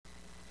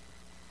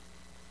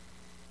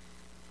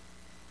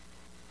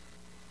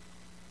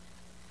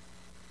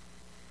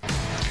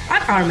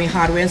Army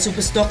Hardware and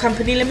Superstore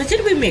Company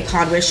Limited, we make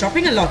hardware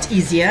shopping a lot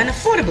easier and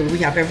affordable. We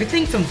have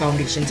everything from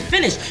foundation to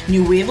finish.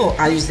 New wave or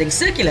Alleyne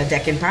circular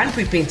deck and pan,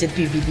 pre-painted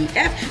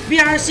PVDF,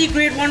 BRC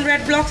grade 1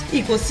 red blocks,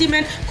 eco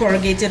cement,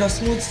 corrugated or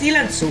smooth steel,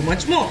 and so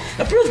much more.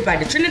 Approved by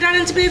the Trinidad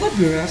and Tobago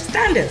Bureau of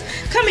Standards.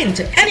 Come in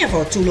to any of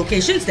our 2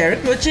 locations,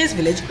 Derrick Road, Chase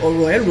Village or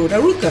Royal Road,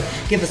 Aruca.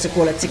 Give us a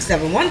call at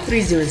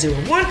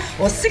 671-3001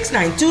 or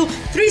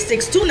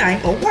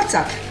 692-3629 or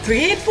WhatsApp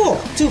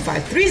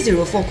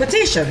 384-2530 for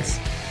quotations.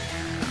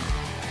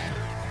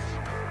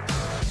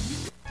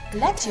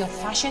 Let your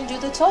fashion do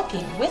the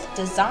talking with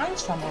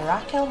designs from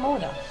Raquel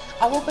Moda.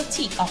 Our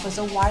boutique offers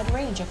a wide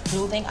range of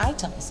clothing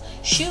items,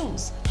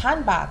 shoes,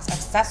 handbags,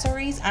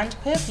 accessories, and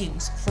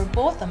perfumes for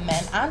both the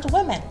men and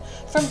women.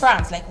 From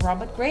brands like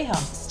Robert Graham,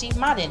 Steve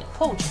Madden,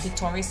 Coach,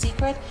 Victoria's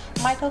Secret,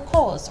 Michael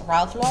Kors,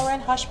 Ralph Lauren,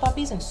 Hush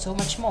Puppies, and so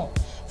much more.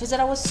 Visit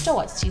our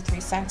store at C3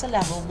 Center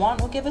Level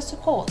 1 or give us a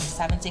call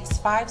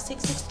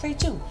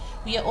 765-6632.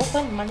 We are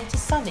open Monday to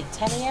Sunday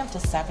 10 a.m. to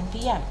 7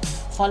 p.m.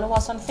 Follow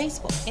us on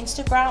Facebook,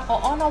 Instagram,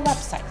 or on our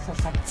website for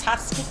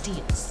fantastic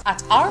deals.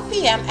 At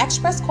RPM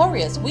Express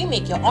Couriers, we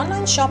make your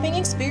online shopping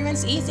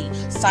experience easy.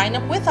 Sign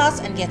up with us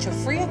and get your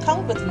free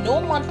account with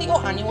no monthly or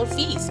annual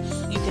fees.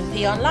 You can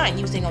pay online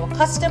using our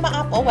customer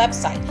app or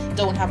website.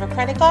 Don't have a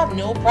credit card?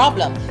 No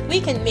problem. We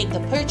can make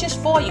the purchase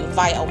for you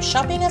via our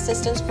shopping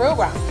assistance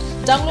program.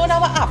 Download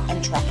our app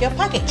and track your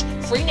package.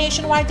 Free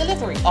nationwide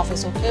delivery,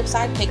 offers or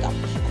curbside pickup.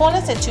 Call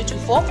us at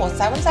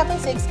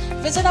 224-4776,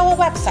 visit our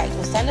website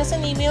or send us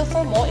an email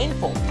for more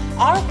info.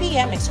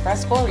 RPM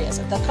Express Couriers,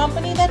 the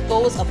company that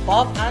goes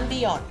above and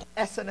beyond.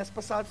 SNS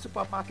Passage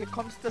Supermarket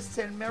comes to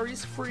St.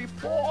 Mary's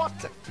Freeport.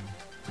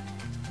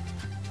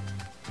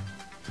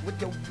 With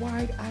the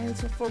wide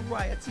aisles of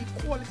variety,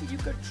 quality you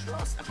can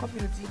trust, a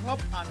community hub,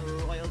 and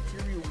loyalty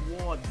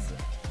rewards.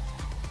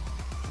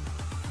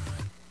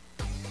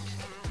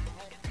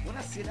 When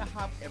I say they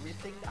have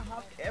everything, they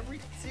have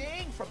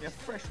everything from your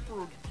fresh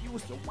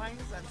produce, your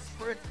wines and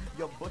spirits,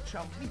 your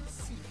butcher meat,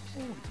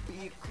 seafood,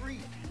 bakery,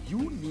 you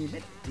name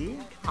it, they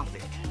have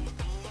it.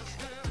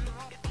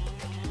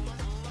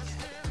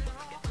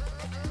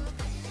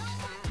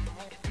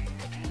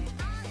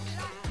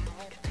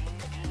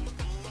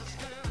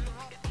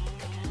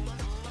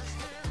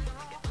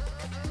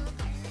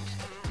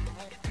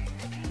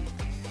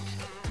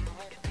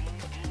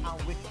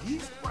 And with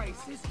these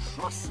prices,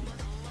 trust me,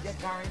 you're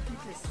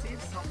guaranteed to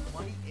save some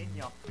money in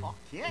your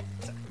pocket.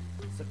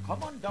 So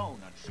come on down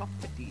and shop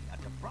today at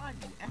the brand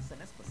new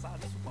SNS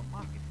Passage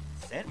Supermarket,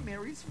 St.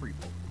 Mary's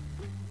Freeport.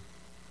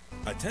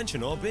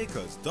 Attention all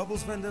bakers,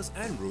 doubles vendors,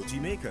 and roti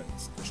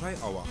makers. Try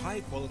our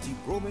high-quality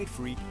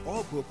bromate-free,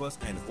 all-purpose,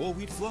 and whole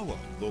wheat flour.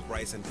 Low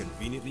price and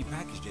conveniently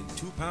packaged in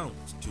 2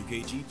 pounds, 2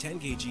 kg, 10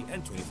 kg,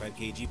 and 25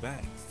 kg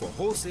bags. For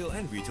wholesale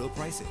and retail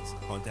prices,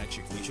 contact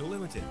Shiklisho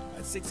Limited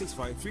at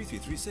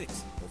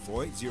 665-3336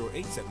 or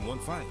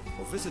 4808-715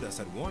 or visit us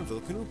at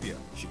Warrenville, Canupia.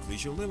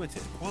 Shiklisho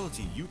Limited,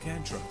 quality you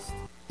can trust.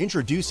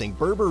 Introducing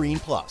Berberine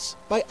Plus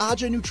by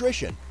Aja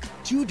Nutrition.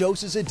 2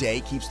 doses a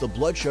day keeps the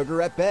blood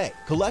sugar at bay,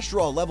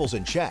 cholesterol levels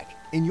in check,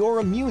 and your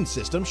immune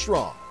system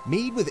strong.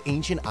 Made with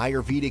ancient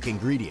Ayurvedic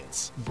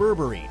ingredients,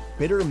 berberine,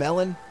 bitter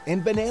melon,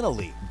 and banana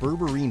leaf.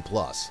 Berberine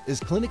Plus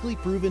is clinically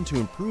proven to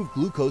improve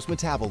glucose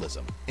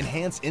metabolism,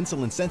 enhance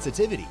insulin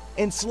sensitivity,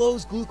 and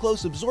slows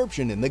glucose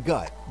absorption in the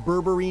gut.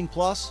 Berberine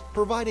Plus,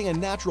 providing a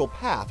natural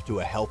path to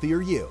a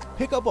healthier you.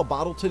 Pick up a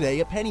bottle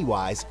today at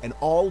Pennywise and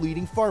all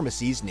leading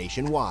pharmacies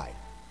nationwide.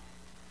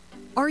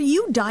 Are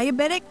you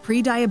diabetic,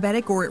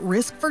 pre-diabetic, or at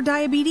risk for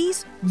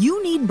diabetes?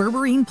 You need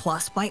Berberine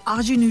Plus by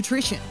Aja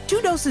Nutrition.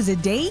 2 doses a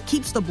day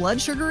keeps the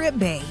blood sugar at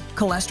bay,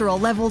 cholesterol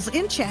levels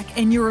in check,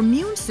 and your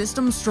immune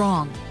system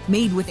strong.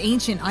 Made with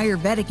ancient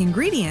Ayurvedic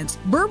ingredients,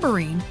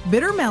 berberine,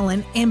 bitter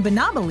melon, and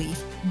banana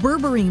leaf,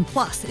 Berberine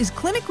Plus is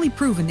clinically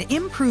proven to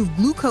improve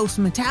glucose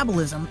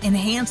metabolism,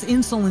 enhance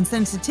insulin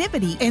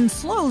sensitivity, and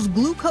slows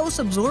glucose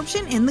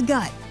absorption in the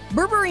gut.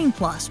 Berberine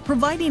Plus,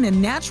 providing a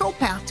natural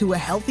path to a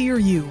healthier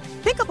you.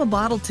 Pick up a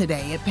bottle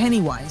today at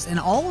Pennywise and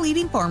all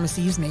leading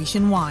pharmacies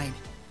nationwide.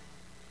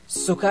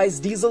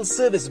 Sukai's Diesel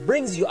Service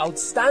brings you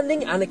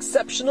outstanding and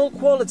exceptional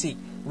quality.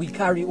 We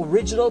carry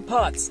original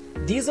parts,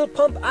 diesel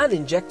pump and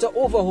injector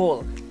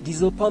overhaul,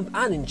 diesel pump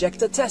and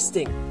injector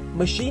testing,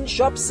 machine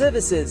shop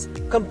services,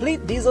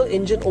 complete diesel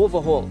engine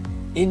overhaul,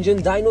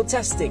 engine dyno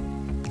testing,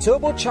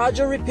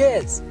 turbocharger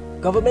repairs,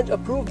 government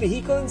approved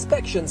vehicle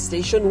inspection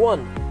station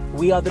 1.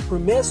 We are the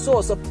premier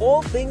source of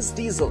all things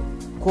diesel.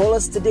 Call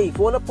us today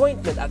for an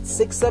appointment at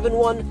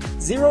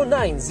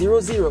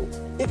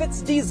 671-0900. If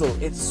it's diesel,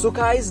 it's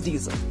Sukai's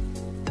Diesel.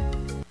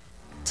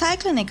 Tire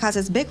Clinic has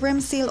its big rim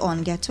sale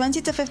on. Get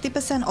 20 to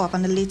 50% off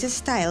on the latest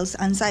styles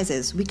and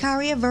sizes. We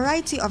carry a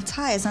variety of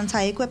tires and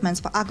tire equipment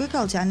for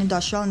agriculture and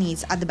industrial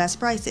needs at the best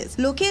prices.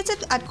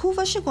 Located at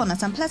Couva,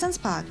 Chaguanas and Pleasance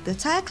Park, the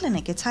Tire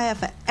Clinic is tire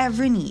for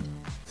every need.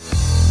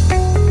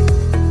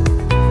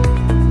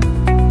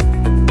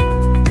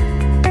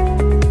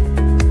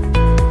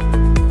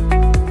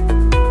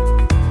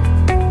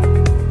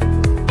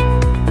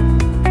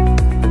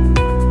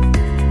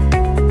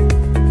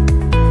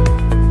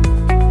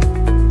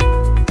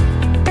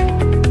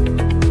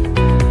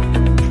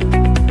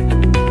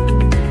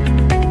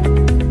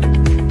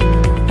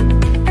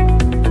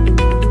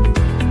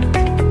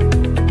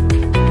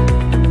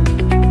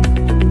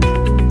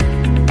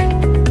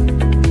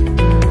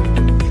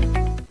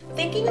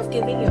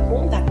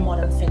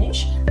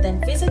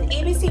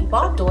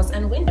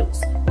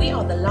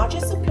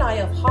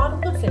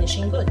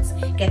 needs.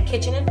 Get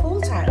kitchen and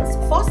pool tiles,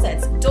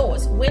 faucets,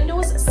 doors,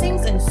 windows,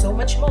 sinks, and so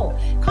much more.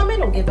 Come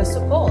in or give us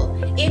a call.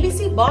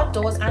 ABC Bar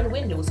Doors and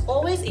Windows,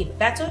 always a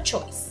better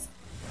choice.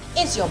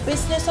 Is your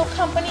business or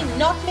company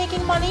not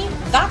making money?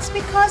 That's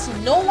because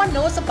no one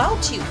knows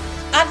about you.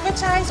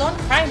 Advertise on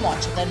Crime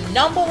Watch, the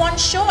 #1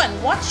 show,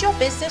 and watch your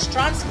business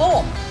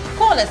transform.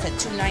 Call us at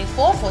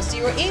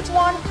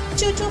 294-4081,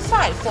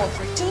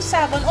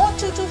 225-4327 or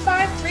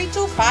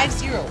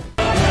 225-3250.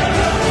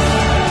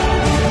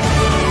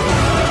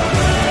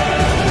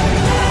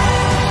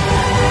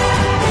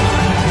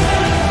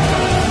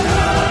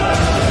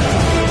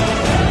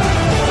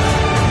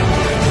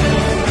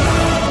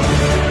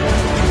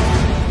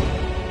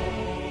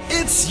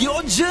 It's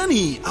your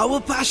journey, our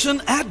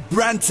passion at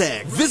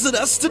Brandtech. Visit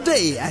us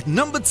today at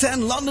number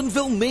 10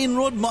 Londonville Main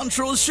Road,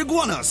 Montrose,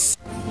 Chaguanas.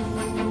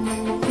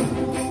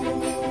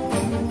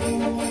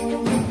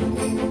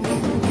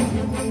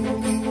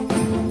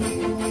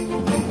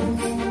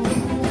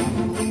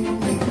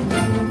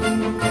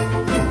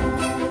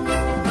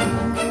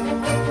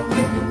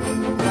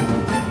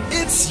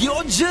 It's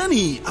your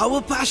journey,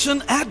 our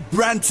passion at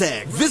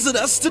Brandtech. Visit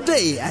us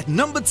today at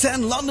number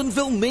 10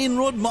 Londonville Main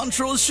Road,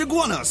 Montrose,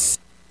 Chaguanas.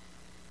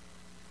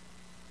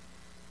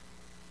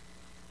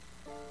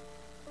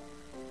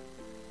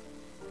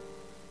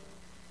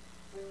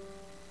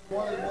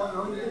 Morning.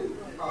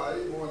 Hi,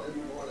 morning.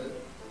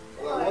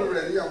 Well, I'm all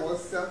ready, I'm all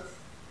set.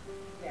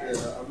 Yeah,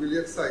 I'm really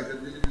excited,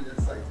 really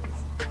excited.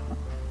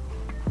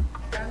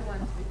 I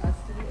want us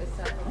to do a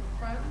set from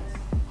front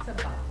to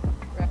back.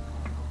 Right?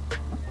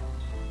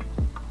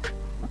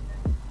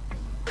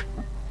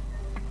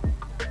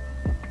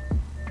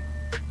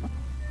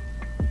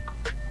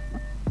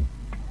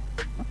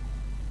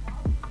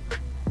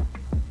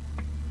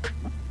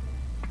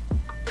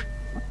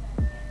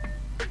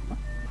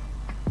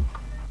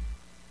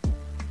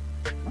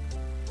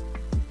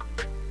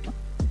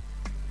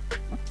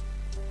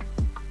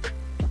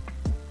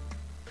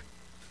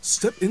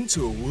 Step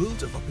into a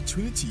world of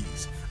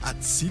opportunities at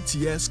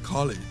CTS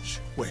College,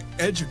 where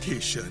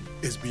education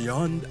is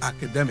beyond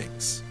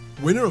academics.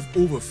 Winner of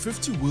over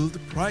 50 world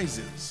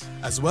prizes,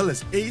 as well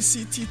as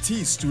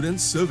ACTT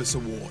Student Service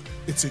Award.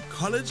 It's a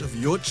college of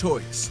your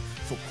choice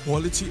for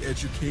quality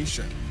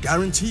education,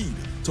 guaranteed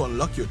to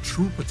unlock your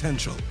true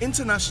potential.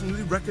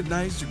 Internationally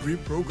recognized degree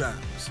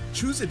programs.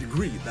 Choose a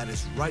degree that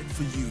is right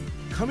for you.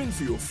 Come in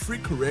for your free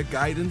career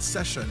guidance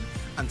session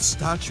and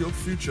start your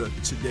future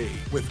today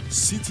with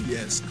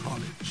CTS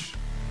College.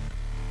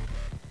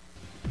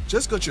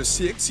 Just got your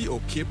CXC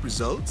or CAPE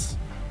results?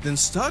 Then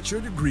start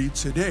your degree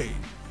today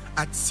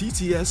at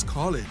CTS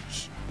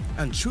College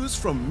and choose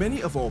from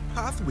many of our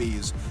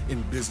pathways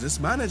in business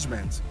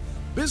management,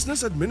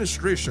 business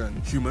administration,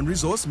 human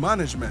resource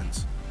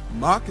management,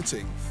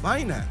 marketing,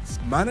 finance,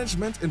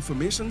 management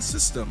information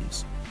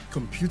systems,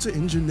 computer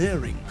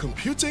engineering,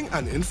 computing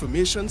and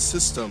information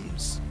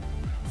systems.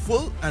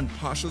 Full and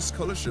partial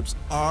scholarships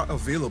are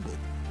available.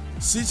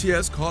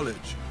 CTS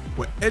College,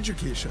 where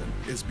education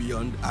is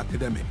beyond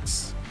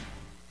academics.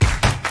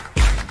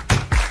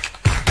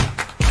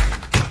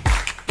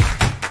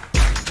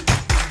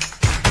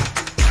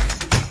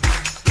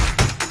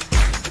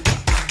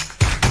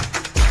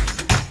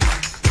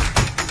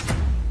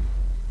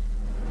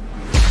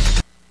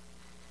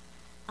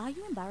 Are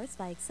you embarrassed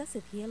by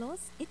excessive hair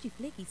loss, itchy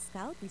flaky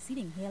scalp,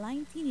 receding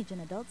hairline, teenage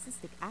and adult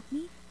cystic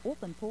acne,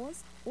 open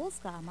pores, all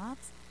scar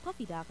marks,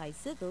 puffy dark eye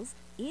circles,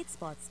 age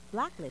spots,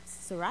 black lips,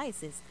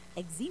 psoriasis,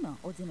 eczema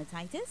or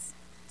dermatitis?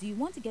 Do you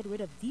want to get rid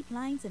of deep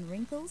lines and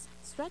wrinkles,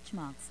 stretch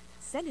marks,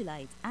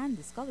 cellulite and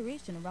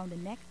discoloration around the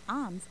neck,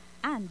 arms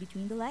and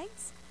between the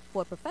legs?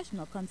 For a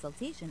professional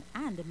consultation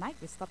and a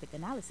microscopic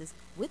analysis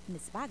with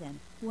Ms. Bagan,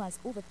 who has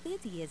over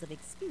 30 years of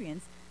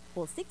experience,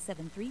 call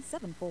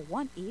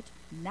 673-7418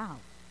 now.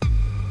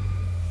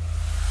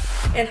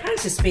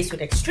 Enhance your space with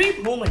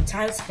Extreme Home and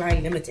Tile Supply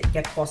Limited.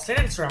 Get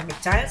porcelain and ceramic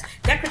tiles,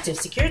 decorative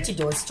security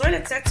doors,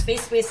 toilet sets,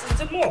 face basins,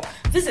 and more.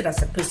 Visit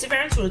us at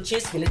Perseverance Road,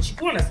 Chase Village,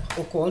 Chaguanas,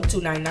 or call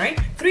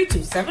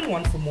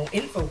 299-3271 for more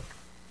info.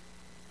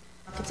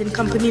 Marketing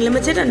Company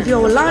Limited and view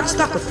our large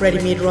stock of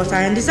ready-made wrought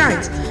iron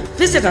designs.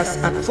 Visit us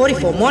at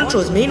 44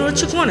 Montrose Main Road,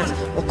 Chaguanas,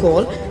 or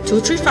call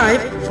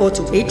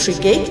 235-4283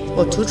 Gate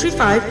or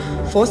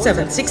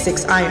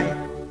 235-4766 Iron.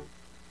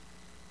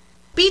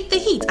 Beat the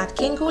heat at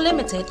Kinko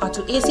Limited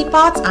Auto AC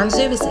Parts and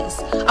Services.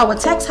 Our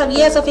techs have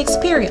years of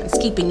experience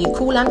keeping you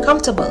cool and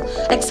comfortable.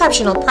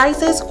 Exceptional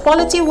prices,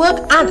 quality work,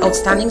 and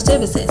outstanding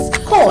services.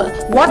 Call,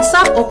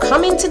 WhatsApp, or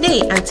come in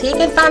today and take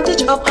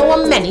advantage of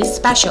our many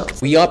specials.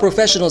 We are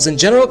professionals in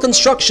general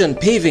construction,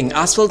 paving,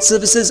 asphalt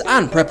services,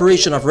 and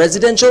preparation of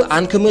residential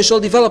and commercial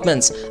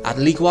developments. At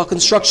Liqua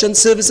Construction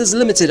Services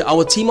Limited,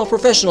 our team of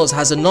professionals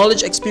has the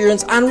knowledge,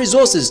 experience, and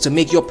resources to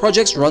make your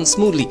projects run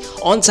smoothly,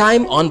 on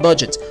time, on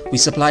budget. We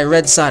supply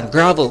red sand,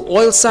 gravel,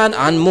 oil sand,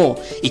 and more.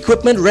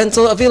 Equipment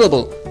rental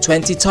available.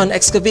 20-ton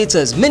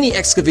excavators, mini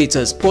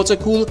excavators,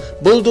 portacool,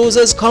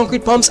 bulldozers,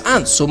 concrete pumps,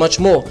 and so much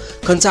more.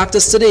 Contact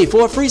us today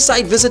for a free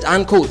site visit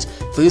and quote.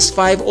 First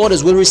 5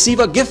 orders will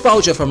receive a gift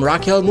voucher from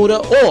Raquel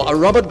Moda or a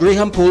Robert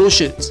Graham polo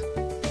shirt.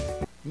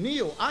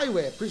 Neo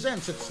Eyewear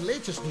presents its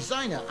latest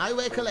designer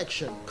eyewear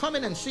collection. Come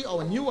in and see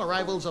our new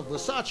arrivals of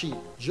Versace,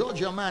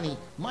 Giorgio Armani,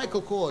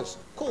 Michael Kors,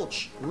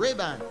 Coach,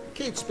 Ray-Ban,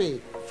 Kate Spade,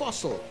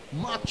 Fossil,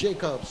 Marc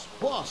Jacobs,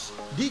 Boss,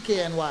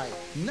 DKNY,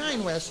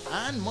 Nine West,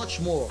 and much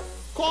more.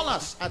 Call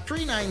us at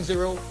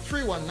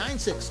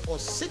 390-3196 or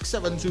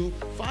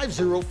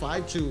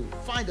 672-5052.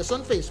 Find us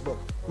on Facebook.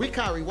 We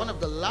carry one of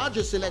the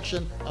largest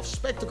selection of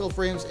spectacle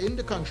frames in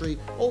the country,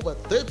 over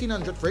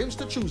 1,300 frames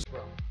to choose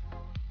from.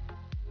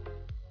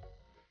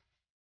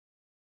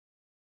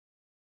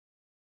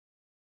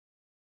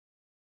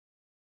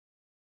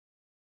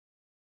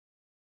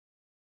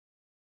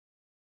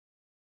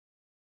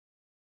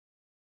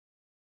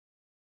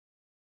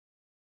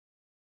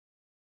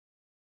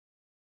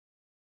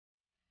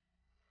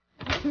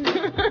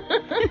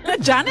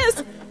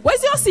 Janice,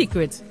 what's your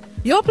secret?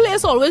 Your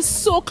place always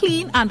so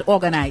clean and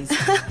organized.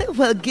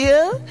 Well,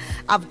 Gil,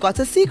 I've got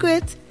a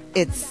secret.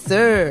 It's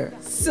Sir.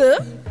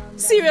 Sir?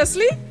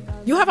 Seriously?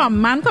 You have a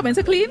man coming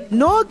to clean?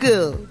 No,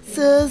 girl.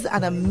 Sir's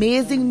an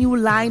amazing new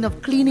line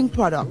of cleaning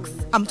products.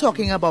 I'm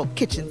talking about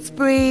kitchen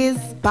sprays,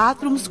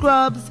 bathroom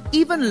scrubs,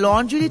 even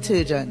laundry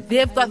detergent.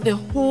 They've got the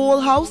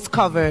whole house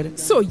covered.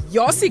 So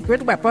your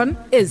secret weapon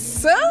is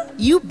Sir?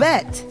 You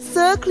bet.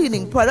 Sir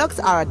cleaning products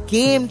are a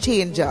game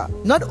changer.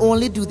 Not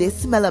only do they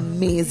smell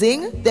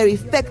amazing, they're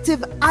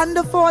effective and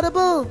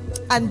affordable.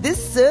 And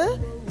this Sir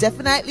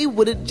definitely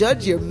wouldn't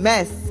judge your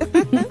mess.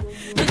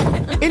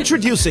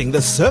 Introducing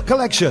the Sir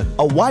Collection,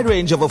 a wide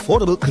range of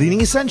affordable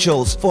cleaning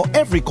essentials for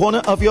every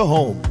corner of your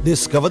home.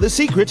 Discover the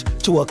secret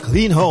to a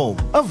clean home.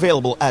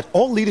 Available at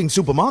all leading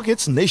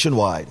supermarkets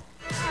nationwide.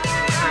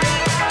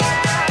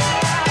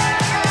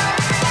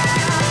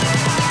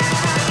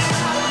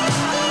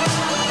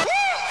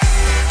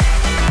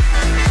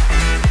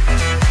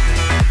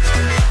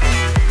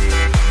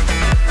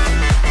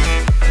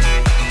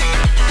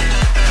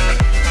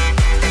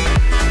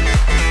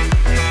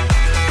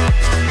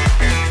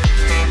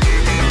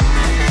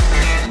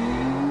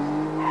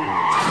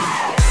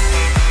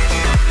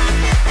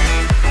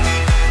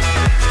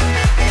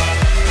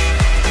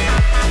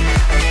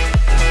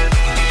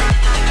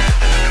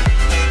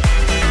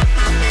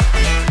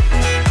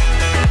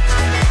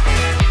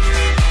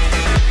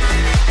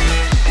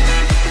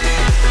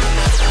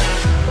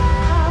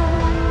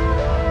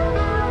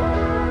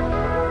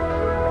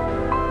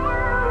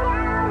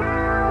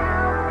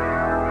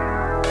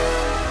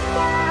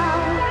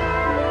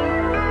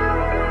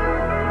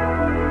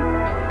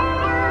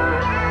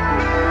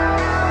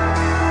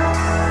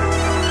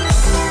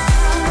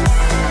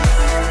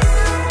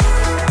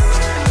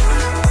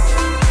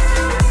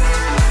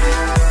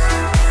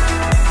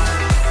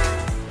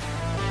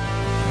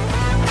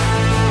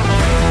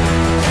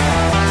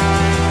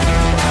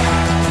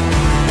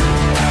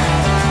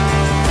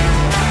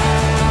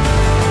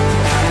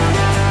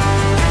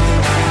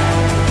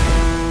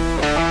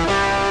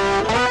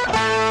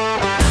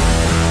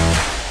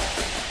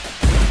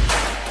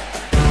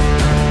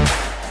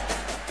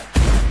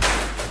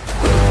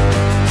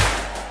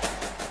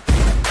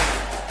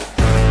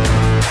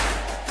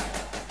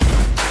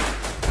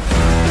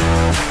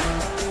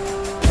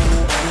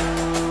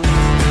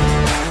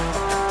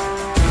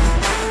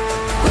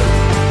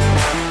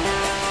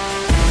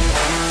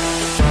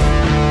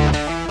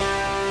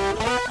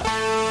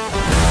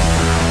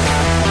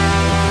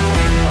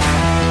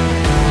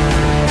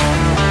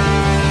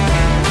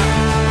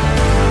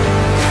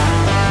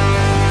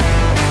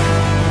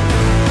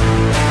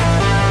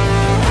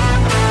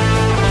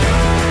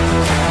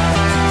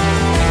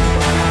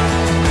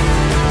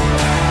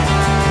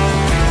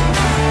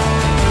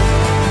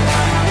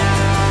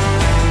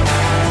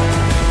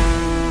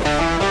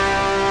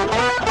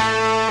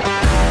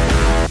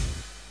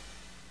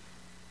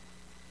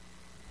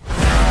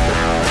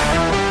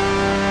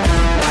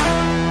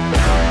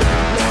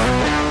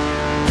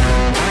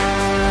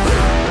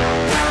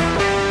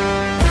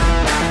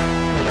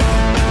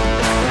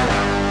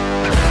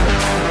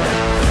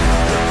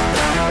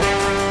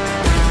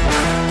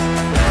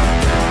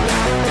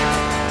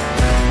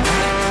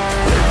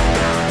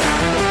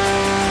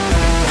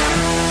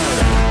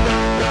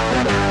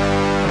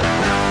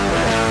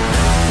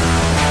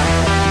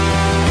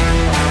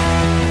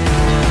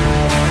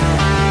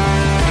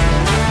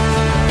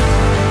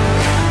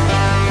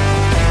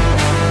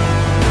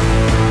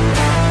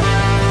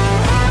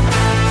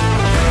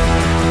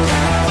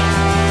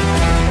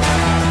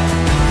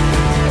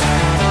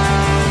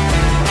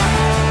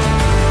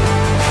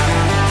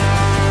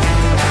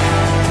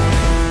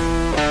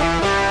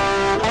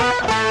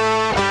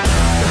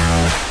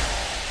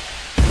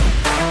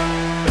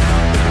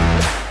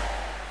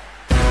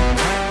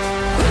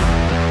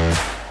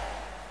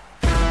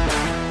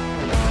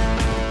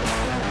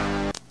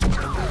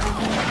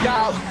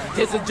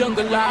 There's a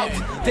jungle out.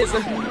 There's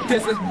a jungle out.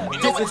 There's a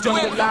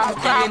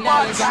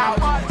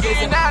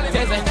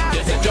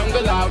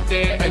jungle out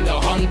there and the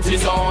hunt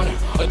is on.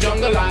 A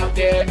jungle out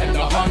there and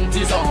the hunt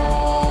is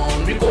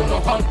on. We're gonna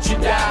hunt you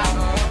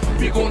down.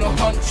 We're gonna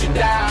hunt you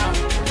down.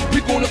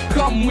 We gonna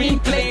come, we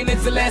ain't playing,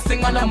 it's the last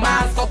thing on our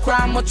minds. Stop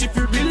crime much if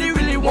you really,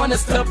 really wanna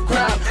stop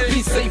crime.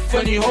 Be safe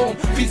in your home,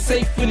 be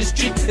safe in the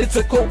street. It's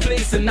a cold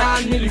place and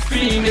I'm really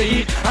feeling the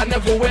heat. I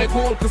never wear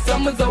gold cause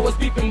someone's always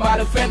peeping by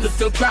the fender.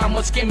 Still crime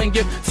much came and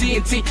give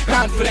TNT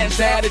confidence.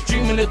 I had a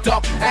dream in the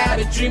dark, I had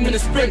a dream in the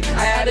spring.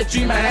 I had a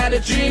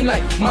dream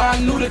like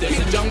man knew that there's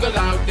a jungle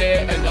out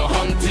there and the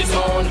hunt is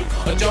on.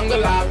 A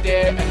jungle out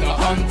there and the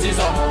hunt is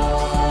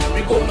on.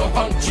 We gonna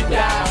hunt you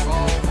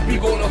down, we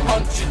gonna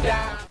hunt you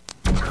down.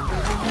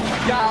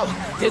 Yo,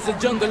 there's a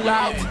jungle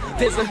out,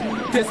 there's a jungle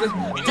out, there's a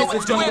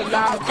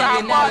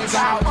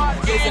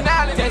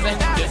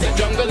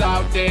jungle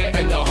out there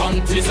and the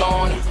hunt is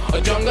on.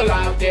 A jungle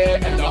out there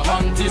and the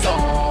hunt is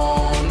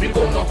on. We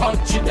gonna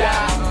hunt you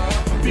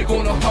down, we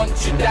gonna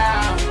hunt you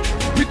down.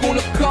 We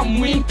gonna come,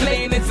 we ain't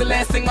playing, it's the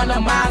last thing on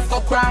our minds.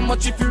 Stop crime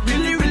much if you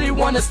really, really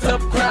wanna stop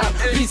crime.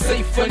 Be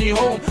safe in your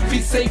home, be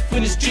safe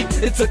in the street.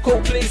 It's a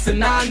cold place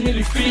and I'm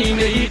really feeling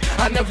the heat.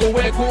 I never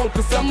wear gold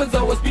cause someone's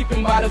always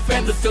peeping by the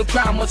fender. Still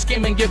crime much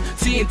came and give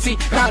TNT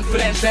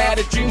confidence. I had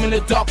a dream in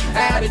the dark,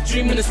 I had a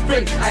dream in the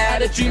spring. I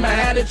had a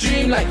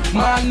dream like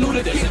man knew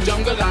that there's a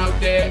jungle out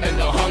there and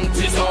the hunt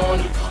is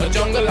on. A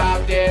jungle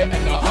out there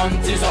and the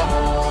hunt is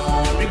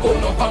on. We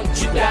gonna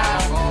hunt you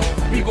down,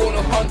 we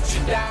gonna hunt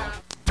you down.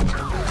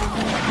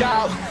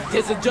 Yo,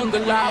 there's a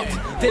jungle out,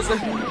 there's a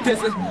jungle out,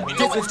 there's a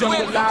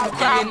jungle out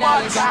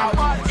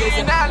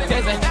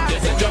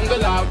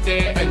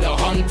there and the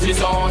hunt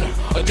is on.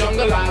 A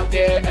jungle out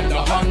there and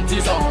the hunt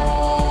is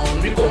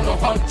on. We gonna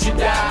hunt you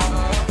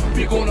down,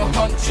 we gonna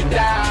hunt you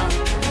down.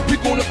 We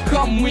gonna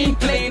come, we ain't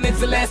playing, it's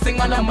the last thing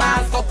on our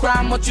minds. Stop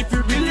crime much if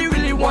you really,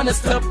 really wanna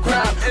stop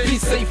crime. Be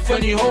safe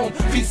in your home,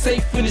 be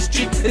safe in the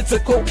street. It's a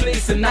cold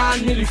place and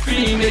I'm really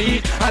feeling the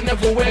heat. I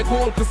never wear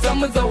gold cause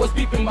someone's always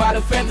peeping by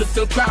the fender.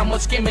 Still crime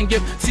much came and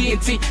give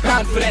TNT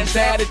confidence. I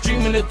had a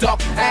dream in the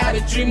dark, I had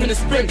a dream in the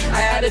spring. I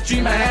had a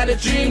dream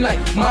like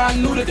man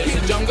knew that there's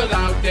a jungle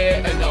out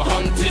there and the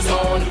hunt is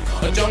on.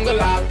 A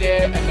jungle out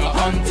there and the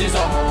hunt is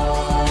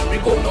on. We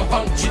gonna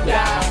hunt you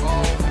down,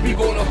 we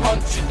gonna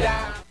hunt you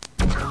down.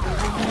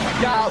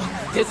 Yo,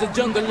 there's a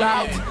jungle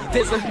out,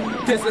 there's a jungle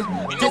out, there's a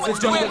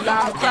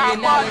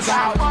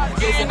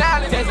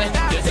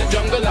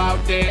jungle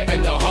out there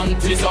and the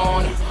hunt is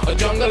on. A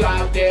jungle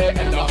out there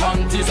and the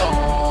hunt is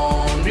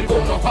on. We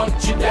gonna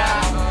hunt you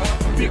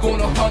down, we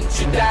gonna hunt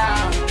you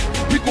down.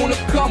 We gonna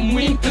come,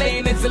 we ain't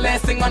playing, it's the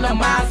last thing on our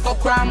minds. Stop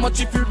crime much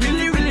if you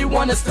really, really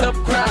wanna stop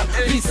crime.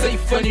 Be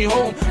safe in your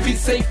home, be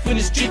safe in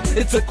the street.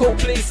 It's a cold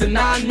place and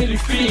I'm really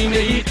feeling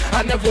the heat.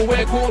 I never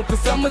wear gold cause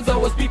someone's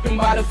always peeping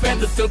by the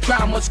fender. Still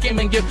crime much came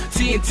and give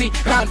TNT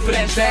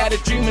confidence. I had a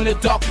dream in the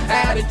dark,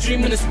 I had a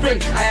dream in the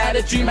spring. I had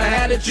a dream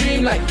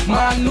like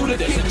man knew that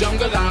there's a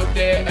jungle out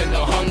there and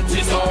the hunt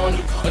is on.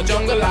 A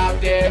jungle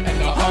out there and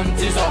the hunt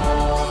is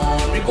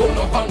on. We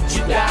gonna hunt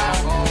you down,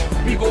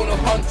 we gonna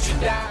hunt you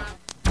down.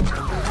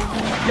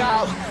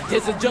 Yo,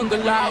 there's a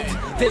jungle out,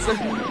 there's a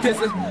jungle out,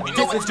 there's a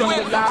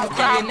jungle out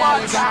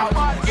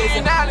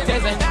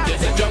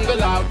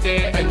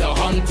there and the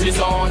hunt is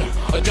on.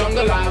 A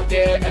jungle out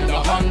there and the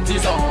hunt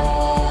is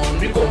on.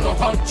 We gonna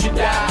hunt you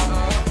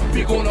down,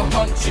 we gonna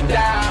hunt you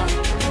down.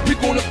 We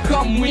gonna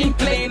come, we ain't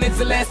playing, it's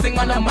the last thing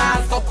on our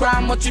minds. Stop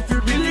crime much if you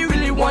really,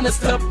 really wanna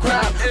stop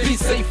crime. Be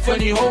safe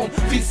in your home,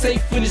 be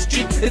safe in the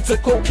street. It's a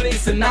cold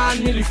place and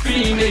I'm really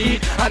feeling the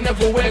heat. I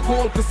never wear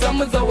gold cause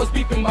someone's always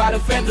peeping by the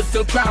fender.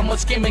 Still crime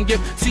much came and give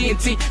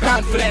TNT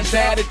confidence. I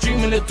had a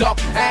dream in the dark,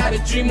 I had a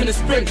dream in the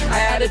spring. I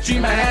had a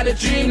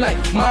dream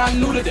like man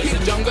knew that there's a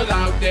jungle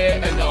out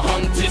there and the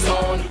hunt is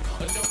on.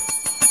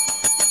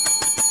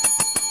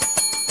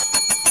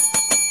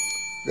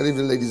 Good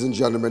evening, ladies and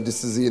gentlemen.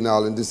 This is Ian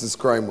Alleyne. This is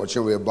Crime Watch,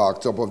 and we're back.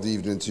 Top of the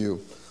evening to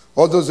you.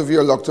 All those of you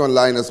who are locked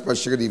online, a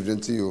special good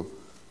evening to you.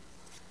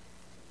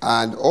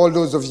 And all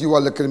those of you who are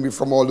looking at me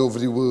from all over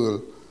the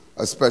world,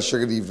 a special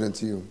good evening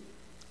to you.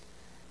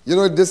 You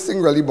know, this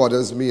thing really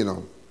bothers me, you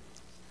know.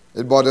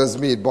 It bothers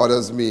me.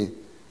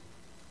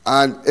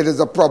 And it is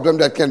a problem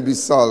that can be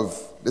solved,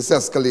 this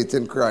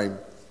escalating crime.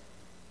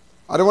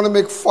 I don't want to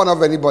make fun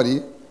of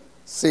anybody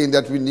saying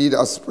that we need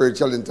a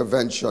spiritual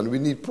intervention. We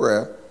need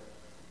prayer.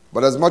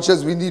 But as much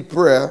as we need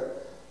prayer,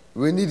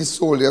 we need the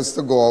soldiers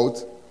to go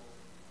out,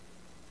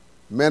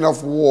 men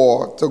of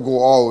war to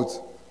go out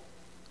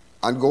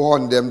and go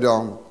hunt them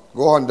down,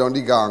 go hunt down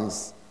the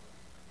gangs.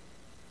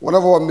 One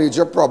of our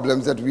major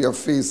problems that we are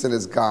facing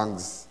is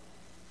gangs.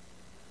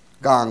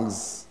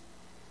 Gangs.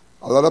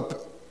 A lot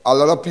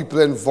of people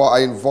are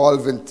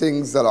involved in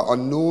things that are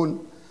unknown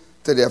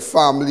to their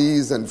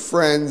families and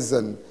friends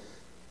and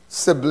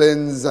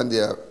siblings and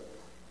their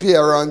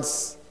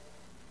parents.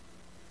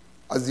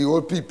 As the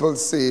old people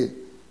say,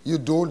 you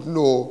don't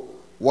know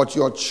what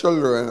your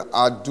children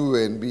are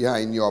doing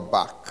behind your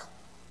back.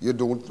 You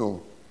don't know.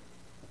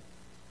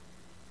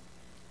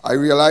 I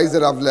realize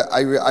that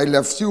I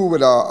left you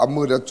with a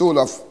murder toll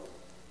of,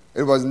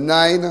 it was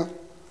 9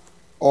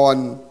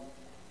 on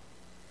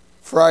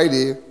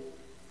Friday.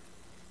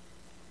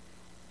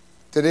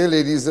 Today,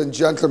 ladies and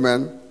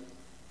gentlemen,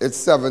 it's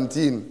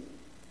 17.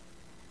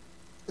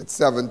 It's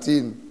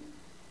 17.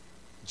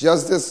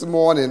 Just this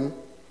morning,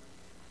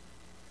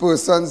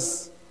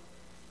 persons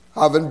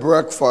having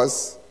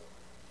breakfast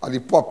at the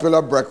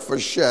popular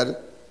breakfast shed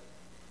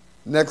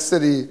next to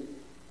the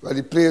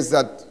place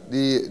that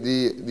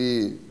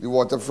the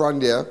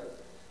waterfront there,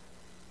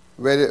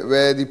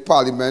 where the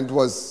parliament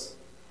was,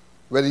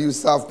 where they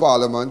used to have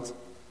parliament,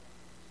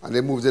 and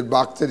they moved it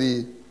back to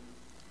the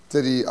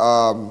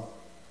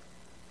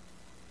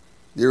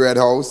Red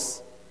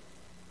House.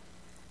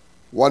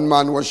 One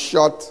man was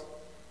shot,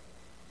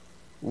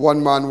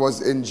 one man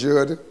was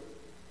injured,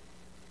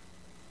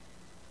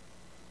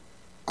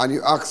 and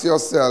you ask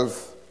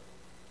yourself,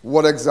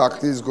 what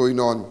exactly is going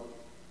on?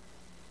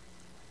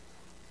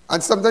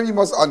 And sometimes you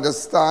must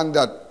understand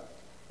that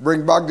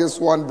bring back this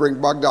one,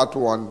 bring back that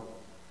one.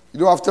 You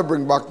don't have to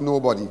bring back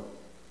nobody.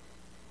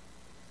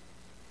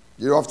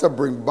 You don't have to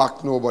bring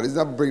back nobody. It's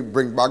not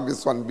bring back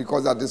this one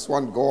because that this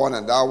one gone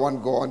and that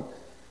one gone.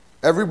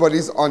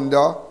 Everybody's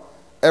water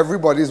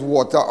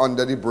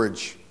under the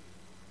bridge.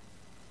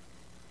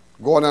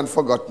 Gone and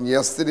forgotten.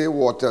 Yesterday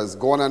waters,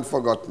 gone and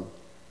forgotten.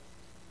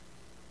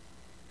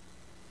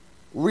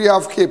 We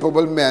have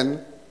capable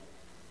men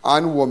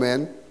and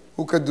women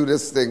who can do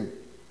this thing.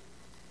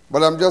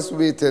 But I'm just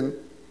waiting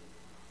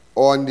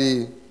on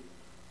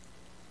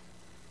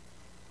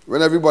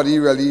when everybody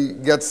really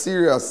gets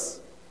serious.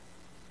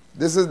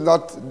 This is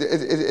not,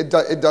 it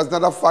does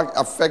not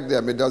affect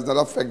them. It does not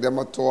affect them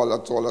at all,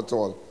 at all, at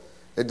all.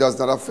 It does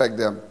not affect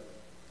them.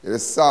 It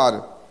is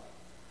sad.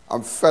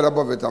 I'm fed up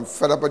of it. I'm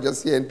fed up of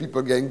just hearing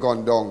people getting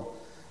gunned down.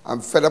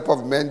 I'm fed up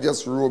of men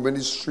just roaming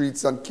the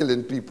streets and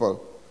killing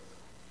people.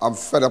 I'm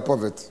fed up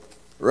of it.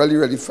 Really,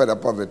 really fed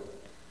up of it.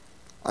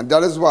 And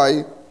that is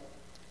why,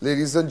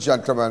 ladies and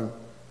gentlemen,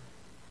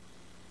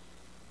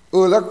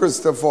 Ulla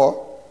Christopher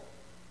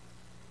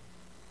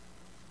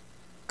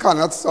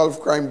cannot solve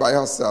crime by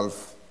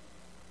herself.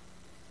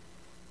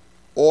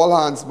 All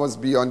hands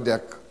must be on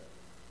deck.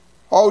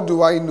 How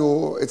do I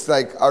know it's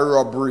like a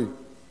robbery?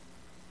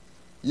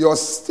 Your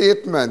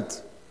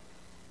statement,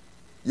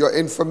 your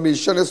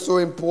information is so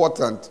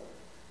important.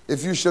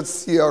 If you should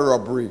see a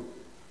robbery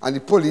and the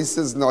police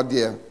is not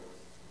there,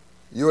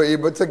 you're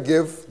able to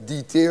give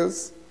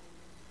details.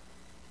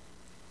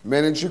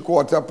 Men in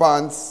three-quarter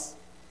pants,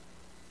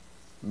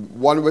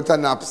 one with a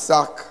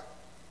knapsack,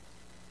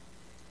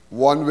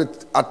 one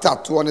with a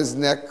tattoo on his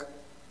neck,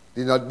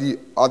 the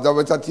other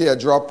with a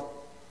teardrop.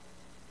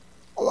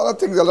 A lot of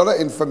things, a lot of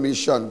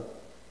information.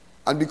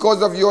 And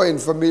because of your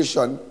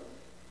information,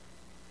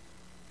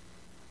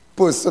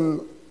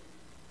 the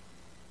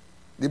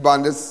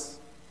bandits,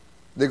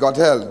 they got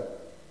held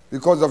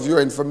because of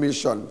your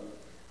information.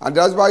 And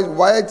that's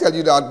why I tell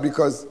you that,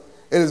 because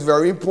it is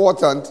very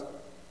important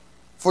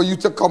for you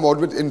to come out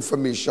with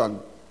information.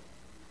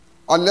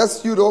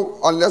 Unless you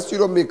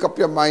don't make up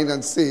your mind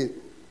and say,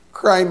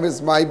 crime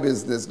is my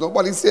business.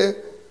 Nobody say,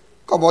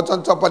 come out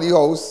on top of the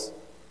house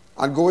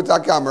and go with a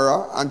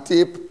camera and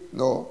tape.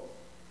 No.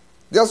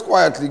 Just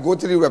quietly, go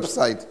to the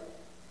website.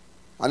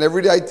 And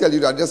every day I tell you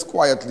that, just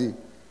quietly.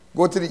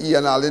 Go to the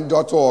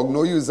ianalleyne.org, no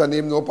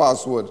username, no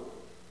password.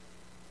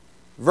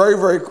 Very,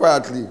 very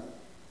quietly.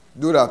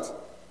 Do that.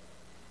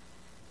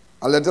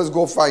 And let us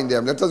go find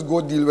them. Let us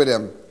go deal with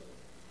them.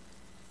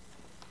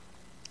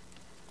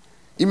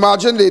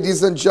 Imagine,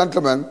 ladies and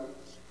gentlemen,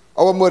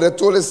 our murder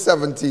toll is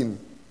 17.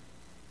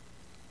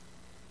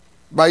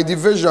 By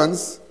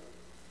divisions,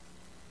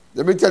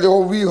 let me tell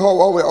you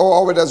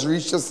how it has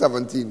reached to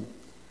 17.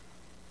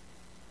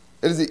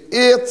 It is the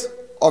 8th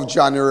of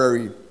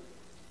January.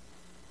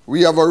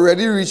 We have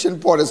already reached in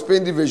Port of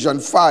Spain Division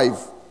 5,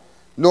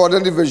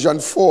 Northern Division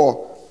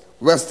 4,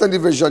 Western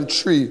Division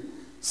 3,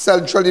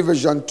 Central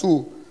Division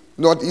 2,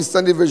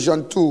 Northeastern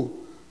Division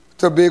 2,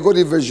 Tobago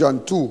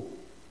Division 2,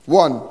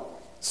 1,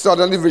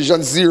 Southern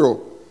Division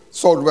 0,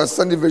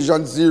 Southwestern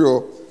Division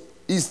 0,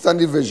 Eastern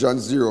Division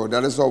 0.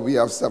 That is how we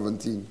have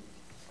 17.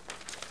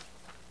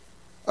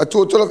 A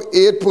total of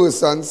 8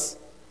 persons,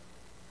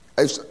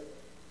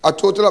 a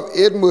total of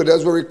 8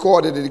 murders were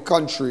recorded in the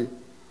country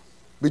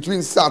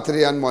between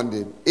Saturday and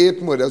Monday.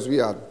 8 murders we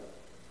had.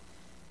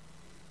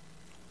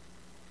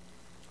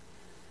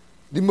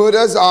 The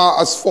murders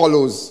are as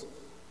follows: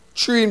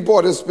 3 in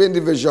Port of Spain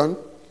Division,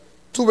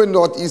 2 in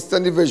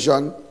Northeastern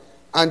Division,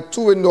 and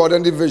 2 in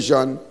Northern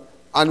Division,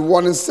 and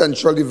 1 in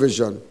Central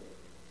Division.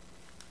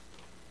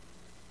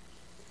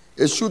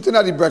 A shooting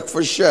at the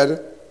breakfast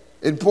shed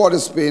in Port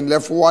of Spain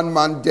left 1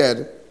 man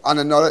dead and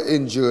another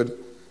injured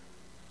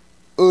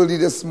early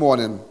this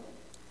morning.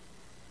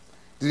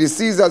 The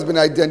deceased has been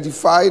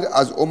identified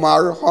as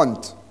Omar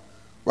Hunte,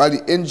 while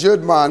the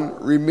injured man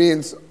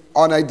remains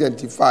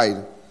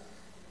unidentified.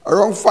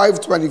 Around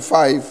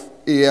 5:25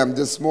 a.m.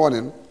 this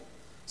morning,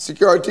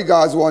 security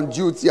guards were on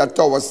duty at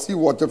Tower C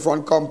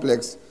Waterfront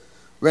Complex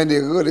when they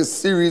heard a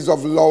series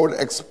of loud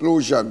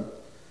explosions.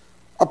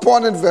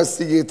 Upon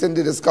investigating,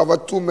 they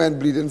discovered 2 men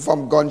bleeding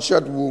from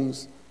gunshot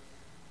wounds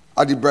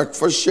at the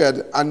breakfast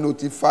shed and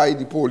notified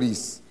the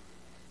police.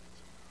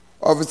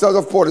 Officers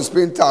of Port of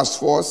Spain Task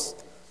Force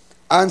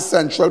and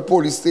Central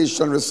Police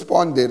Station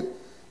responded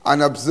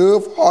and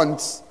observed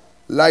Hunte's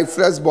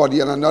lifeless body,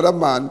 and another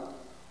man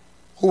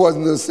who was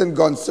nursing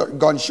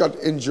gunshot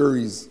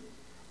injuries.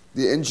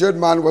 The injured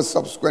man was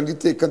subsequently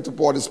taken to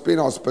Port of Spain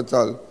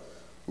Hospital,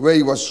 where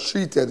he was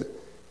treated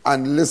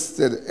and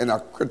listed in a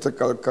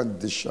critical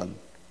condition.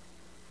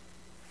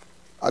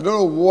 I don't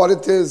know what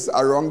it is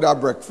around that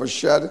breakfast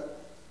shed,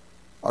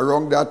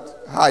 around that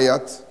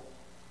Hyatt,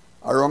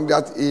 around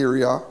that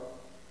area.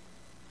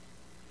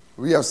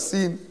 We have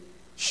seen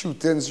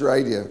shootings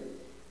right here.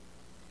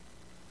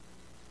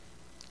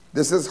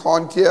 This is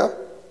Hunte.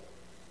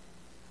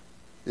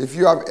 If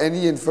you have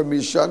any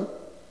information,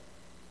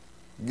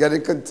 get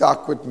in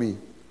contact with me.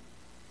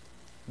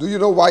 Do you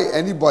know why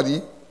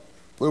anybody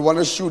will want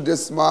to shoot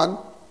this man,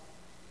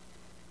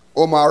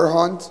 Omar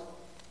Hunte?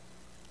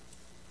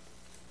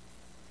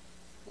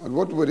 And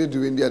what were they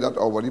doing there that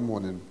hour in the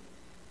morning?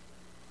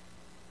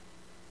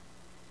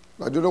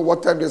 I don't know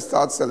what time they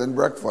start selling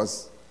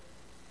breakfast.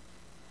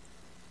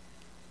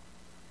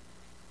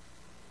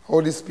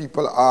 How these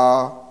people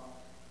are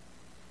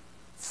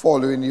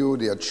following you,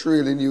 they are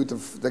trailing you to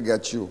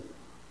get you.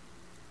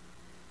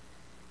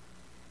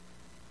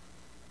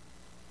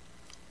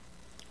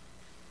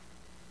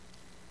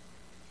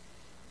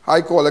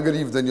 Hi, caller, good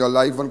evening. You're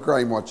live on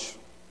Crime Watch.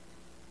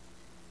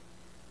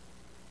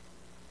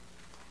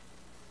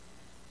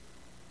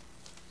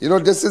 You know,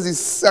 this is the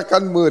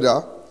second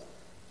murder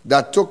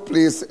that took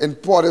place in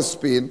Port of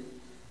Spain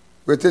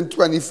within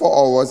 24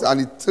 hours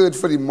and the third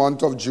for the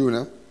month of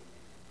June.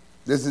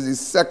 This is the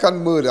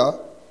second murder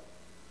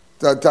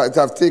that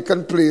have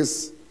taken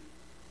place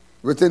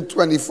within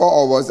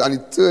 24 hours and the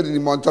third in the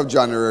month of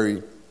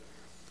January.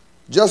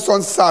 Just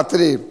on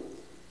Saturday,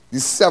 the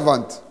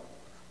 7th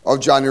of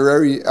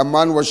January, a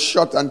man was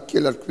shot and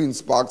killed at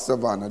Queen's Park,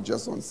 Savannah,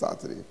 just on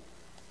Saturday.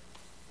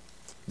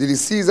 The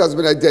deceased has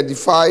been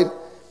identified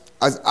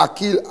as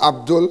Akil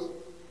Abdul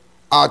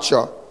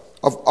Archer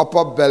of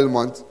Upper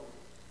Belmont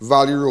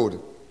Valley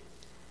Road.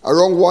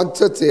 Around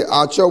 1:30,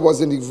 Archer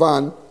was in the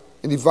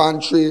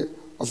van tray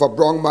of a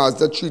brown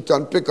Mazda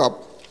 3-ton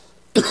pickup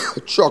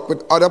truck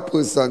with other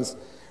persons.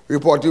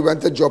 Reportedly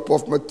went to drop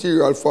off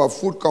material for a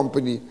food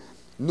company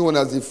known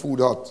as the Food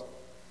Hut.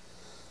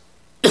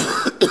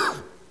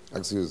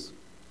 Excuse.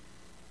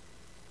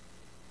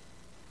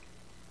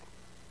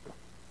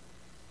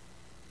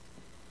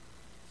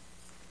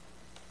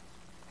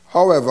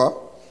 However,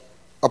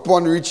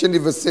 upon reaching the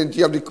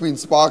vicinity of the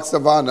Queen's Park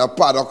Savannah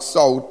paddock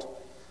south,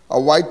 a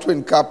white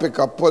twin car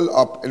pickup pulled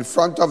up in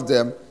front of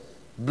them,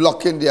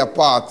 blocking their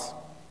path.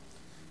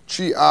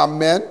 3 armed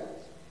men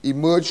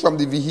emerged from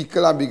the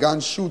vehicle and began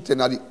shooting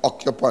at the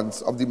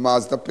occupants of the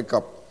Mazda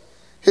pickup,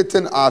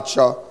 hitting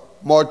Archer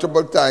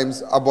multiple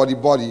times about the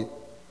body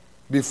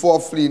before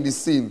fleeing the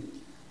scene.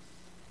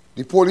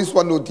 The police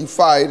were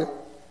notified,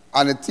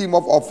 and a team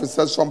of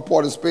officers from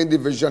Port of Spain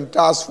Division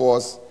Task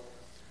Force,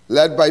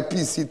 led by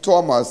PC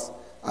Thomas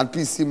and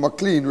PC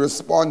McLean,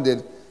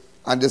 responded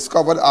and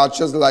discovered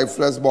Archer's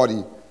lifeless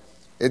body.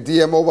 A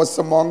DMO was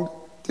summoned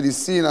to the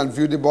scene and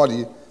viewed the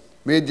body,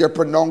 made their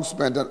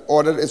pronouncement and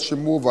ordered its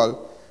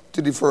removal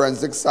to the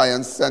Forensic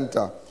Science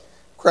Center.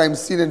 Crime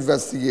scene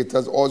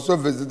investigators also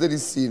visited the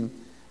scene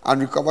and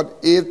recovered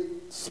 8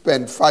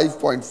 spent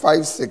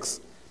 5.56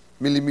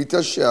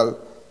 millimeter shell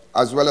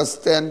as well as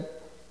 10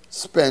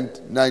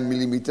 spent 9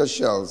 millimeter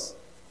shells.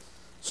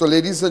 So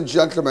ladies and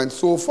gentlemen,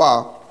 so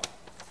far,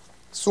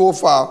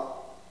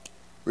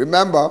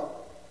 remember,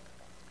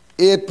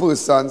 8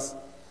 persons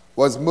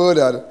was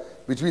murdered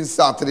between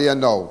Saturday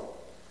and now.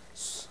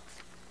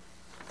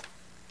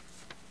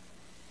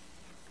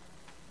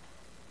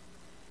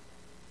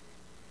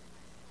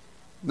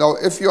 Now,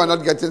 if you are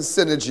not getting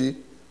synergy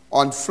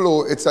on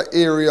flow, it's an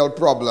aerial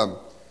problem.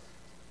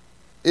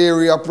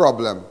 Area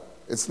problem.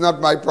 It's not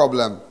my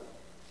problem.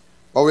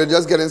 But we're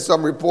just getting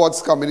some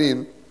reports coming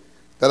in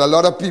that a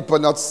lot of people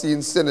not seeing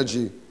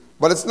synergy.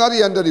 But it's not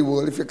the end of the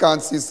world if you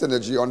can't see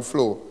synergy on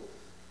flow.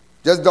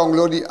 Just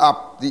download the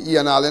app, the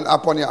Ian Alleyne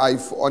app on your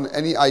iPhone, on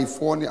any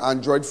iPhone, your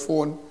Android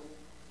phone.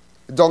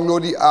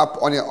 Download the app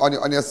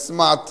on your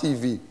smart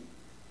TV.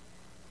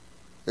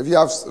 If you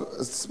have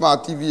a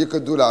smart TV, you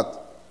could do that.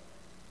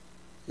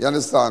 You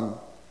understand?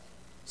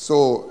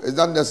 So it's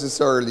not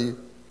necessarily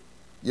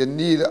you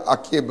need a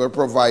cable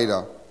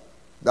provider.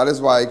 That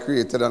is why I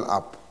created an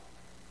app,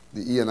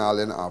 the Ian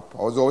Alleyne app.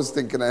 I was always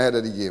thinking ahead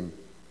of the game.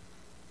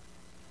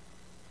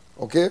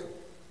 Okay?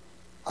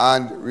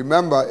 And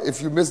remember,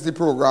 if you missed the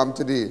program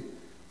today,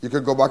 you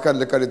can go back and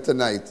look at it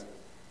tonight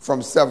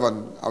from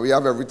 7, and we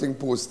have everything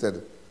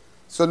posted.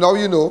 So now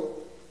you know,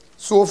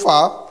 so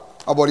far,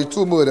 about the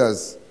 2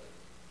 murders.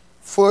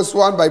 First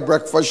one by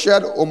breakfast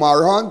shed,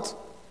 Omar Hunte,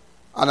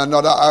 and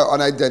another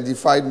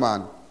unidentified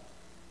man.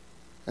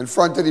 In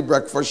front of the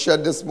breakfast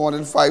shed this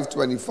morning,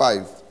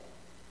 5:25.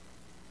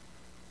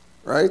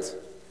 Right?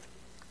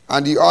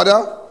 And the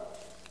other,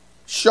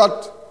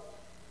 shot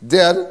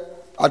dead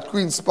at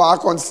Queen's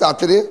Park on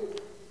Saturday.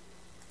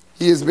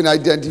 He has been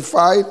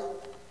identified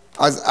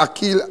as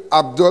Akil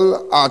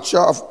Abdul Archer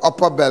of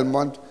Upper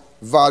Belmont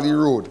Valley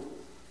Road.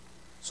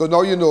 So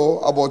now you know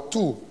about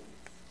two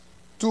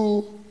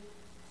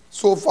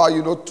So far,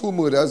 you know, 2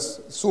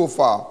 murders so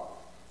far.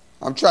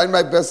 I'm trying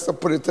my best to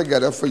put it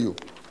together for you.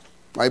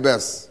 My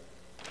best.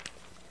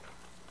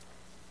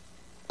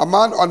 A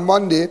man on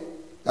Monday,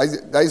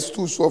 that is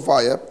 2 so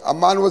far, yeah? A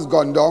man was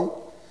gunned down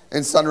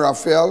in San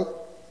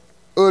Rafael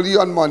early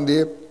on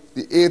Monday,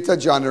 the 8th of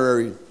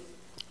January.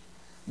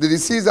 The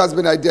deceased has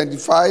been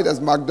identified as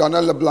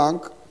McDonald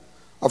LeBlanc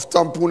of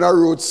Tampuna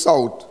Road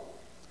South,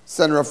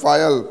 San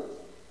Rafael.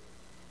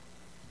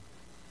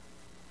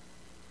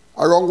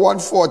 Around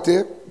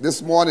 1:40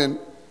 this morning,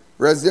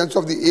 residents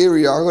of the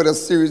area heard a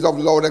series of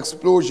loud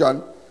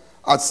explosions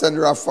at San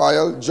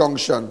Rafael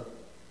Junction.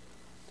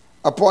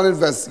 Upon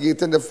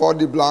investigating, they found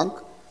LeBlanc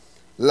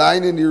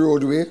lying in the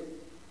roadway,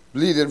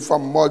 bleeding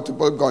from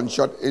multiple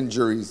gunshot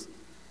injuries.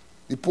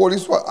 The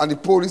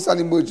police and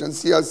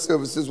emergency health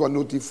services were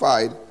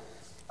notified,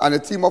 and a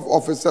team of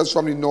officers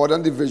from the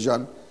Northern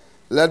Division,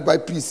 led by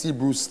PC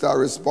Brewster,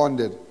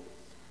 responded.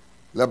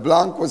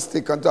 LeBlanc was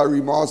taken to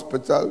Arima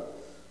Hospital,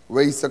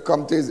 where he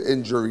succumbed to his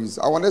injuries.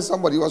 I wonder if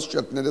somebody was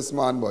threatening this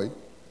man, boy.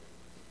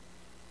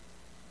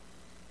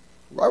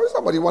 Why would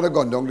somebody want to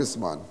gun down this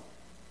man?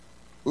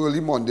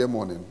 Early Monday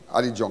morning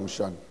at the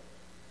junction.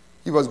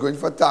 He was going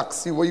for a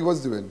taxi. What he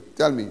was doing?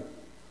 Tell me.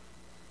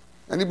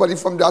 Anybody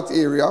from that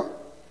area,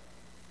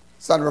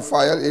 San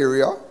Rafael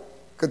area,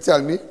 could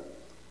tell me?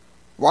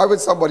 Why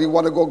would somebody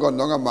want to go gun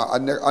down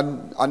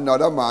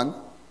another man?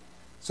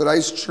 So that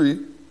is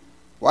 3.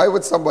 Why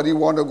would somebody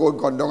want to go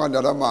gun down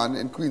another man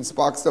in Queen's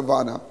Park,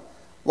 Savannah?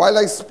 While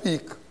I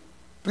speak,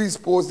 please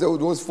post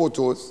those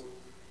photos.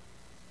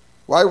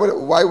 Why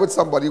would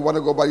somebody want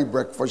to go by the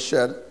breakfast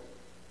shed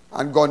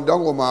and gun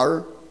down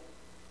Omar?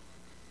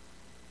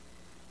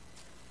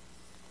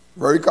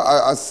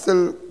 I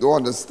still don't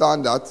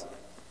understand that.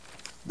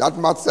 That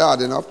math's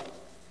adding up.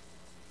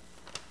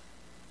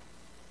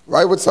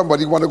 Why would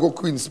somebody want to go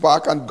Queen's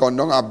Park and gun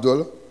down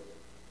Abdul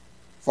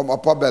from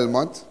Upper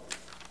Belmont?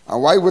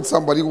 And why would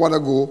somebody want to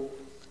go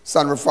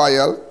San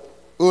Rafael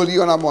early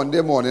on a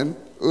Monday morning,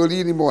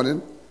 early in the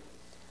morning,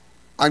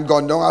 and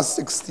gun down a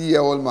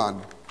 60-year-old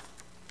man?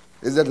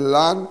 Is it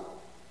land?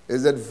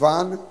 Is it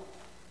van?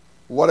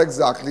 What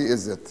exactly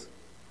is it?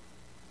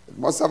 It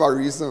must have a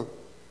reason.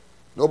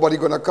 Nobody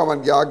going to come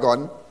and get a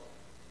gun.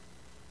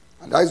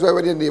 And that is why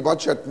when your neighbor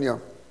threatens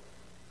you,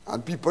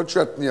 and people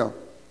threaten you,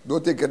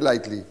 don't take it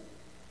lightly.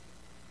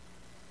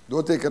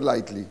 Don't take it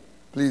lightly.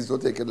 Please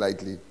don't take it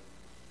lightly.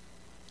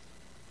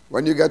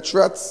 When you get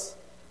threats,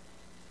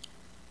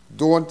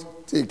 don't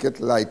take it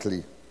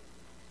lightly.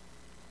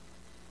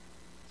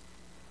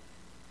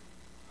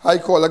 Hi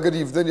caller, good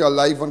evening. You're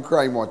live on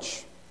Crime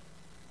Watch.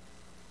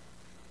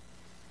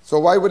 So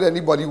why would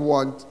anybody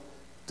want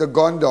to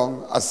gun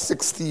down a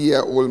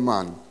 60-year-old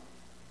man?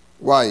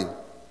 Why?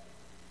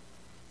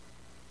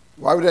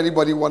 Why would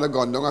anybody want to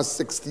gun down a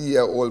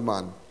 60-year-old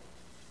man?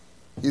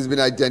 He's been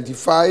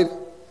identified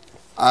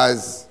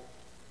as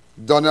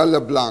Donald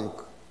LeBlanc.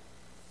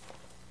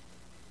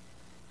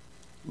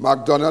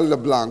 McDonald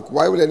LeBlanc.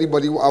 Why would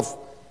anybody have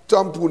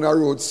Tampuna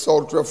Road,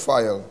 South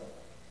Rafael?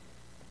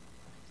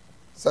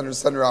 San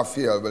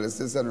Rafael, well, it's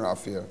still San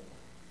Rafael.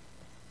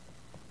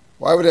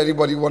 Why would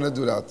anybody want to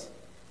do that?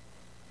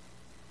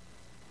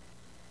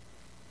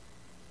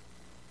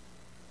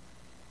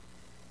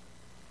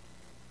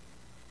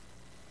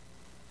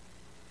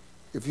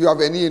 If you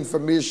have any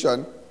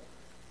information,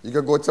 you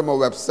can go to my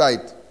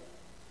website.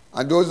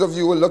 And those of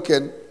you who are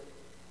looking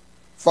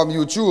from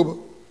YouTube,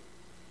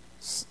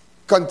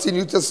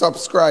 continue to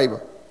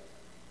subscribe.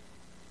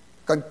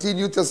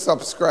 Continue to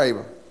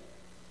subscribe.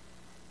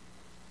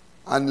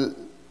 And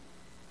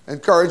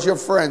encourage your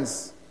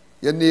friends,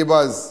 your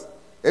neighbors,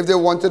 if they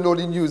want to know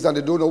the news and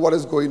they don't know what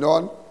is going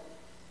on,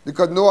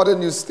 because no other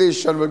news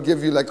station will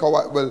give you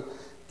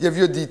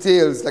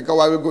details, like how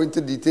I will go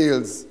into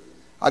details.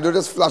 I don't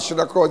just flash it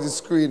across the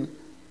screen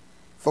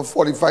for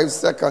 45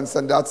 seconds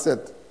and that's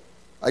it.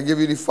 I give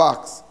you the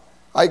facts.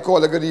 Hi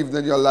caller, good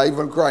evening. You're live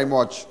on Crime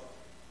Watch.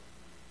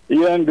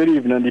 Yeah, and good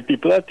evening. The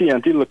people at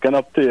TNT looking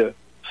up to you.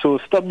 So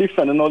stop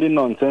defending all the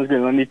nonsense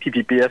going on the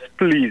TTPS,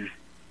 please.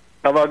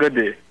 Have a good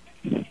day.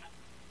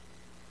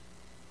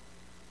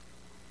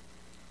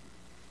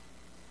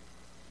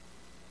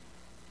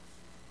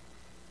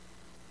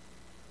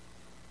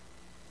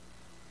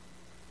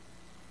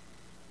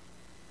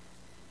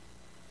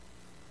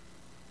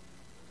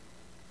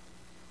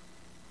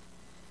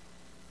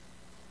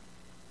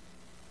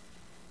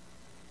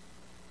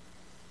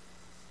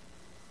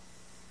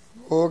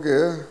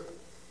 Okay.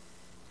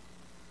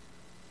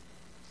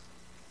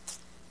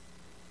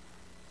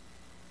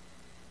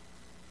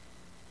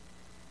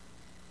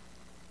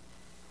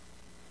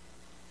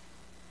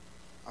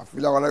 I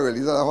feel like I want to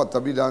release a hot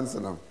tubby dance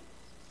now.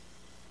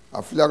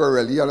 I feel like I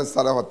really want to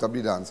start a hot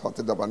tubby dance, hot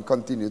it up and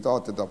continue to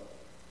hot it up.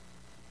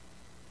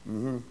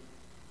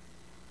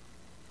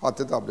 Hot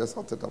it up, just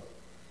hot it up.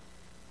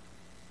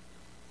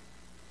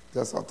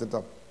 Just hot it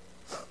up.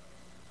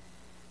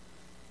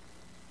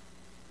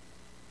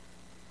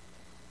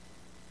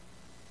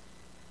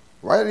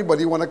 Why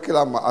anybody want to kill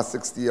a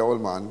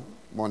 60-year-old man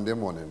Monday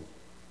morning?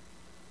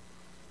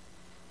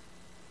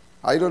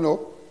 I don't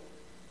know.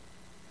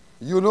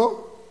 You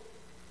know?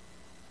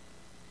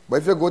 But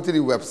if you go to the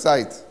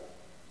website,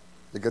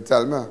 you can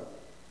tell me.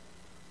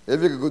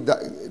 If you go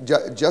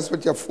just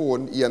with your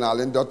phone,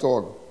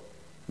 ianalleyne.org.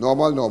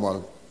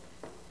 Normal.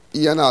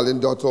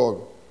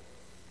 ianalleyne.org.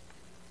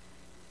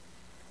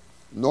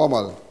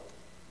 Normal.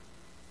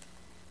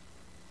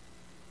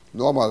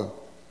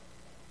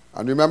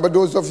 And remember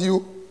those of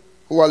you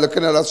who are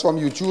looking at us from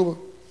YouTube?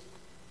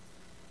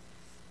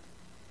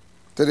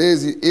 Today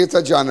is the 8th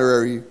of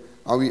January,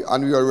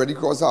 and we already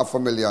crossed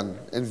 500,000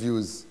 in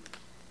views.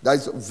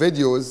 That's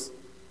videos,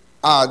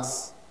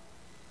 ads,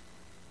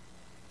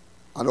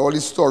 and all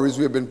the stories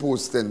we have been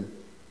posting.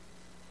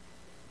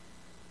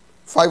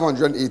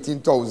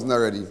 518,000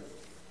 already.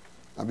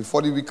 And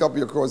before the week up,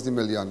 we crossed the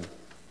million.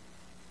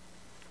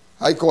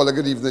 Hi, caller,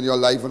 good evening. You're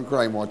live on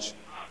Crime Watch.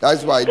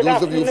 That's why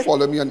those of you who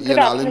follow me on Ian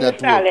Alleyne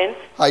Network.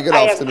 Hi, good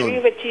afternoon. I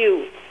agree with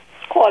you.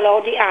 Call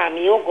out the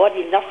army. Oh God,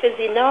 enough is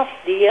enough.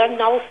 The year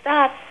now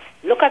starts.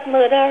 Look at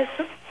murders.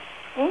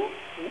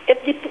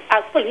 If the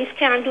police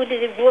can't do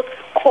the work,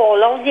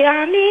 call out the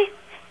army.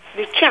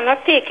 We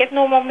cannot take it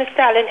no more, Mr.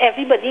 Alleyne.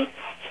 Everybody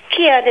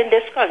scared in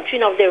this country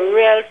now. They're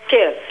real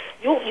scared.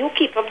 You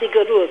keep up the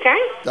good work, eh?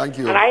 Thank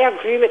you. And I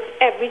agree with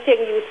everything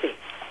you say.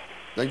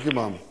 Thank you,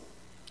 Mom.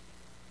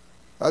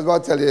 That's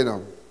what I tell you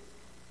now.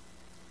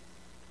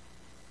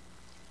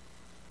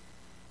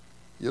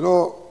 You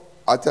know,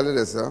 I tell you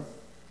this,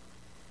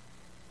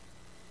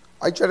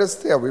 I try to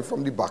stay away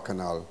from the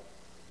bacchanal.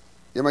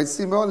 You might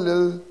see me on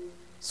little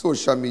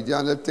social media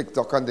and little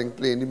TikTok and then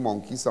playing the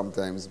monkey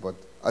sometimes, but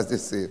as they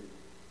say.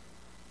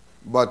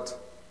 But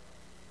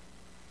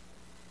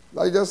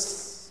I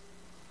just,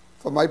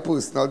 for my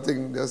personal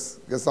thing,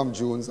 just get some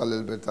Jones a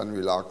little bit and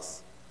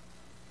relax.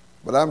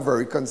 But I'm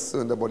very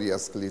concerned about the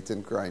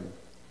escalating crime.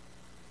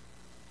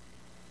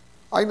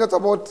 I'm not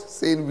about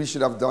saying we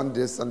should have done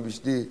this and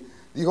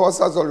the horse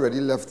has already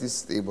left his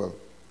stable.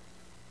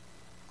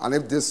 And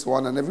if this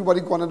one, and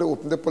everybody wanted to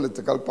open the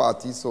political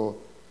party, so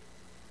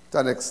to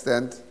an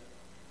extent,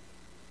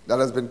 that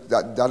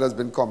has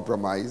been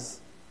compromised.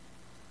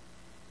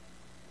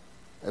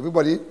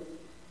 Everybody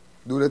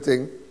do the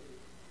thing.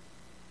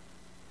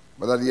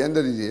 But at the end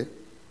of the day,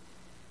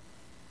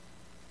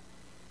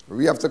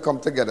 we have to come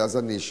together as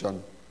a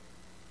nation.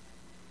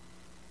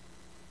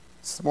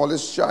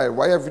 Smallest child,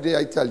 why every day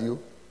I tell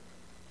you,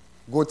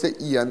 go to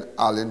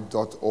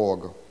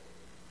ianalleyne.org.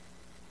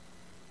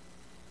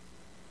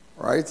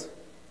 Right?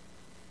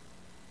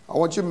 I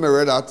want you to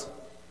mirror that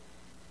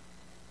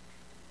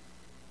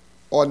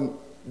on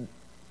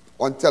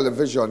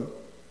television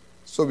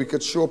so we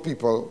could show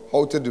people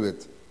how to do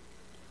it.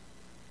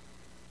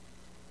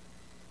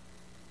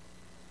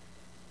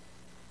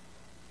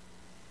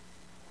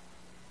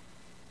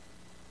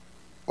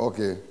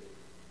 Okay.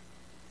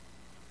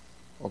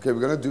 Okay,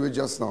 we're going to do it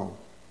just now.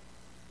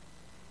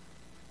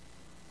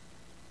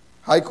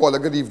 Hi, caller.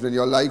 Good evening.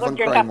 You're live on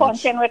Crime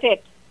Watch. With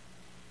it.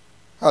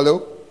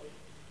 Hello?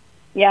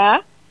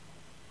 Yeah?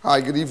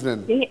 Hi, good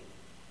evening.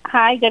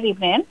 Hi, good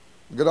evening.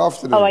 Good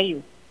afternoon. How are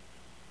you?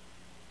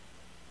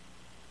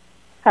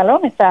 Hello,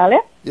 Mr.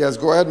 Alleyne? Yes,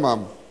 go ahead,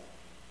 ma'am.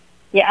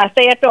 Yeah, I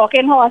say you're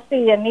talking horsey.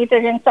 You need to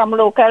drink some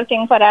local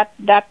thing for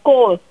that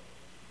cold.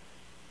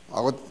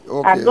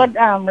 Okay. A good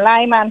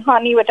lime and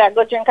honey with a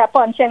good drink of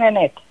puncheon in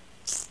it.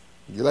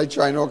 You like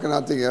trying all kind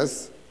of thing,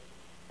 yes?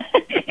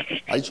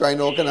 I try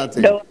all kind of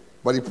thing. No.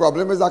 But the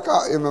problem is, I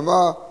can't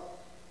remember,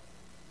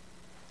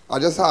 I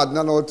just had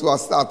none or two. I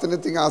started the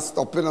thing, I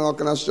stopping and all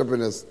kind of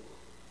stupidness.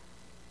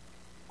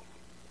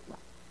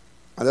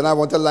 And then I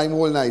want to lime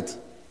whole night.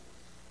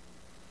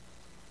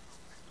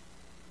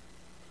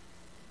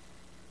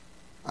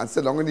 And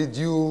sit down in the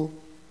dew,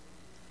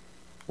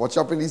 watch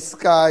up in the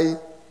sky,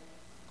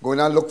 go in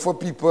and look for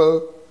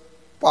people,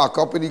 park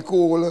up in the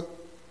cold,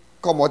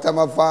 come out of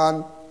my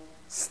van,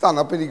 stand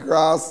up in the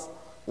grass,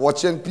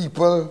 watching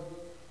people,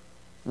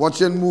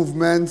 watching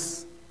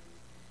movements,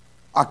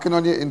 acting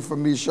on your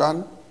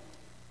information.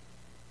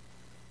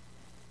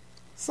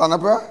 Stand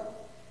up here,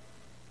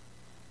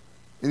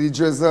 in the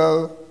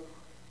drizzle,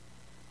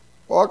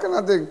 all kind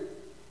of thing.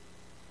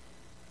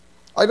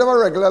 I don't have a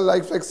regular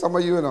life like some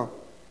of you, you know.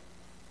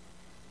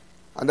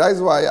 And that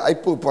is why I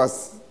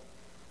purpose.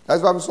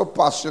 That's why I'm so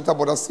passionate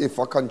about a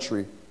safer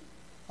country,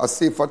 a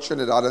safer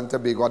Trinidad and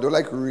Tobago. I don't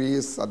like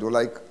race. I don't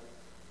like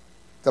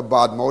to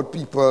badmouth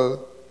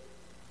people.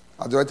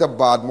 I don't like to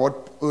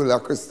badmouth Earl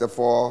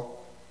Christopher.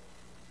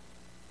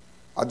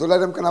 I don't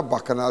like them kind of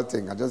bacchanal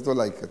thing. I just don't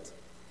like it.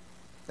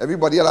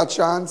 Everybody had a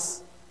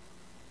chance.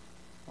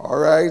 All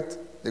right.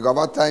 They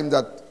got a time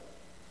that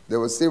they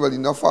will say, well,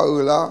 enough for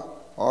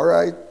Earl. All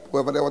right.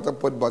 Whoever they want to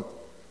put, but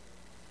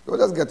they will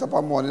just get up in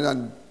the morning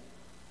and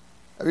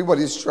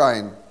everybody's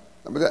trying.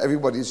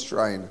 Everybody's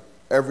trying.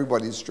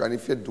 Everybody's trying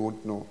if you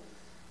don't know.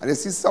 And you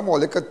see some all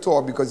like a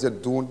tour because you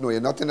don't know.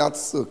 You're not in that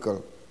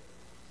circle.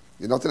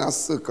 You're not in that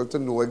circle to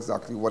know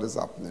exactly what is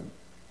happening.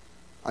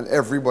 And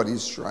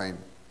everybody's trying.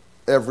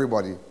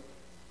 Everybody.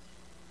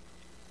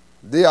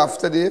 Day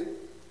after day,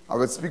 I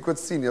will speak with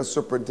Senior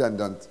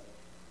Superintendent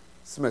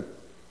Smith.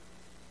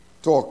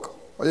 Talk.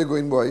 How you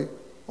going, boy?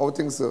 How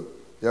things, sir?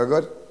 You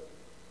good?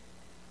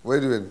 What are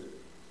you doing?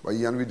 Why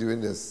you and we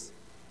doing this?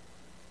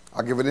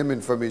 I giving him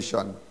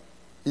information.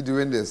 He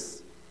doing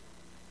this.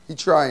 He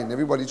trying.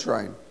 Everybody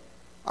trying.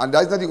 And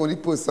that's not the only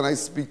person I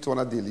speak to on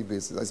a daily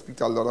basis. I speak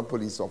to a lot of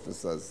police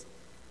officers.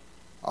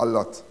 A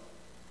lot.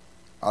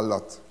 A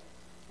lot.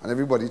 And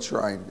everybody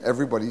trying.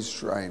 Everybody's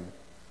trying.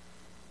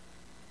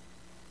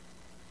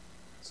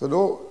 So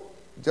don't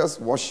just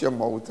wash your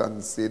mouth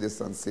and say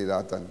this and say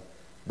that and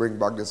bring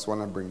back this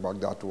one and bring back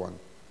that one.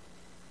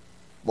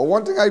 But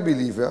one thing I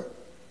believe here,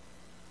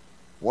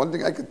 one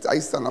thing I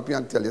stand up here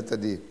and tell you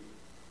today,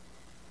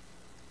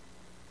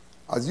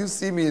 as you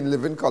see me in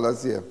living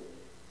colors here,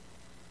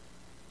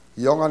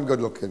 young and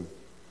good looking.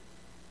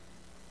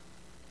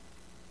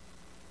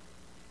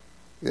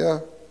 Yeah.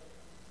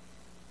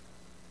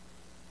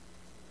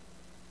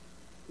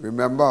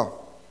 Remember,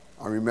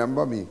 and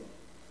remember me.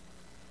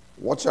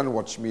 Watch and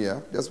watch me, yeah?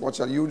 Just watch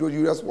and you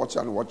just watch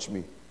and watch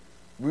me.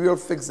 We will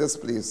fix this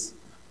place.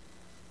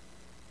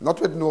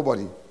 Not with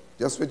nobody,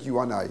 just with you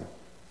and I.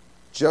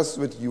 Just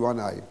with you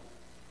and I.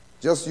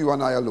 Just you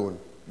and I alone.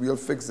 We'll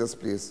fix this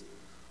place.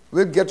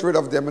 We'll get rid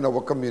of them in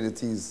our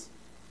communities.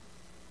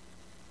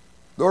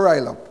 Don't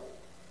rile up.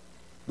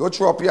 Don't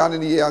throw up your hand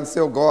in the air and say,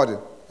 oh God,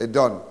 it's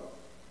done.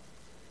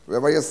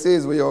 Whatever you say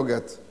is where you'll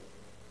get.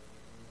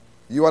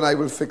 You and I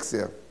will fix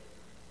here.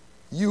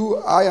 You,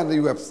 I, and the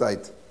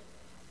website.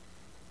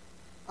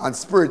 And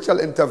spiritual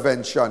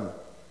intervention.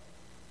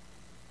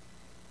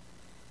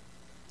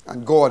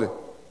 And God,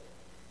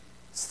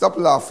 stop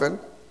laughing.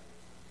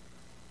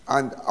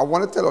 And I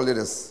want to tell all of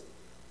this.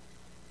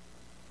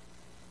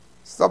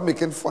 Stop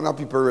making fun of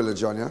people's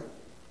religion, yeah?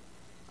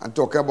 And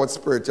talking about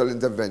spiritual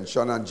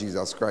intervention and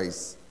Jesus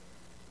Christ.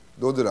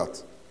 Don't do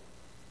that.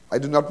 I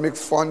do not make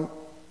fun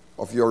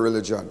of your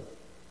religion.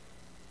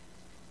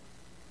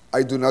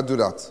 I do not do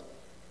that.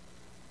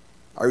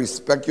 I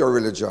respect your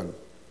religion.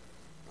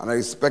 And I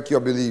respect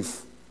your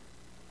belief.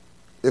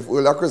 If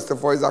Ulla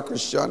Christopher is a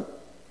Christian,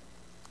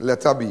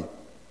 let her be.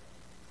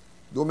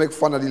 Don't make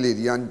fun of the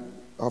lady and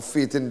her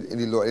faith in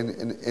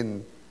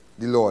the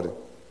Lord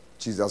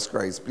Jesus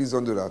Christ. Please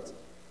don't do that.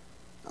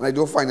 And I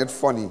don't find it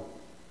funny.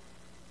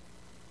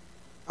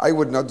 I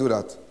would not do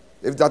that.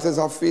 If that is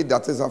her faith,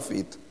 that is her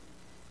faith.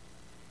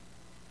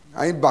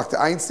 I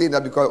ain't saying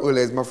that because Ulla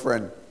is my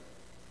friend.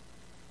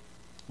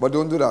 But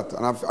don't do that.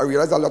 And I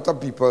realize a lot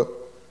of people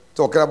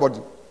talking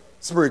about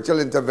spiritual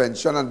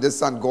intervention and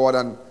this and God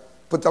and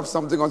put up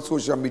something on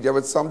social media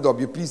with some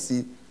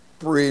WPC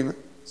praying.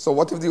 So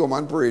what if the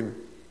woman praying?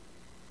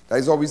 That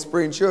is always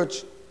praying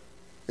church.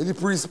 And the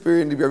priest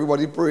praying,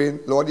 everybody praying,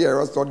 Lord hear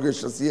us, Lord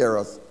gracious hear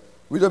us.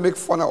 We don't make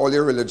fun of all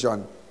your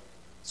religion.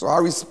 So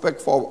have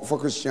respect for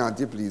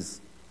Christianity,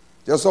 please.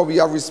 Just how we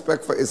have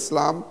respect for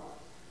Islam,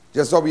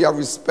 just how we have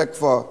respect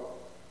for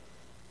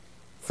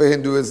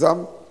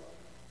Hinduism,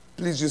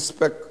 please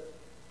respect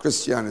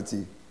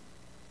Christianity.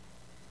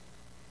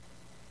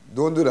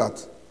 Don't do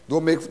that.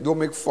 Don't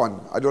make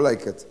fun. I don't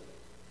like it.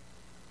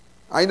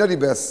 I know the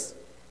best.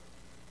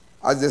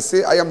 As they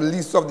say, I am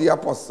least of the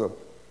apostle.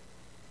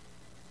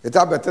 It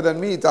are better than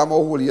me, it are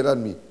more holier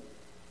than me.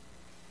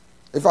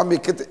 If I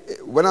make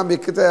it, when I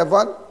make it to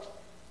heaven,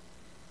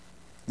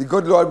 the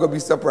good Lord will be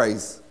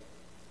surprised.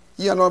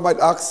 He and all might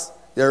ask,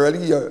 you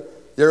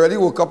already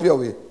woke up your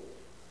way.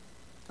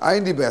 I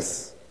ain't the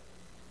best.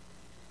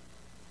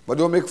 But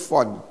don't make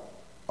fun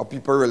of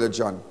people's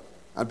religion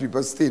and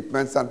people's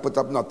statements and put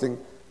up nothing.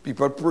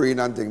 People praying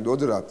and things. Don't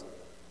do that.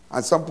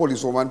 And some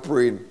policewoman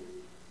praying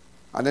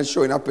and then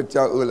showing a picture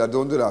earlier.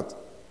 Don't do that.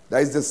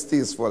 That is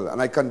distasteful, and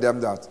I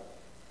condemn that.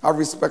 Have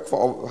respect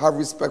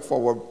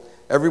for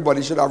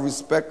everybody should have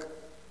respect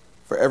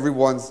for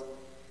everyone's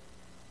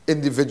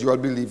individual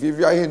belief. If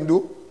you are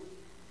Hindu,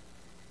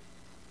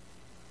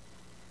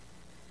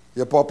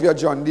 you pop your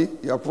John D,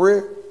 you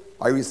pray,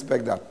 I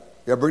respect that.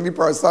 You bring the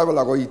parasite, well,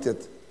 I go eat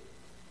it.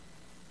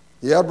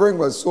 You bring,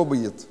 well, so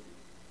be it.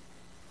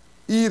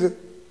 Eid,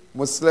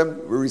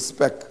 Muslim, we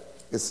respect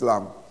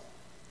Islam.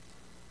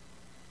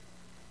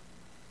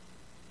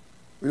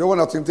 We don't want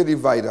nothing to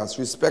divide us.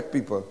 Respect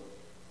people.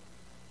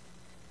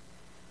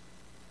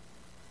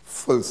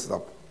 Full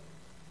stop.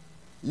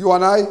 You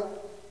and I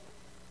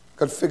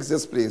could fix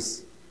this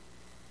place.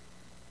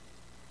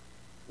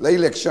 The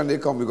election they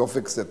come, we go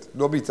fix it.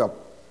 Don't beat up.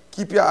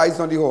 Keep your eyes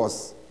on the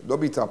horse.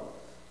 Don't beat up.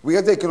 We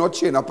are taking our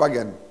chain up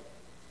again.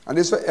 And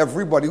this is for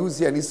everybody who's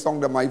hearing this song,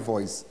 my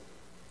voice.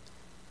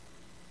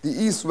 The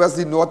east, west,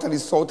 the north, and the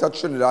south of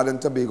Trinidad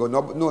and Tobago.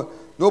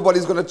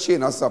 Nobody's going to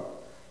chain us up.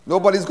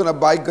 Nobody's going to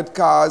buy good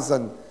cars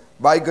and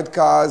drive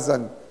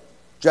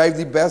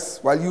the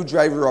best while you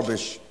drive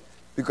rubbish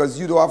because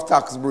you don't have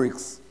tax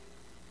breaks.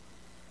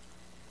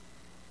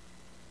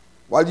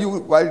 While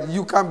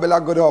you can't build a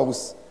good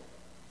house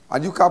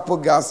and you can't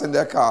put gas in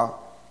their car,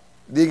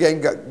 they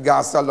get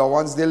gas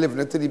allowance, they living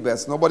it to the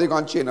best. Nobody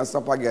going to chain us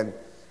up again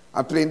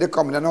and playing the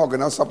coming and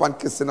hugging us up and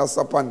kissing us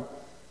up.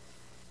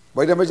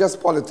 But them are just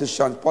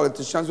politicians.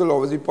 Politicians will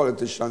always be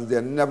politicians.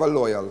 They're never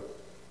loyal.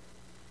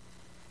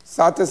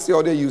 Start to see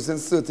how they're using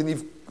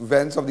certain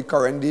events of the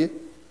current day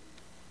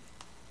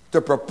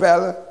to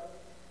propel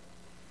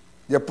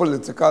their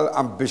political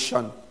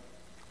ambition.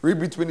 Read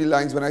between the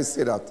lines when I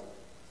say that.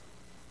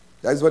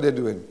 That is what they're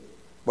doing.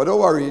 But don't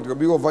worry, it will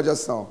be over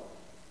just now.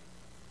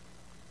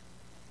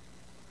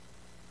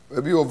 It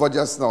will be over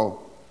just now.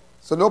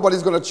 So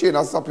nobody's going to chain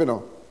us up, you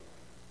know.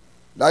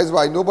 That is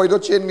why nobody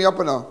don't chain me up,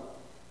 you know.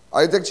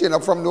 I take chain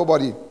up from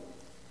nobody.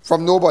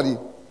 From nobody.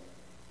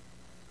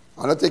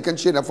 I'm not taking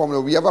chain up from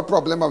nobody. We have a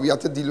problem and we have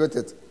to deal with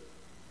it.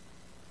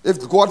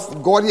 If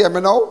God hear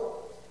me now,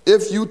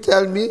 if you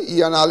tell me,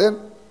 Ian Alleyne,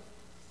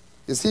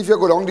 you see if you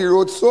go down the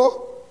road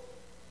so,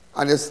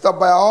 and you stop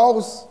by a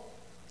house,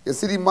 you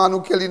see the man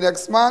who killed the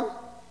next man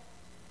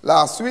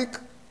last week,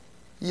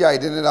 he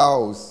hiding in the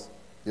house.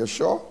 You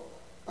sure?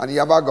 And he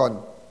have a gun.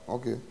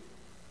 Okay.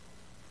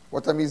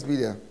 What time is be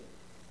there?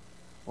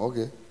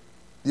 Okay.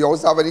 The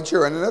house have any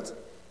children in it?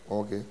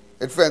 Okay.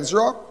 It fence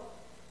rock?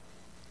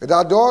 It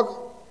that dog?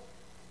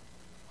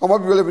 How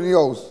much people live in the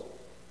house?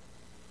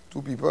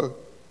 2 people.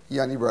 He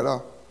and his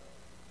brother.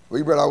 Where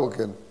your brother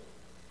working?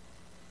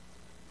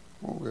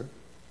 Okay.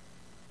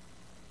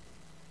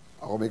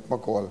 I will make my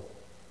call.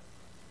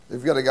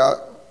 If you got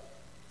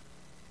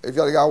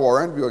a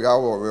warrant, we'll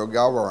get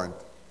a warrant.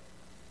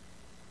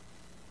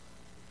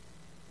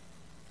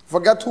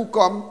 Forget who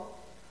come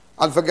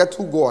and forget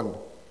who gone.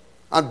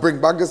 And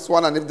bring back this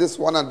one and if this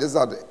one and this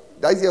other.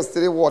 That is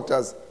yesterday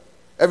waters.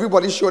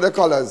 Everybody show their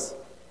colors.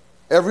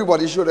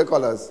 Everybody show their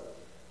colors.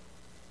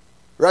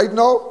 Right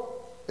now,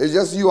 it's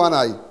just you and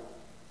I.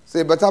 So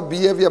you better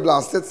behave your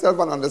blasted self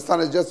and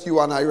understand it's just you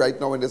and I right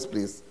now in this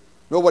place.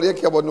 Nobody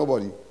care about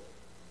nobody.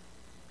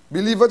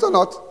 Believe it or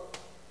not,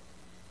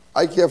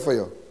 I care for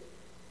you.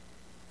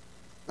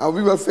 And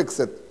we will fix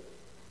it.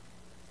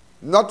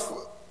 Not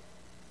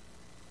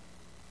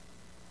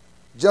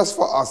just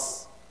for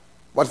us,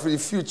 but for the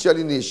future of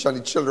the nation,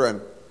 the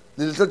children,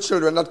 the little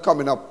children that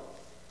coming up,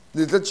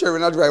 the little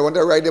children that want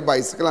to ride a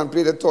bicycle and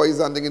play the toys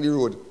and thing in the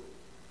road.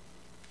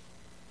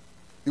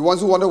 The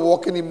ones who want to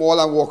walk in the mall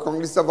and walk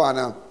around the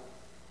Savannah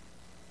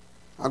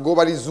and go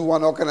by the zoo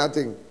and all kind of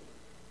thing.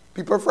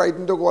 People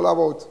frightened to go all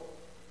about.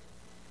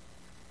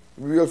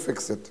 We will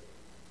fix it.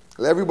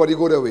 Let everybody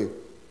go their way.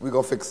 We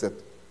go fix it.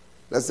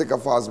 Let's take a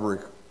fast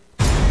break.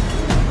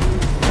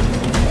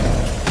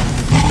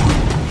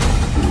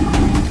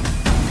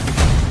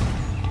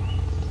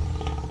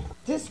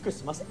 This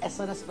Christmas,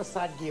 SNS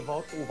Facade gave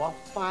out over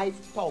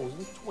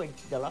 5,000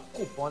 $20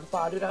 coupons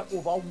valued at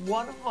over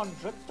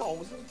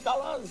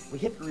 $100,000. We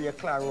hit Rio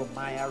Claro,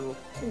 Maya Road,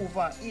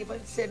 Hoover,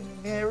 even St.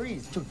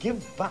 Mary's to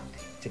give back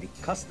to the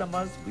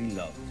customers we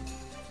love.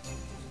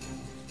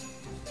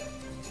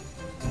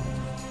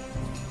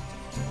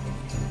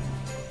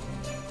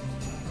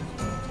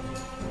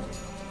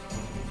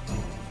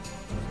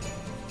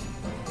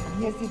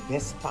 Here's the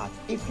best part.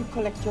 If you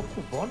collect your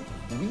coupon,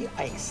 we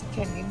are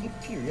extending the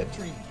period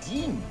to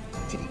redeem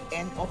to the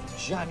end of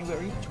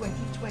January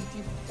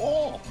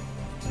 2024.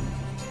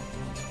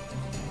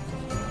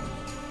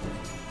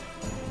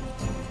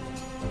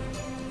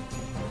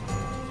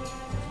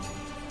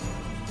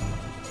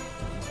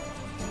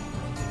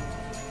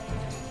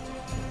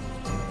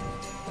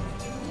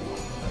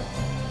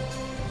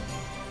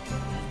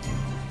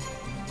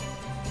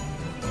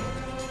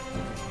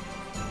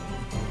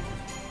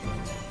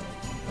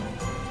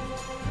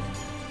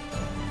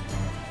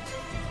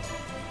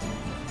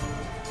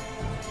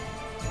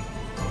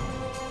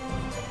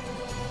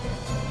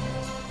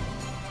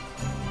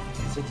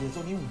 So there's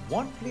only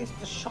one place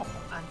to shop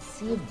and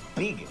save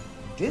big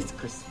this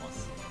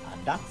Christmas,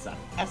 and that's at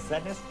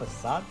SNS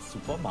Facade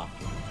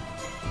Supermarket.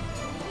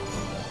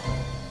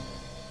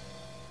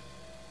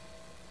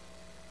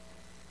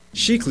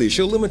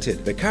 Chiclesia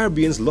Limited, the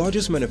Caribbean's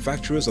largest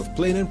manufacturers of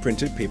plain and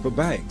printed paper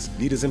bags,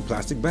 leaders in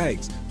plastic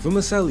bags,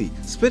 vermicelli,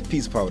 split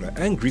piece powder,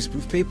 and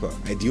greaseproof paper,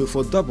 ideal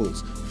for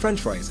doubles, french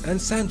fries, and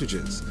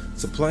sandwiches.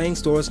 Supplying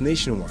stores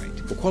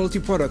nationwide. For quality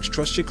products,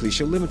 trust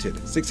Chiclesia Limited,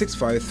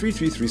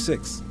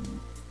 665-3336.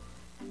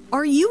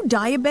 Are you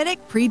diabetic,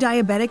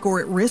 pre-diabetic, or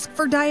at risk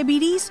for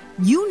diabetes?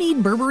 You need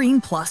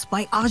Berberine Plus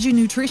by Aja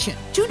Nutrition.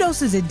 2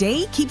 doses a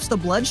day keeps the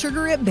blood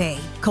sugar at bay,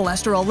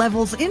 cholesterol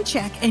levels in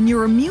check, and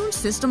your immune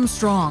system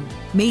strong.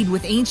 Made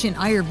with ancient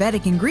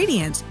Ayurvedic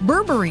ingredients,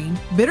 berberine,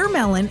 bitter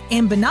melon,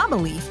 and banana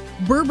leaf,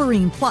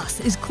 Berberine Plus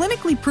is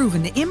clinically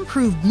proven to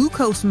improve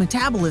glucose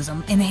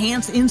metabolism,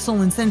 enhance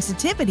insulin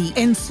sensitivity,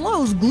 and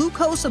slows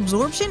glucose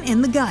absorption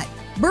in the gut.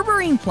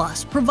 Berberine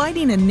Plus,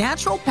 providing a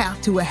natural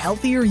path to a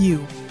healthier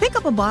you. Pick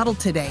up a bottle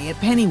today at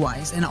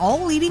Pennywise and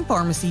all leading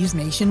pharmacies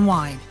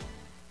nationwide.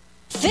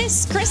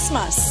 This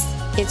Christmas,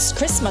 it's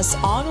Christmas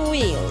on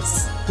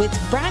wheels with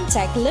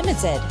Brandtech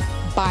Limited.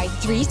 Buy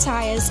 3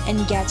 tires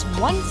and get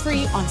 1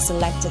 free on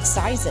selected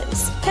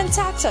sizes.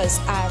 Contact us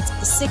at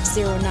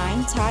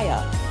 609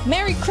 Tire.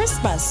 Merry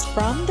Christmas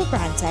from the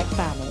Brandtech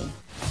family.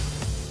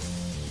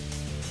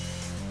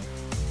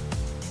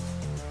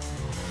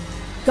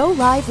 Go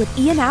live with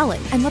Ian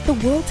Allen and let the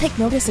world take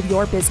notice of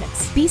your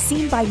business. Be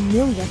seen by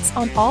millions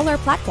on all our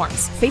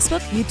platforms: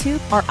 Facebook,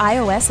 YouTube, our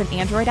iOS and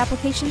Android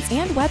applications,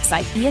 and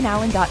website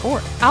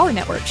ianallen.org. Our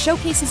network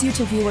showcases you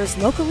to viewers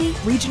locally,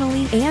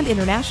 regionally, and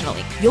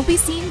internationally. You'll be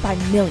seen by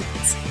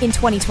millions. In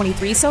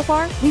 2023 so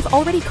far, we've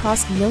already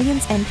crossed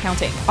millions and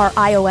counting. Our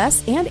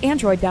iOS and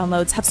Android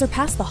downloads have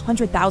surpassed the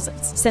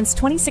 100,000s. Since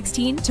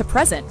 2016 to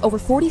present, over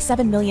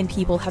 47 million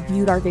people have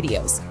viewed our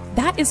videos.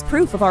 That is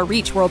proof of our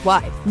reach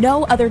worldwide.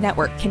 No other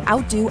network can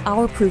outdo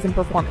our proven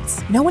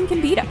performance. No one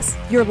can beat us.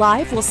 Your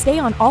live will stay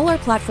on all our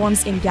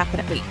platforms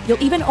indefinitely.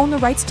 You'll even own the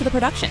rights to the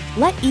production.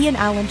 Let Ian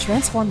Allen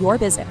transform your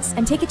business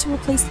and take it to a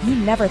place you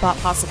never thought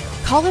possible.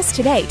 Call us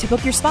today to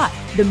book your spot.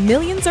 The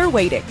millions are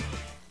waiting.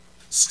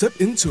 Step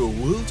into a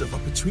world of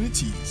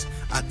opportunities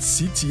at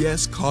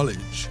CTS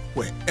College,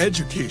 where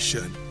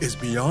education is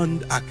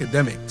beyond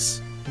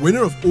academics.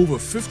 Winner of over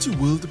 50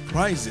 world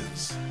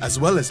prizes, as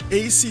well as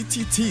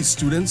ACTT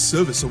Student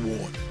Service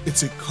Award.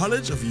 It's a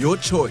college of your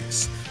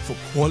choice for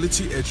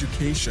quality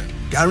education,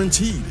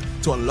 guaranteed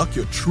to unlock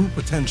your true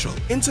potential.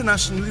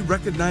 Internationally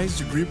recognized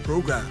degree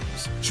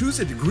programs. Choose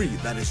a degree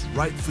that is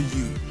right for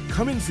you.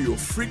 Come in for your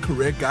free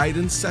career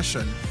guidance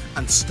session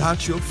and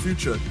start your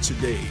future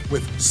today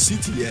with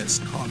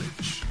CTS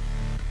College.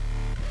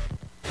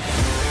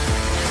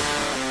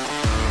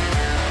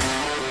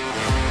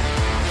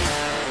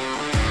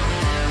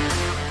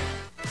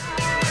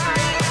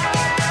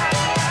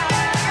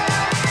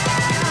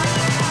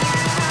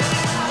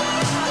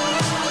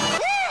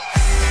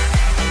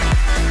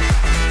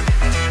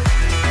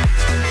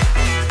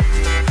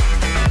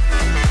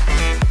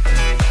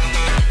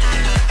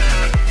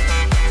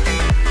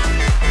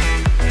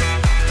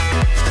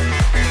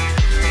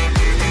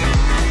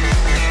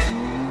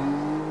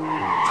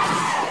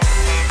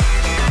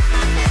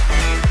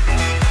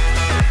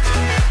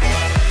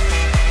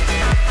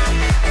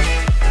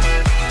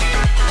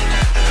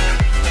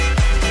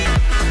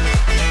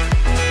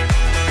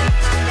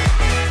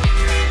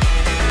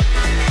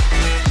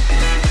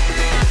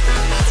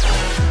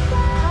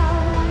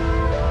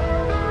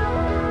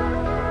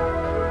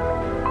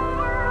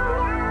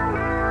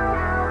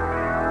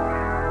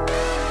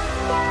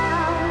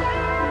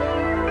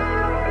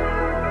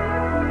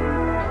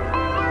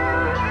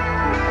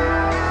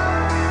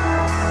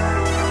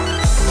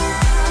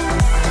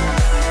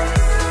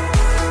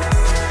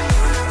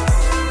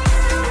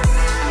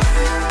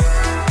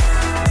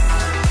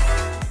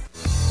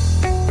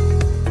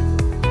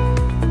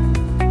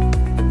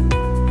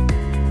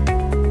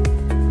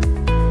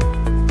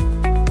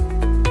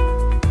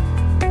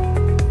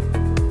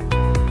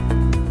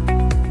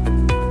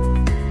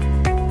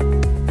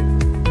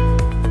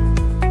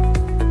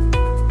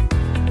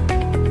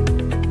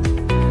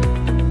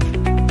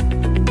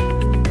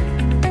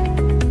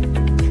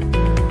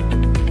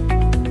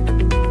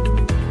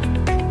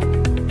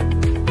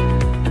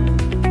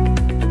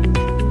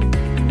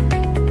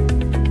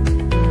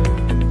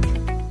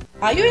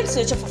 Are you in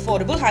search of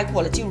affordable,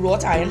 high-quality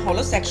wrought iron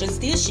hollow section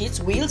steel sheets,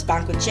 wheels,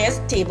 banquet chairs,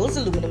 tables,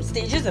 aluminum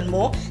stages, and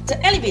more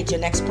to elevate your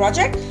next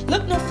project?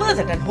 Look no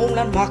further than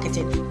Homeland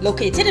Marketing.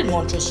 Located in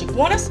Montrose,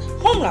 Chicoinas,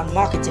 Homeland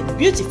Marketing,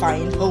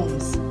 beautifying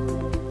homes.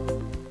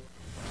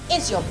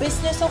 Is your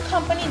business or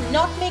company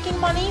not making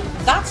money?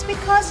 That's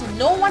because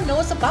no one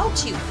knows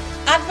about you.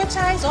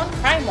 Advertise on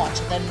Crime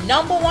Watch, the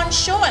 #1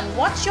 show, and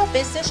watch your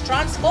business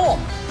transform.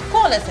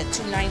 Call us at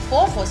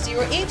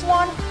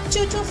 294-4081,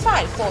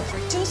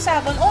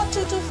 225-4327, or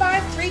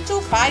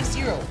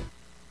 225-3250.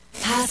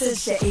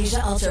 Passage to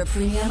Asia Ultra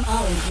Premium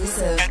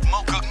All-Inclusive at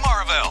Mocha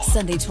Marvel.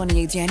 Sunday,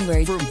 28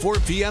 January from 4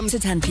 p.m. to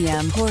 10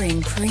 p.m.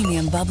 Pouring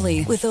premium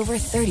bubbly with over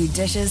 30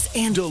 dishes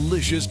and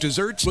delicious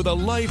desserts with a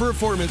live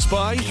performance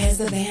by Here's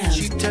the Band.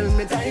 She tell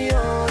me that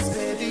yours,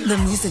 baby. The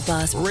Music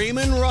Boss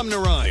Raymond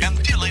Romnarai and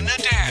Dylan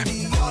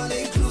Nadan.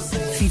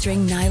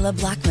 Featuring Nyla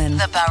Blackman,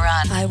 The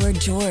Baron, Iwer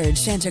George,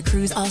 Santa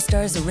Cruz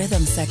All-Stars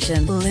Rhythm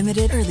Section.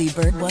 Limited early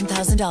bird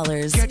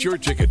 $1,000. Get your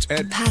tickets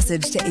at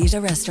Passage to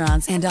Asia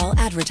Restaurants and all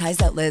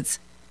advertised outlets.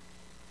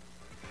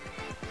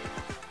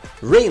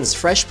 Rain's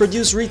Fresh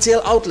Produce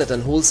Retail Outlet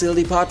and Wholesale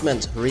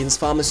Department, Rain's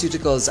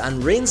Pharmaceuticals,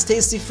 and Rain's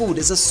Tasty Food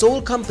is a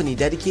sole company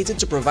dedicated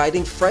to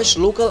providing fresh,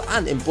 local,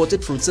 and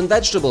imported fruits and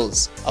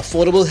vegetables.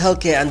 Affordable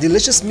healthcare and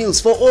delicious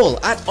meals for all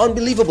at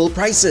unbelievable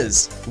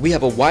prices. We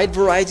have a wide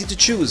variety to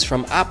choose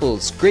from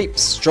apples,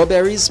 grapes,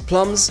 strawberries,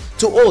 plums,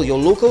 to all your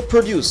local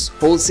produce.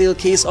 Wholesale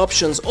case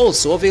options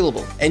also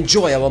available.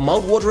 Enjoy our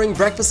mouth-watering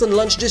breakfast and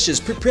lunch dishes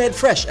prepared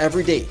fresh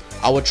every day.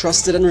 Our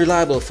trusted and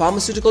reliable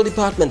pharmaceutical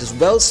department is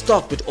well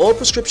stocked with all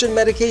prescription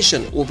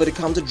medication,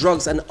 over-the-counter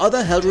drugs, and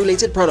other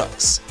health-related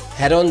products.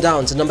 Head on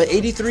down to number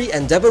 83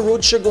 Endeavour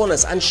Road,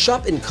 Chaguanas, and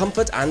shop in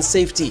comfort and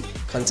safety.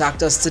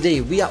 Contact us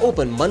today. We are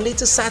open Monday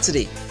to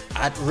Saturday.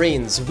 At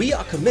Rains, we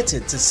are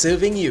committed to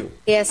serving you.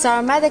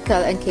 KSR Medical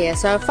and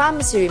KSR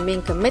Pharmacy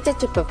remain committed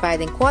to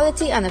providing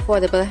quality and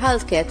affordable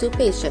healthcare to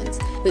patients.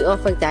 We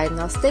offer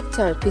diagnostic,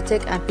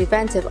 therapeutic, and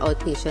preventive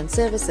outpatient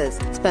services,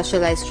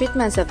 specialized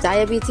treatments of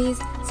diabetes,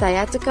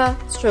 sciatica,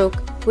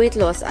 stroke, weight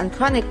loss, and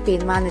chronic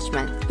pain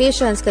management.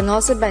 Patients can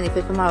also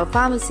benefit from our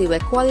pharmacy where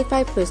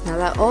qualified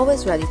personnel are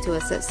always ready to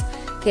assist.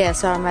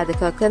 KSR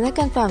Medical Clinic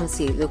and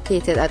Pharmacy,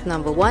 located at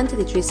number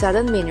 133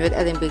 Southern Main Road,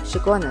 Edinburgh,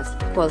 Chicanas.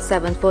 Call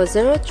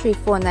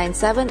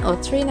 740-3497 or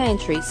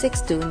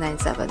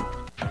 393-6297.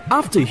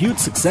 After huge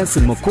success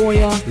in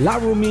Mokoya, La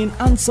Romaine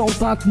and South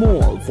Park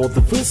Mall, for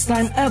the first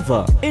time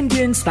ever,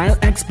 Indian Style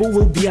Expo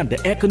will be at the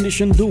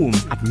air-conditioned Dome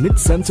at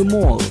Mid-Center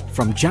Mall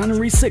from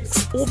January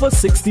 6th. Over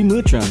 60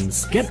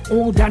 merchants. Get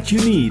all that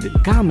you need: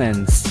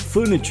 garments,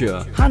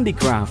 furniture,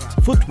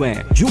 handicraft,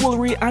 footwear,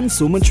 jewelry, and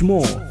so much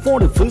more. For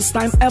the first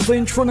time ever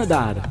in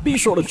Trinidad, be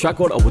sure to check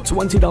out our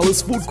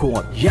 $20 food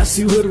court. Yes,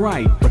 you heard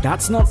right, but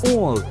that's not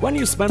all. When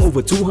you spend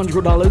over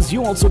 $200,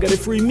 you also get a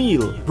free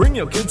meal. Bring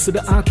your kids to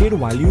the arcade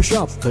while you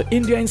shop. The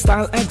Indian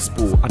Style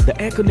Expo at the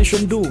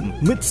air-conditioned Dome,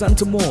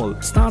 Mid-Center Mall,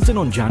 starting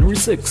on January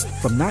 6th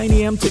from 9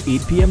 a.m. to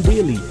 8 p.m.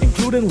 daily,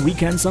 including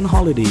weekends and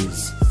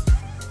holidays.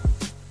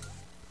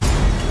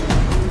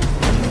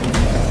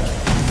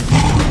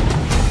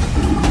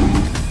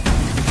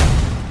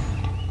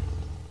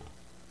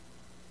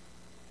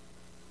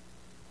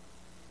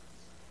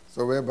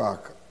 So we're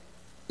back.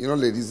 You know,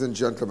 ladies and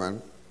gentlemen,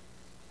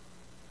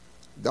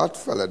 that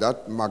fella,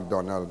 that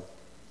McDonald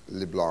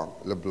LeBlanc,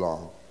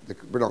 they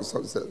pronounce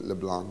some say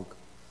LeBlanc.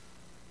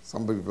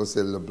 Some people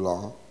say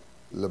LeBlanc,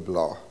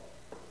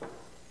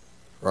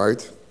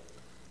 right?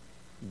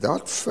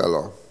 That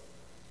fella,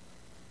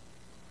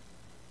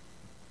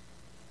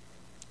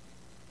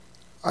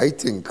 I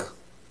think,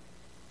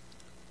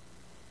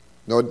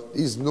 now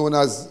he's known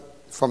as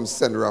from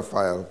San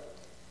Rafael.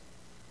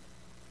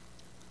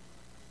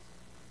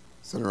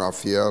 San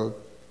Rafael.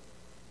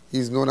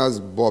 He's known as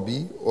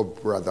Bobby or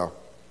brother,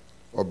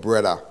 or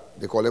brother.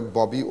 They call him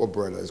Bobby or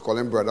brother. It's called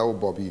him brother or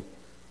Bobby.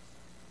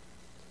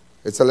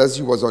 It's unless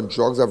he was on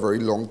drugs a very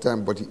long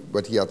time,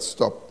 but he had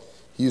stopped.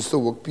 He used to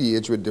work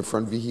PH with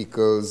different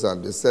vehicles,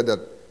 and they said that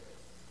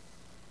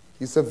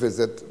he used to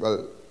visit,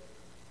 well,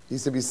 he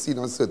used to be seen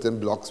on certain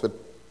blocks with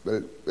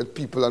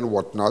people and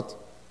whatnot.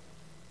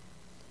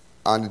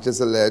 And it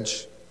is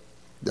alleged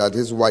that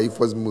his wife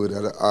was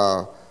murdered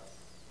a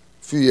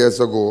few years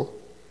ago,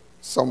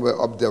 somewhere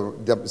up there.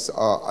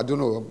 I don't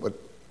know, but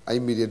an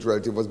immediate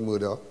relative was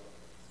murdered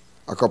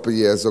a couple of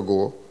years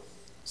ago,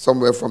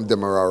 somewhere from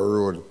Demerara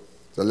Road.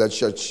 So let's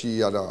say she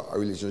had a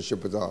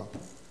relationship with her.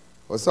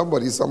 Or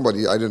somebody,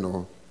 I don't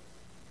know.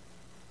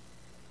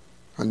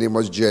 Her name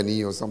was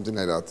Jenny or something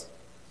like that.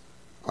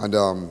 And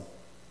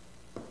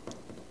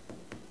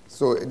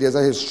so there's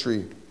a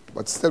history,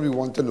 but still we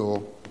want to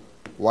know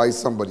why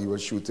somebody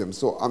would shoot him.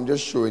 So I'm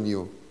just showing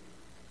you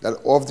that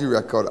off the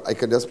record, I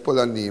can just pull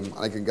a name and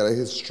I can get a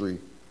history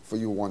for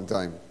you one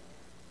time.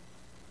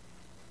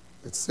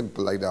 It's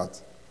simple like that.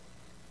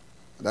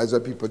 And that's why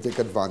people take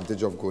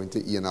advantage of going to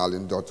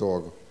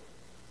ianallen.org.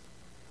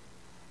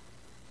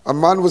 A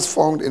man was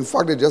found, in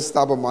fact, they just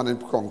stabbed a man in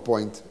Crown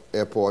Point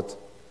Airport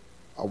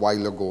a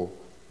while ago.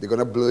 They're going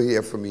to blur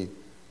here for me.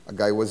 A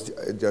guy was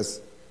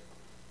just...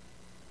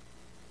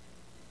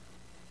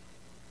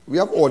 We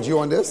have audio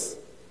on this?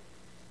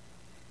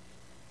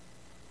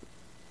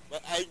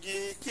 But I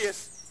give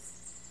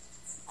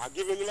case. I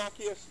give him a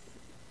case.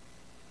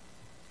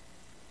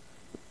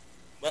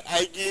 But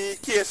I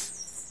give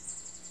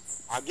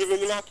case. I give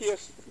him a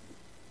case.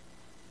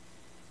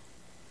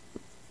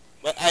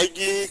 But I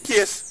give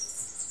case.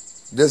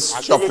 This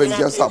chopping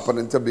just happened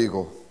in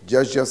Tobago.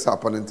 Just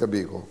happened in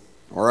Tobago.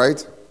 All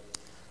right?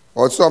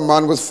 Also, a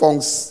man was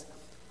found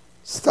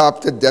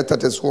stabbed to death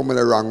at his home in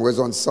Arangwes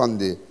on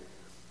Sunday.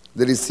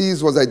 The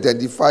deceased was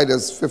identified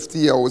as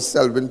 50-year-old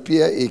Selvin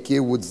Pierre A.K.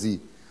 Woodsy,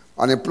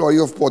 an employee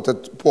of Port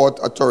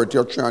Authority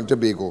of Trinidad and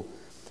Tobago,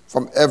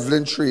 from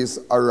Evelyn Trace,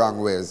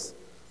 Arangwes.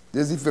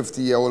 This is the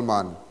 50-year-old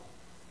man.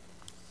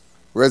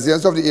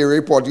 Residents of the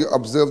area reportedly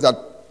observed that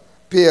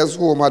Pierre's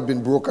home had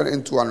been broken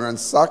into and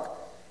ransacked,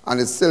 and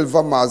his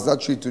silver Mazda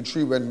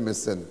 323 went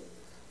missing.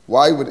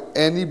 Why would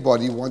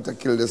anybody want to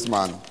kill this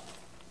man?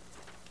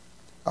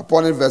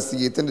 Upon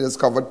investigating, they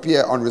discovered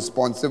Pierre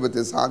unresponsive with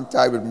his hand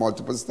tied with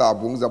multiple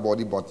stab wounds about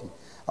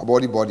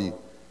the body.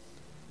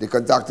 They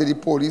contacted the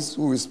police,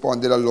 who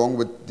responded along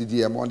with the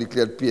DMO and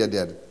declared Pierre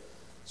dead.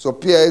 So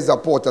Pierre is a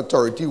Port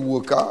Authority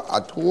worker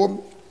at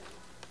home,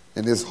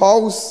 in his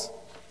house.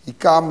 He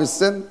came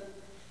missing,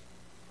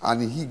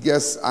 and he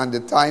gets and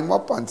the time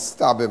up and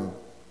stab him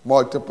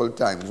multiple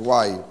times.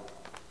 Why?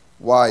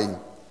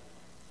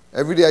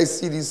 Every day I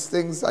see these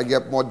things, I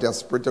get more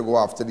desperate to go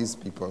after these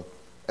people.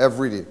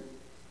 Every day.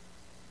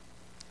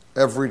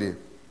 To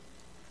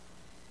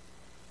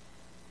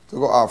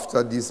go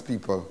after these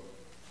people.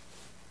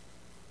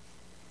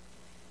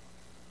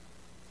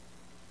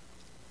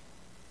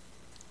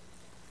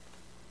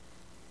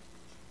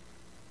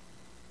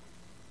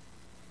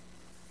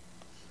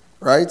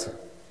 Right?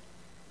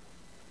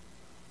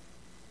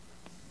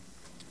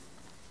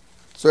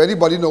 So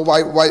anybody know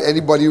why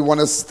anybody want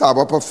to stab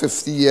up a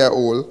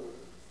 50-year-old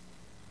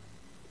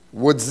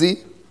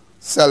Woodsy,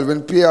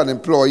 Selvin Pierre, an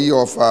employee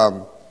of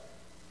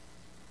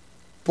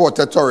Port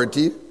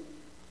Authority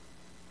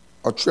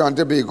of Trinidad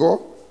and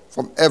Tobago,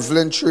 from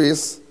Evelyn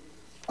Trace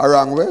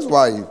Arangwes.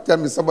 Why? Tell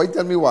me, somebody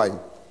tell me why.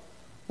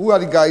 Who are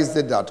the guys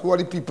did that? Who are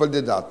the people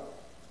did that?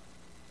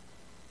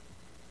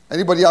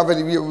 Anybody have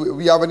any,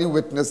 we have any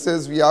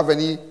witnesses? We have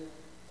any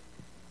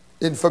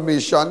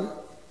information?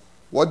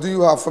 What do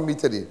you have for me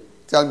today?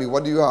 Tell me,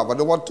 what do you have? I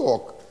don't want to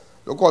talk.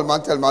 Don't call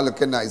man, tell man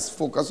looking nice.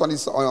 Focus on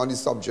the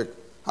subject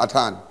at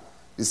hand.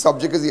 The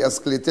subject is the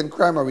escalating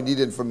crime and we need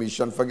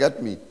information.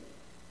 Forget me.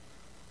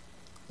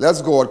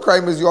 Let's go.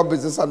 Crime is your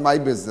business and my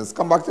business.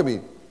 Come back to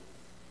me.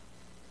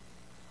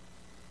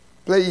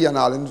 Play Ian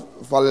Alleyne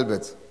for a little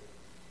bit.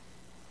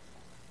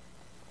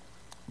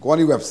 Go on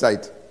the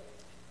website.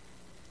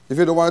 If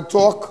you don't want to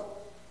talk,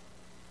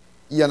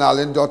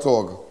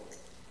 ianalleyne.org.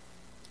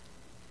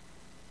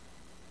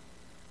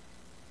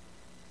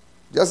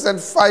 Just send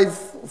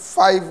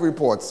five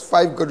reports,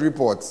 5 good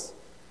reports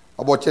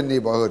about your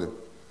neighborhood.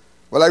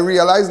 Well, I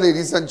realize,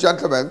 ladies and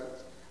gentlemen,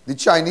 the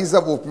Chinese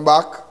have opened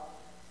back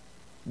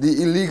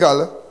the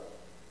illegal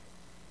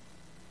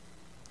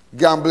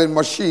gambling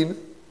machine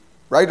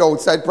right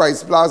outside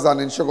Price Plaza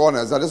and in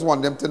Chagonas. I just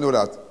want them to know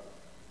that.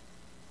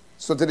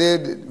 So today,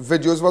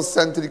 videos were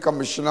sent to the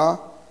commissioner,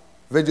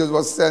 videos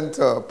were sent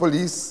to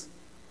police,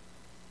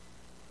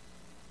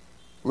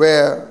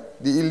 where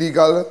the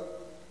illegal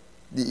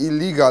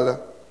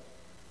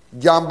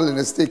gambling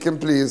is taking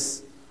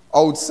place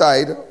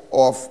outside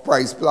of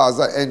Price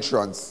Plaza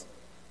entrance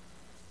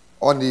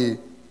on the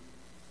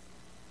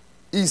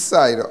east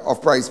side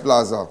of Price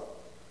Plaza,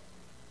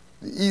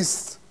 the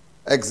east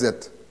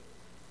exit.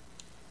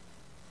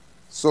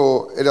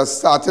 So it has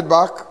started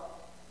back.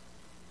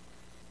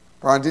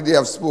 Apparently they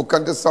have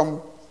spoken to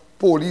some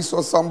police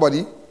or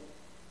somebody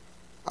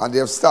and they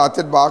have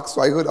started back.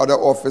 So I heard other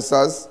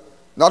officers,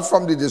 not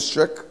from the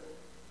district,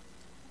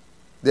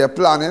 they are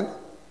planning.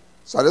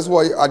 So I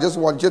just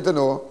want you to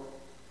know,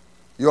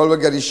 you all will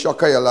get the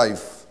shock of your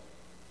life.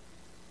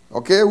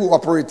 Okay, who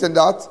operating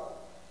that?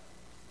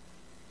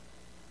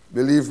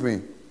 Believe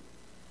me.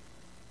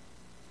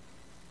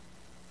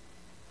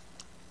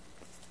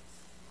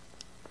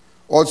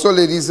 Also,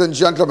 ladies and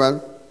gentlemen,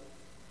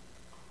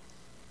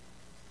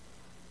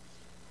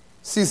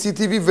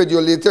 CCTV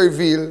video later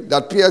revealed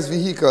that PS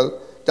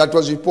vehicle that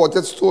was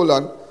reported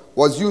stolen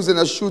was used in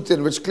a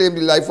shooting which claimed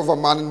the life of a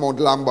man in Mount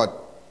Lambert.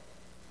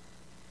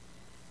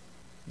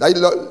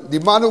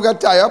 The man who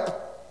got tied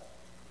up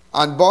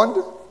and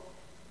bond,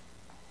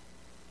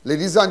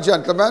 ladies and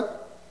gentlemen,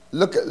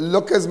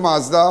 look his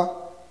Mazda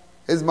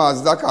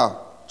car,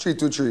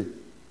 323.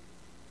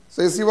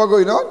 So you see what's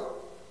going on?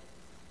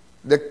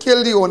 They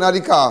killed the owner of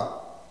the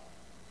car.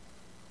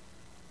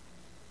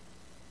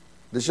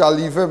 They shall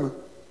leave him.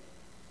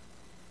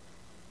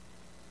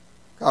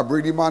 Can't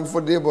bring the man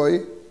for day, boy.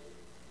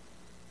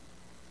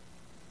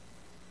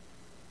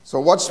 So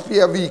watch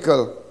spear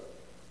vehicle.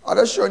 I'm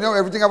just showing you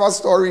everything about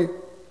story.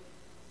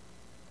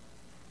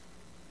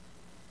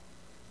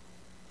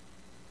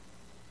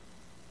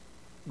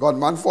 God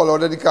man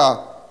followed the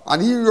car.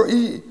 And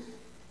he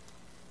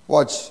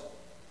watch.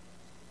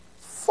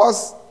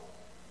 First,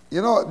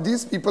 you know,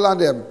 these people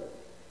and them,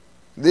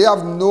 they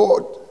have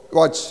no,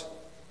 watch.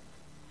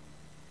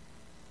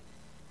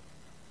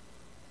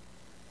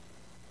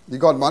 The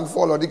God man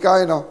followed the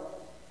car, you know.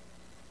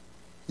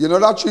 You know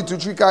that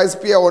 323 car is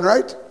peer on,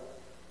 right?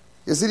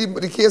 You see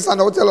the case I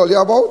now tell all you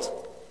about?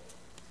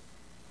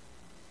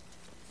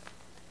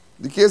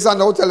 The case I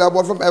now tell you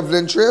about from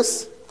Evelyn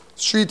Trace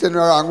Street in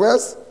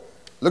Arangwes.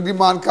 Look the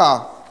man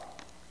car.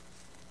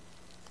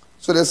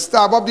 So they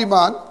stab up the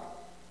man,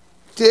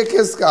 take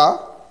his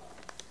car.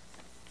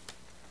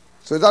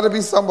 So it had to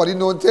be somebody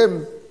known to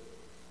him.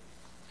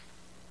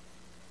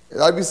 It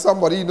had to be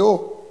somebody you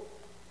know.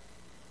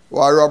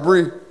 Or a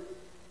robbery.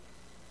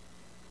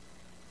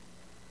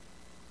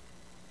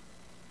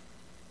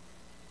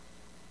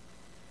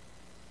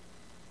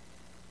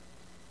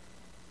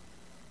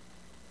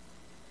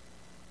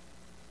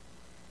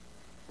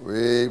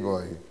 Way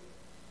boy.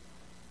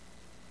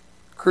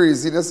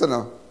 Craziness, you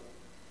know.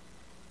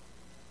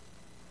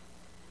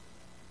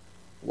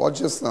 Watch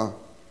this now.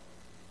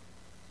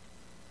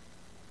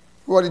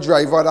 Who are the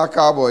driver of that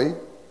car, boy?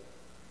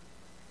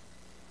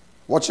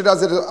 Watch it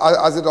as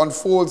it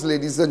unfolds,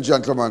 ladies and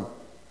gentlemen.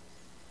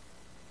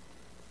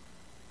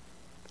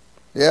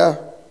 Yeah.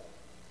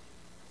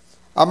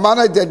 A man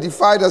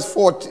identified as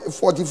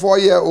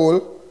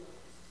 44-year-old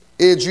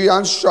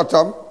Adrian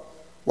Shottam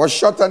was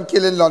shot and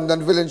killed in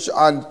London Village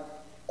and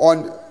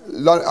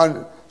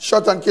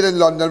shot and killed in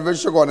London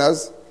Village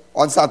Chagonas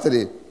on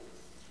Saturday.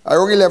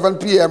 Around 11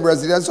 p.m.,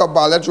 residents of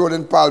Ballet Road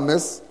in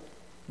Palmis,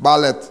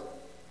 Ballet,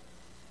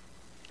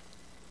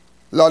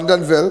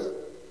 Londonville,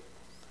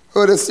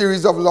 heard a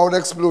series of loud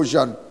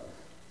explosions.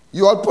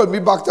 You all put me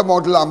back to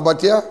Mount Lambert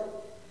here.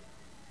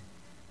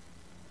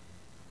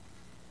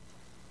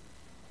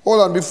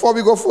 Hold on, before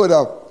we go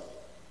further,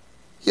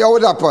 here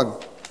what happened.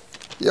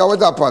 Here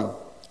what happened.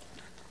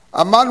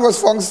 A man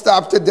was found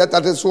stabbed to death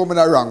at his home in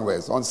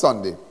Arangwes on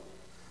Sunday.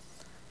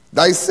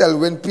 That is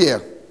Selwyn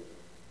Pierre.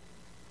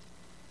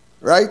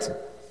 Right?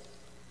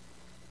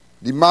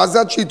 The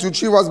Mazda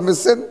 323 was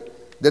missing.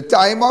 They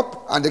tie him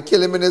up and they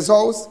kill him in his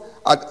house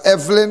at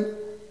Evelyn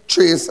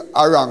Trace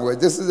Arangwe.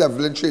 This is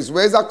Evelyn Trace.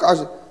 Where is that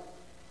car?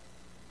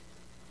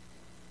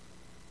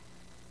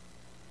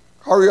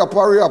 Hurry up,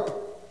 hurry up.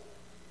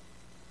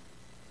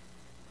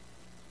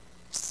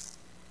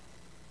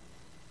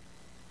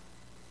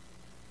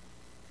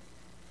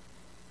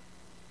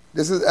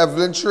 This is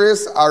Evelyn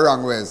Trace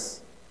Arangwes.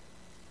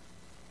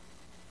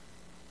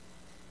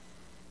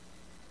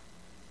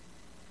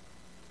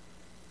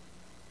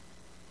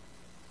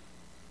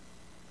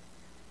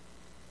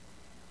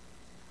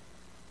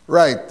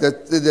 Right,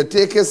 they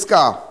take his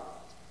car.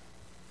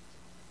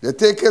 They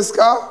take his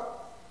car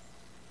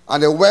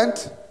and they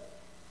went.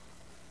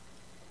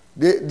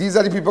 These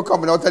are the people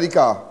coming out of the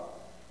car.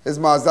 His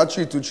Mazda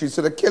 323.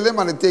 So they kill him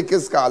and they take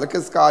his car. Look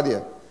his car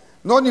there.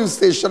 No news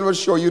station will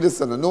show you this.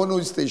 No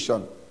news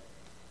station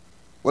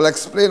will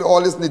explain all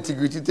this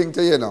nitty-gritty thing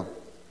to you now.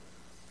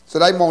 So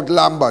that Mount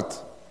Lambert.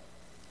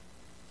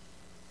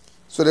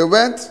 So they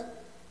went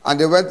and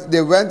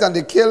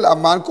they killed a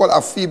man called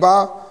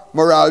Afiba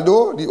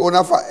Moraldo, the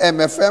owner for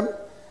MFN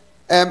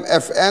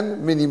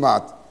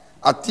Minimart.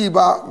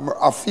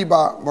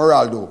 Afiba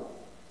Moraldo.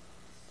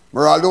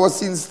 Moraldo was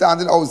seen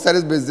standing outside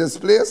his business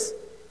place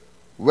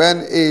when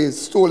a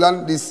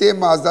stolen, the same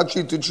Mazda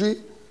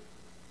 323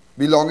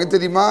 belonging to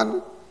the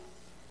man.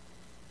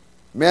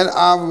 Men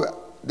armed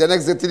then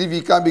exited the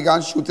vehicle and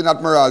began shooting at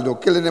Moraldo,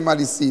 killing him at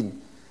the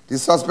scene. The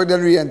suspect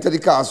then re-entered the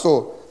car.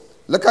 So,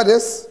 look at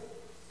this.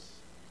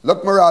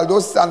 Look,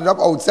 Moraldo standing up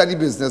outside the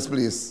business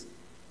place.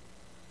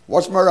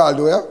 Watch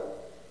Moraldo here.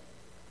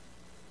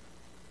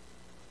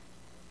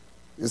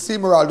 You see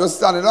Moraldo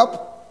standing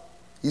up,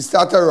 he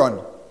started to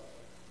run.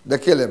 They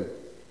kill him.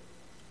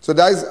 So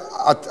that is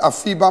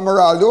Afiba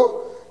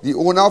Moraldo, the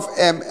owner of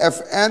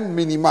MFN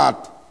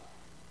Minimart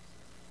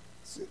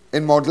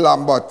in Mount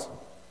Lambert.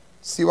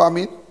 See what I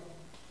mean?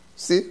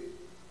 See?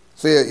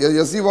 So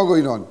you see what's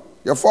going on.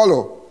 You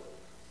follow?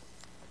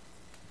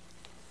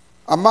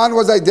 A man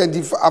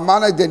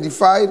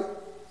identified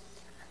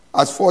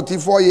as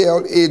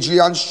 44-year-old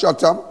Adrian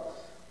Shottam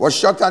was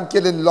shot and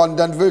killed in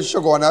Londonville,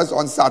 Shogunas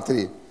on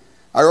Saturday.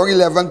 Around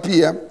 11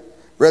 p.m.,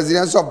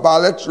 residents of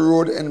Ballet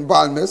Road in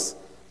Balmis,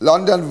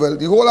 Londonville,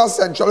 the whole of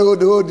Central heard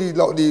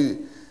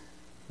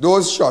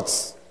those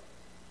shots.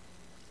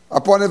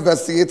 Upon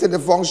investigating, they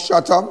found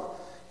Shottam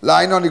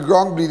lying on the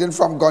ground bleeding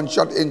from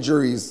gunshot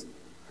injuries.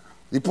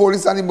 The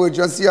police and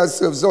emergency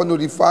services were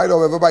notified,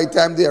 however, by the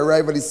time they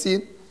arrived at the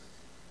scene,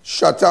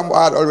 Shottam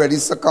had already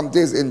succumbed to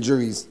his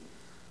injuries.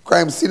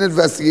 Crime scene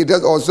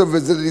investigators also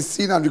visited the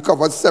scene and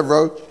recovered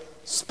several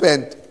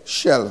spent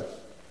shells.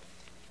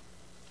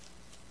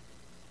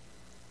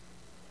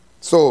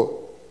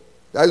 So,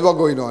 that is what's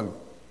going on.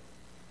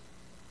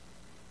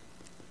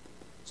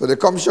 So they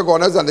come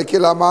Shogunas and they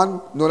kill a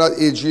man known as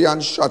Adrian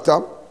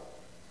Shottam,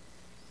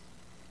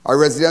 a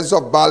resident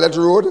of Ballet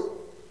Road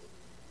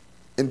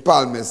in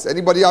Palmis.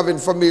 Anybody have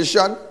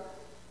information?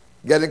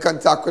 Get in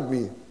contact with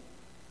me.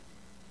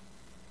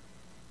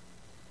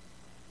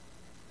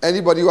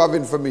 Anybody who have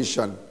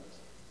information?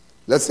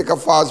 Let's take a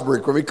fast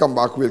break. When we come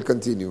back, we'll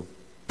continue.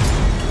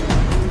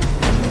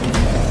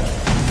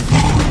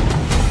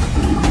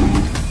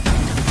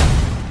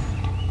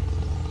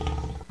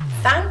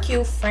 Thank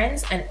you,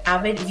 friends and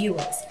avid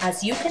viewers,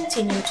 as you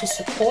continue to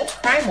support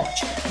Crime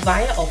Watch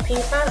via our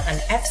PayPal and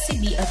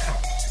FCB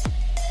account.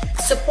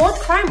 Support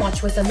Crime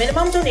Watch with a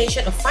minimum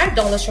donation of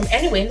 $5 from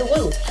anywhere in the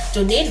world.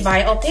 Donate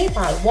via our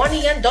PayPal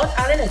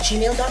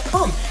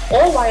 1ian.allen@gmail.com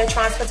or wire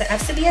transfer to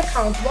FCB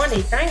account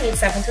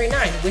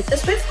 1898739 with the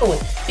SWIFT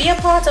code. Be a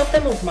part of the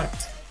movement.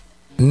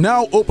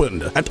 Now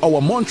opened at our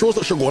Montrose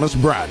Shogunas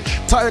branch,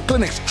 Tire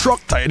Clinic's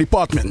truck tire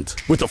department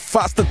with a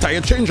faster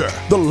tire changer,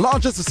 the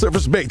largest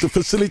service bay to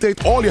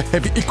facilitate all your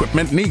heavy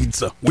equipment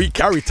needs. We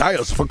carry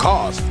tires for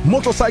cars,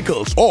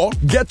 motorcycles, or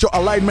get your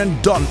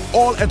alignment done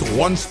all at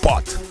one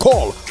spot.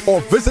 Call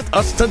or visit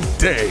us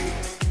today.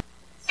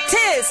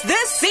 Tis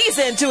this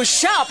season to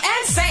shop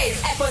and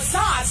save at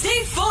Bazaar's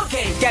Deep Food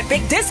King. Get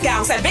big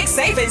discounts and big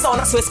savings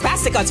on Swiss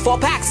plastic cuts 4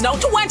 packs, now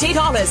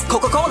 $20.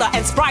 Coca-Cola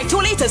and Sprite 2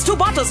 liters, 2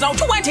 bottles, now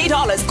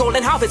 $20.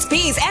 Golden Harvest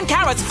peas and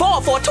carrots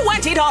 4 for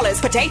 $20.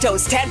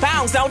 Potatoes 10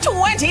 pounds, now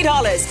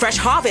 $20. Fresh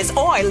Harvest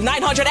oil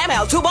 900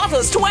 ml, 2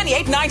 bottles,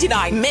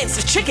 $28.99.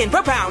 Minced chicken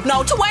per pound,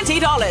 now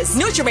 $20.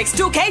 Nutrimix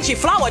 2 kg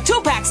flour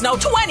 2 packs, now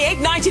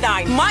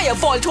 $28.99. Maya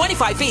foil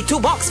 25 feet 2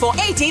 box for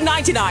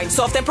 $18.99.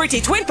 Soft and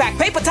Pretty twin pack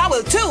paper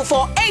towel 2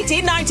 for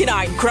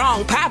 $18.99.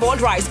 Crown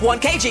parboiled rice 1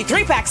 kg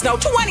 3 packs, now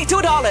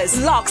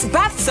 $22. Lux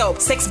bath soap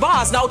 6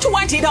 bars, now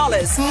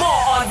 $20.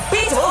 More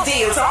unbeatable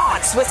deals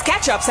on Swiss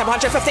ketchup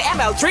 750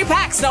 ml 3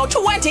 packs, now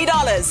 $20.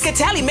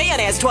 Catelli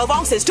mayonnaise 12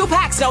 ounces 2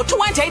 packs, now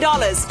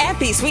 $20.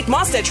 MP sweet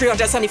mustard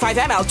 375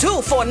 ml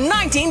 2 for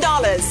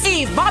 $19.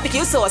 Eve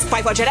barbecue sauce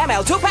 500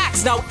 ml 2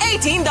 packs, now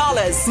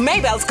 $18.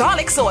 Mabel's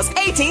garlic sauce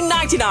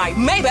 $18.99.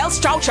 Mabel's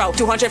chow chow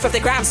 250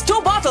 grams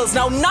 2 bottles,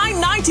 now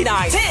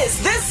 $9.99.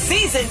 Tis this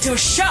season to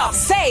shop,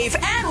 save,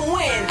 and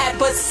win at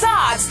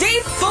Bazaar's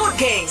Deep Food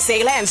King.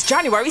 Sale ends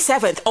January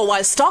 7th or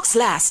while stocks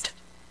last.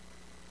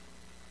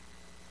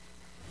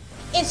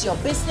 Is your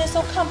business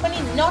or company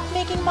not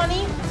making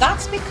money?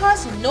 That's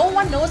because no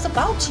one knows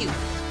about you.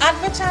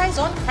 Advertise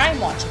on Crime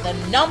Watch, the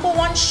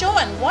 #1 show,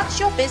 and watch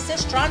your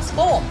business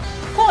transform.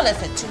 Call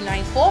us at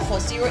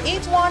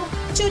 294-4081,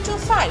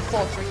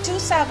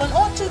 225-4327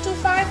 or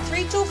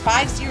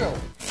 225-3250.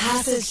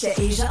 Passage to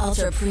Asia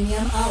Ultra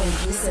Premium All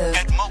Inclusive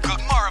at Mocha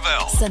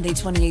Marvel. Sunday,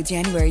 28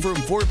 January from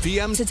 4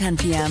 p.m. to 10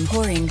 p.m.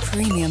 Pouring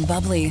premium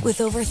bubbly with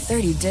over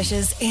 30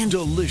 dishes and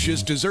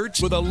delicious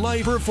desserts with a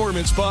live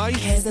performance by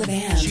Kez the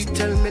Band. She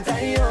tell me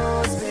that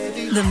yours,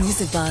 baby. The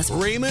Music Boss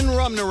Raymond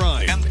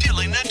Romnarai and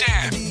Dylan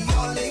Nadan.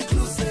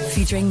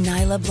 Featuring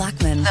Nyla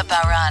Blackman, The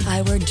Baron,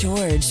 Iwer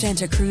George,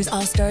 Santa Cruz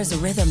All-Stars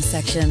Rhythm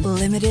Section.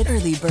 Limited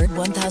early bird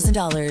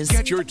 $1,000.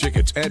 Get your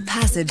tickets at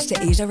Passage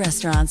to Asia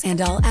restaurants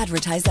and all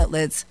advertised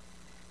outlets.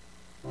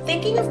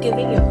 Thinking of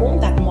giving your home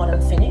that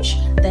modern finish?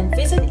 Then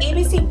visit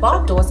ABC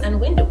Bar Doors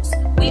and Windows.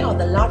 We are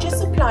the largest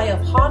supplier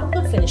of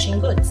hardwood finishing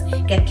goods.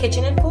 Get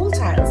kitchen and pool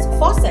tiles,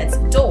 faucets,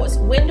 doors,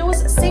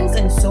 windows, sinks,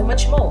 and so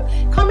much more.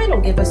 Come in or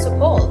give us a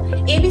call.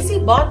 ABC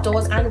Bar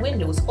Doors and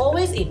Windows,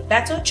 always a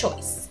better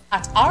choice.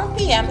 At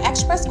RPM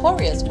Express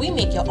Couriers, we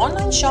make your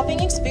online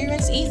shopping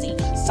experience easy.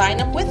 Sign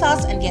up with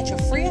us and get your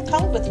free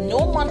account with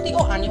no monthly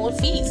or annual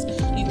fees.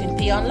 You can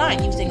pay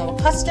online using our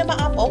customer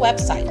app or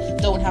website.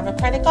 Don't have a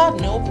credit card?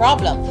 No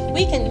problem.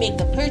 We can make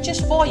the purchase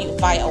for you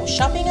via our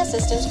shopping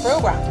assistance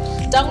program.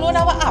 Download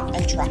our app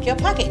and track your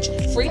package.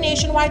 Free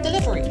nationwide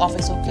delivery,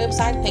 office or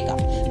curbside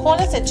pickup.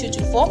 Call us at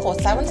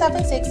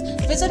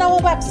 224-4776. Visit our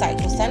website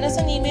or send us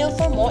an email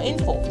for more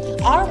info.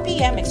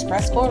 RPM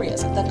Express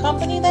Couriers, the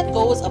company that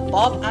goes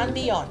above and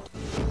beyond.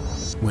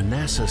 When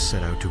NASA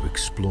set out to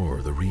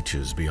explore the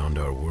reaches beyond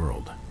our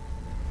world,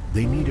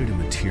 they needed a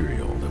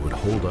material that would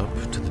hold up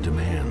to the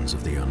demands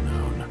of the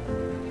unknown.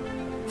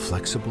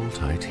 Flexible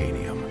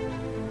titanium.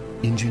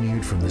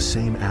 Engineered from the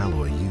same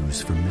alloy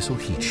used for missile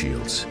heat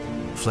shields,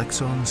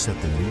 Flexon set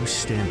the new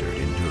standard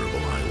in durable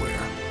eyewear.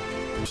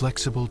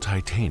 Flexible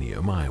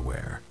titanium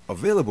eyewear.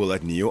 Available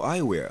at Neo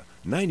Eyewear,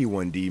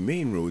 91D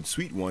Main Road,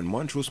 Suite 1,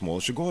 Montrose Mall,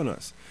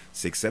 Chaguanas,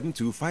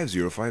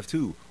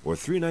 672-5052 or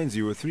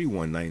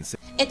 390-3196.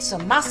 It's a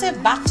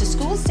massive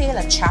back-to-school sale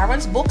at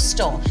Charon's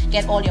Bookstore.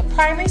 Get all your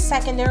primary,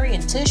 secondary,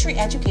 and tertiary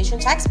education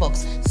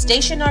textbooks,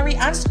 stationery,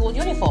 and school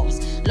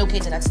uniforms.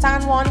 Located at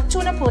San Juan,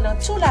 Tunapuna,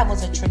 2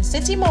 levels at Trin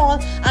City Mall,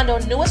 and our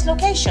newest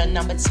location,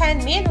 number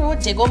 10 Main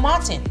Road, Diego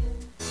Martin.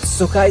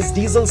 Sukai's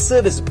Diesel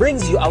Service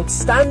brings you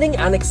outstanding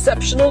and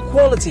exceptional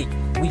quality.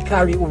 We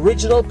carry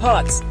original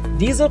parts,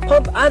 diesel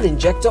pump and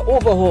injector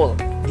overhaul,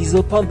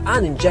 diesel pump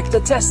and injector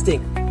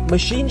testing,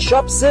 machine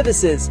shop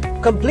services,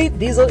 complete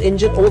diesel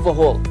engine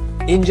overhaul,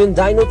 engine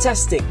dyno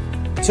testing,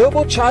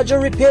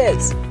 turbocharger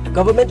repairs,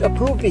 government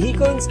approved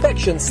vehicle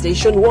inspection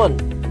station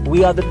 1.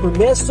 We are the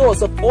premier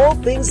source of all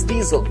things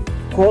diesel.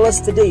 Call us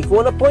today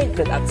for an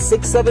appointment at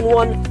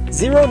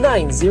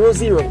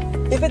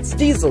 671-0900. If it's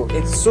diesel,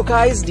 it's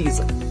Sukai's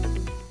Diesel.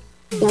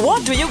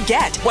 What do you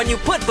get when you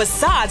put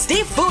Passad's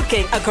The Food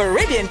King, a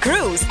Caribbean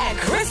cruise, and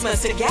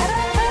Christmas together?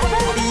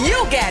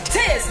 You get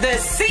 "'Tis the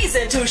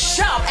Season to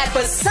Shop at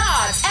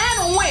Passad's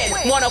and win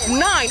one of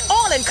 9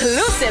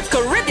 all-inclusive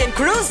Caribbean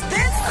cruise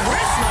this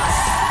Christmas.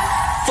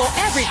 For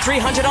every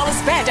 $300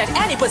 spent at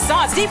any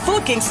Passad's The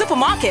Food King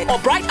supermarket or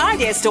Bright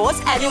Idea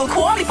stores, and you'll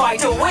qualify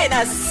to win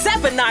a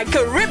 7-night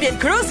Caribbean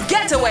cruise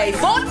getaway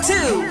for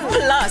 2.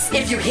 Plus,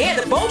 if you hear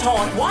the boat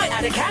horn while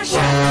at a cash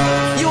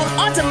out, you'll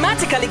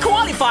automatically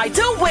qualify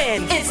to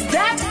win. It's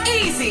that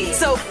easy.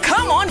 So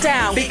come on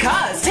down,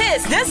 because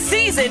 'tis the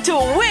season to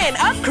win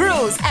a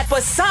cruise at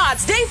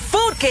Passad's The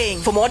Food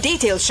King. For more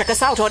details, check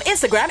us out on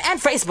Instagram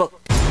and Facebook.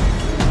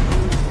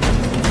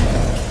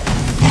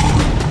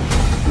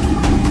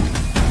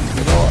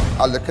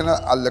 I'm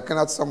looking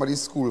at some of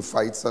these school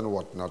fights and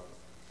whatnot.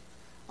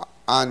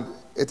 And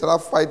it had a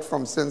fight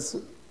from since,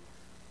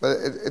 well,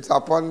 it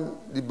happened,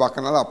 the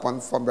bacchanal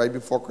happened from right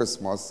before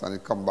Christmas, and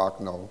it come back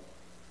now.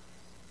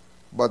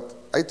 But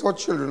I thought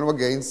children were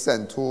getting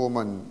sent home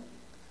and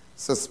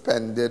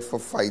suspended for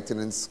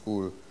fighting in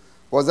school.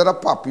 Was that a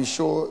puppy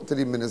show to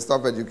the Minister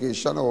of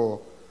Education,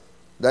 or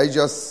they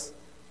just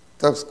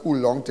tell school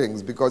long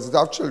things? Because it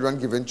have children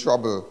giving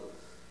trouble.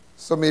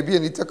 So maybe you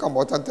need to come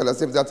out and tell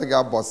us if they have to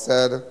get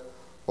busted,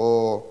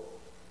 or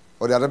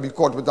they have to be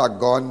caught with a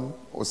gun,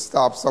 or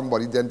stab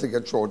somebody then to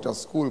get thrown out of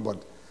school.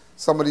 But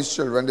some of these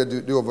children,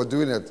 they're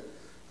overdoing it.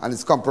 And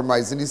it's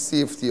compromising the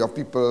safety of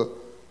people,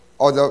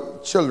 other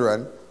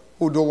children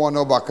who don't want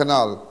no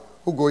bacchanal,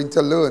 who going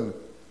to learn.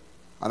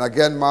 And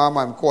again, ma'am,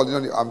 I'm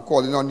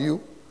calling on you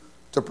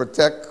to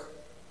protect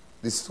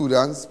the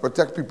students,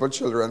 protect people's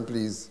children,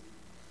 please.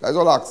 That's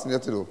all I'm asking you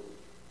to do.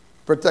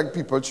 Protect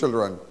people's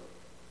children.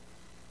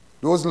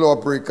 Those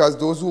lawbreakers,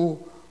 those who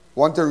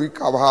want to wreak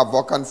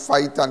havoc and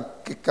fight and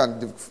kick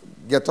and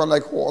get on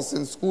like horse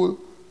in school,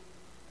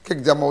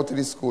 kick them out of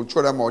the school,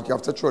 throw them out. You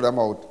have to throw them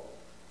out.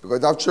 Because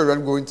they have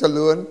children going to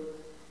learn,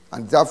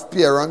 and they have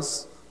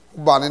parents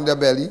who burn in their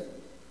belly,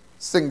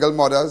 single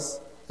mothers,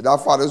 they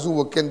have fathers who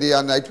work in day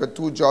and night with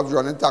 2 jobs,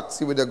 running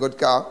taxi with a good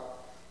car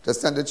to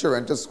send the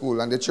children to school,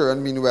 and the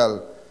children mean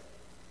well.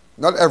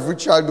 Not every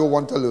child don't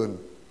want to learn.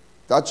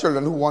 There are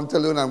children who want to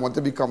learn and want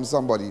to become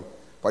somebody.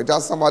 But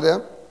there's some of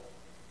them,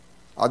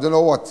 I don't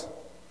know what.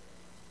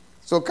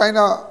 So kind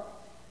of,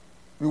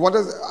 we want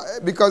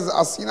to, because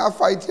I've seen a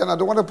fight here and I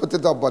don't want to put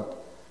it up, but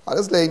I'm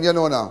just letting you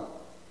know now.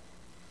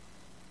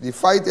 The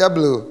fight here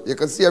blue, you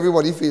can see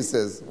everybody's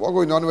faces. What's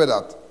going on with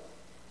that?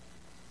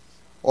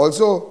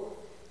 Also,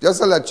 just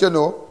to let you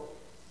know,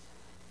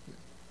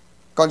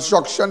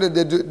 construction,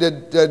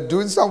 they're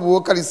doing some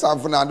work at the San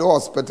Fernando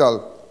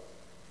Hospital.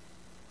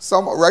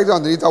 Some right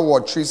underneath a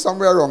water tree,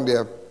 somewhere around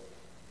there.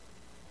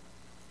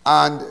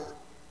 And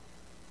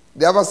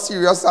they have a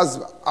serious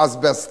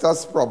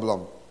asbestos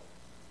problem.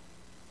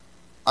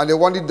 And they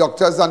want the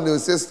doctors and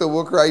nurses to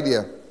work right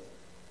there.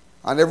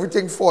 And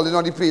everything falling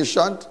on the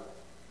patient.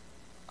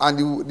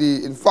 And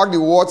in fact, the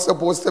ward's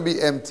supposed to be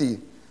empty.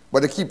 But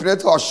they're keeping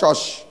it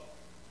hush-hush.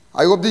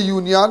 I hope the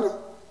union,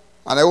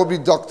 and I hope the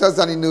doctors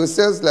and the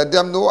nurses, let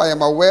them know I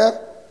am aware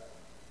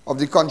of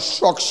the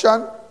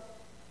construction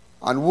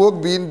and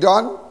work being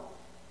done,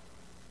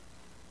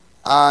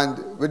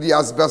 and with the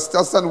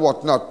asbestos and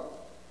whatnot.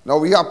 Now,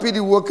 we're happy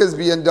the work is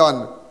being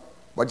done,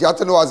 but you have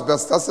to know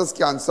asbestos is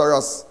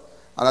cancerous.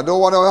 And I don't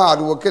want a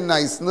hard-working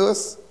nice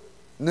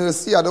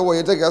nursey, I don't want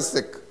you to get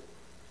sick.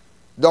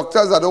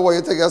 Doctors, I don't want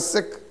you to get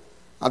sick.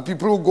 And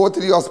people who go to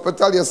the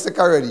hospital, they're sick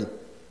already.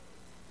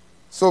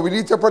 So we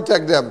need to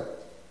protect them.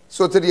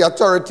 So to the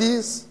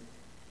authorities,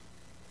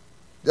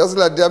 just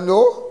let them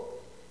know.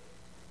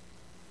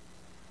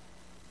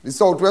 The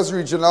Southwest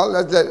Regional,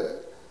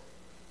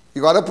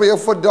 you got to put your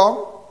foot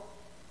down.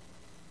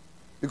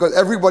 Because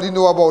everybody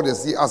know about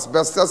this, the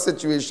asbestos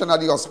situation at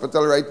the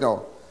hospital right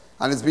now.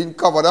 And it's being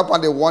covered up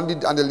and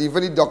they're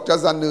leaving the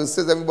doctors and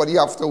nurses, everybody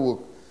have to work.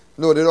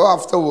 No, they don't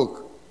have to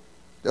work.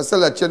 Just to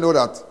let you know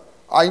that.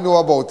 I know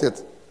about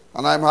it.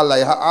 And I am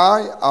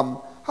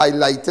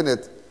highlighting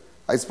it.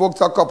 I spoke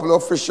to a couple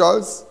of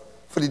officials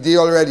for the day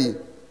already.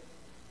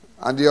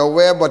 And they are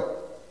aware,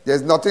 but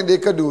there's nothing they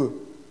can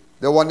do.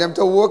 They want them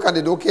to work and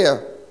they don't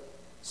care.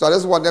 So I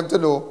just want them to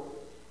know.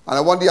 And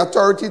I want the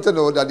authority to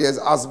know that there's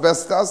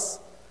asbestos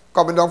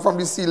coming down from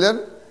the ceiling.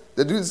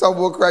 They're doing some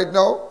work right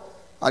now.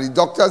 And the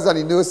doctors and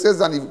the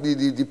nurses and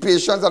the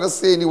patients are the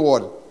same in the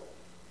ward.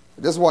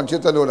 I just want you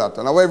to know that.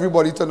 And I want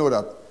everybody to know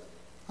that.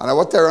 And I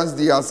want Terrence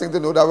Diaz to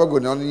know that we're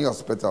going on in the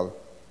hospital.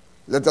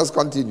 Let us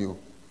continue.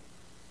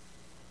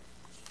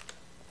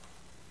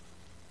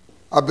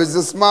 A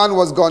businessman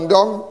was gunned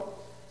down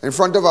in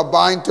front of a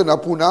bar in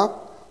Tunapuna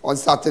on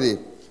Saturday.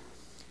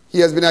 He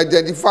has been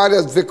identified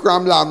as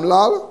Vikram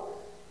Lamlal,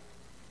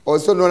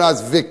 also known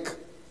as Vic,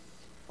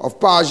 of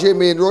Page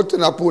Main Road,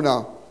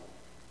 Tunapuna,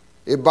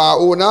 a bar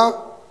owner,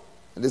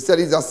 and they said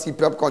he's a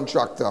CPEP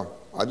contractor.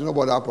 I don't know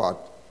about that part.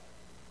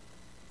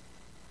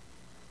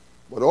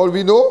 But all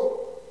we know,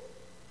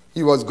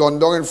 he was gunned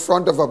down in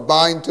front of a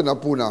bar in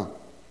Tunapuna.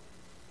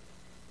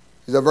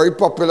 He's a very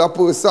popular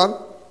person.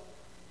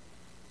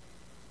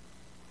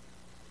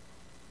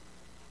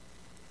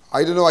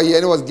 I don't know, I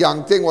hear it was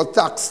gang thing, was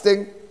tax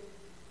thing.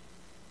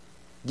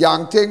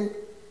 Gang thing.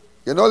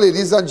 You know,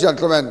 ladies and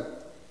gentlemen,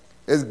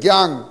 it's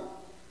gang.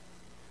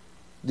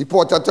 The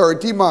Port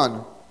Authority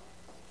man.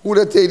 Who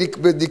they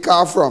take the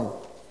car from?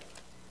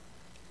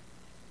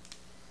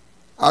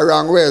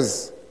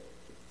 Arangwes.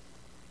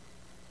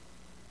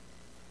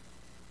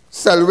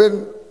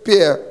 Selwyn,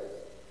 Pierre,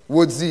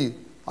 Woodsy.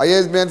 I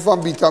hear men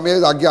from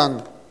Bitamir, a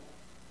gang.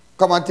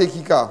 Come and take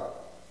your car.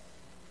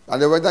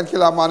 And they went and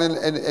killed a man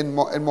in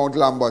Mount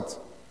Lambert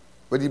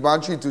with the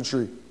band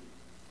 323.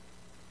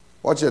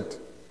 Watch it.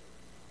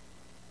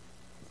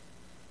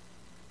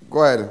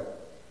 Go ahead.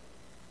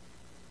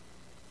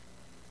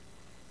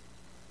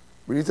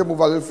 We need to move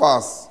a little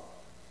fast.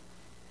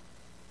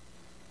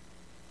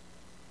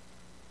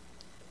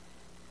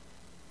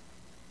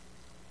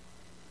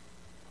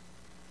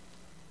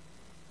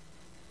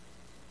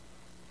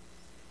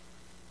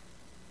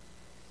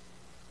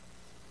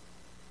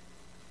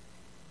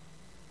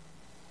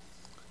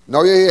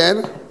 Now you're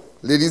hearing,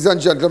 ladies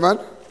and gentlemen,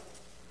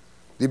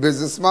 the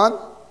businessman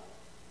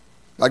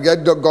that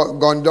get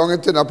gone down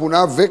into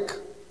Napuna, Vic,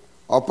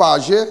 or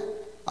Page,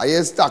 I hear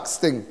his tax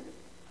thing.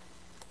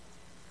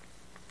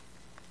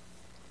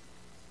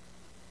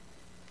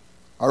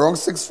 Around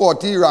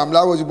 6:40,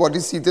 Ramla was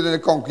reportedly seated in a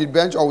concrete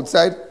bench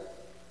outside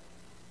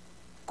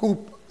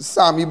Coop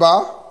Sami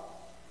Bar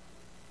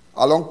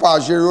along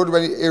Page Road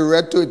when a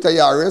red Toyota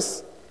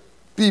Yaris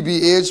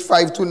PBH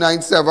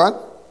 5297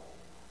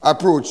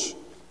 approached.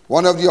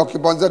 One of the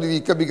occupants of the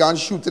vehicle began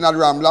shooting at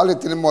Ramla,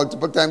 hitting him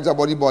multiple times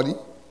about the body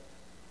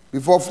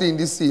before fleeing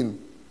the scene.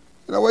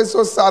 You know what's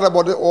so sad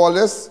about all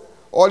this?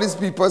 All these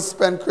people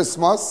spend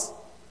Christmas,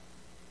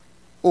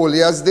 New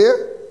Year's Day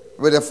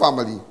with their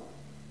family.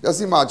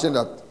 Just imagine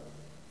that.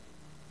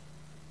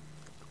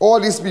 All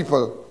these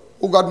people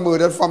who got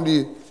murdered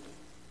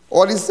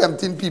all these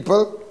 17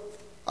 people,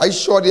 I'm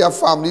sure they have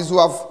families who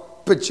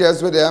have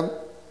pictures with them,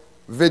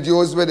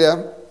 videos with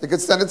them. You can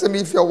send it to me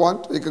if you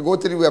want. You can go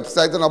to the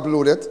website and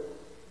upload it.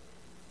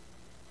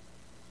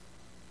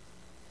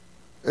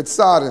 It's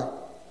sad.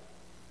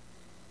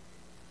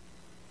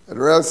 It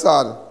Real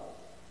sad.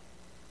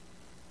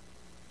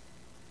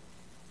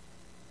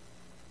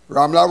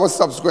 Ramlal was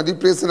subsequently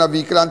placed in a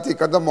vehicle and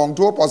taken to Mount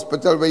Hope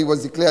Hospital where he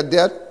was declared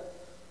dead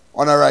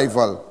on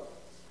arrival.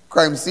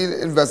 Crime scene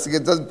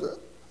investigators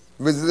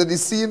visited the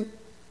scene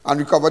and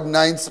recovered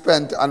 9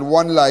 spent and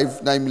 1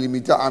 live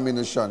 9mm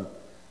ammunition.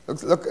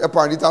 Look,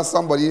 apparently that's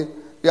somebody.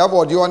 We have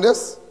audio on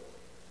this?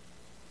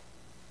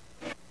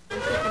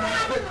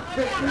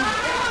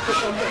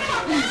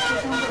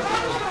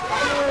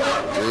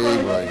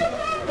 Hey, boy.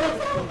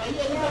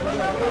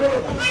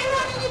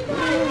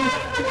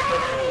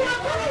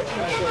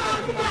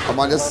 Come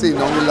on, just see,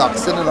 now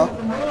relaxing, you know.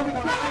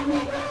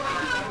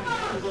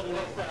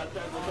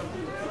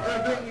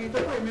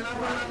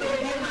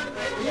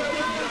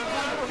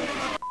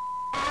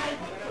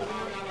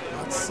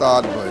 That's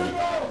sad, boy.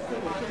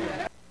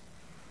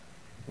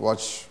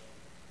 Watch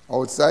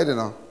outside, you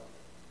know.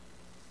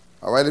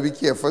 I want to be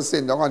careful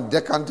saying down on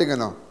deck and thing, you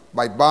know,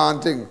 by bar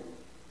and thing.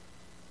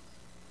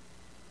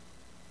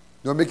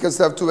 Don't make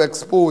yourself too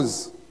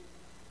exposed.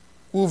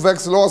 Who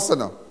vex loss, you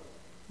know?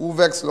 Who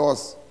vex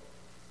loss?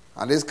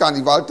 And this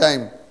carnival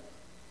time.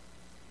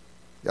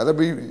 You have to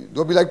be,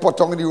 don't be like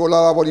Potong in the whole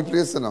other body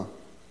place, you know.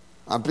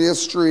 And play a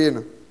stray, you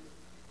know.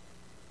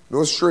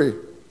 No stray.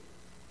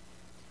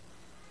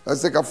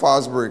 Let's take a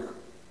fast break.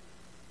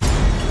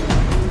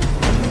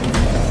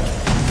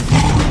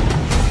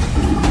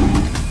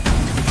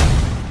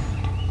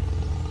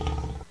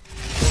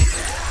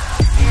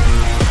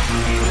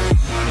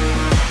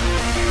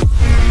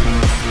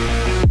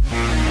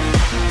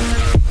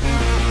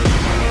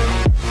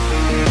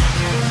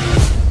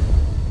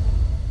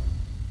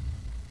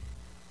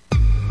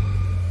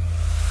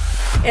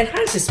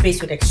 Enhance your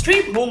space with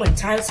Extreme Home and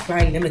Tile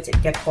Supply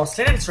Limited. Get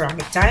porcelain and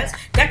ceramic tiles,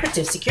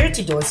 decorative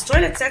security doors,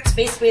 toilet sets,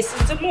 face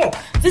basins, and more.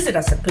 Visit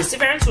us at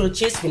Perseverance Road,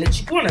 Chase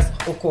Village, Chiconas,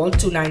 or call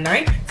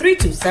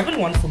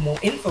 299-3271 for more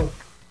info.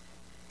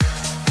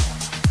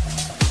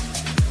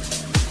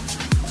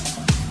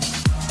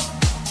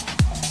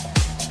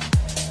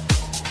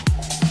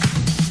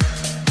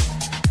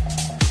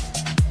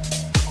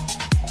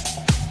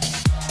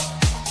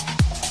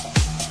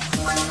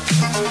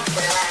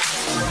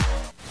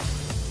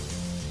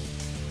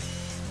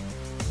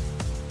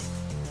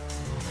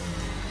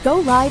 Go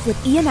live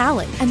with Ian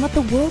Allen and let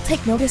the world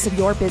take notice of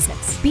your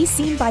business. Be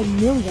seen by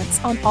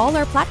millions on all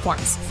our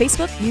platforms: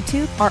 Facebook,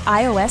 YouTube, our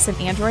iOS and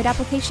Android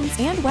applications,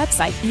 and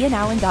website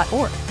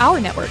ianallen.org.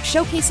 Our network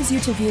showcases you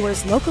to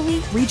viewers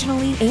locally,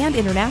 regionally, and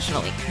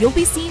internationally. You'll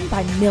be seen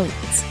by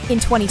millions. In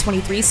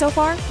 2023 so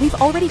far, we've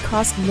already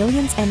crossed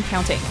millions and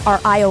counting. Our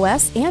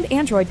iOS and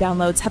Android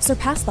downloads have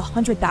surpassed the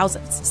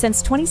 100,000s.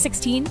 Since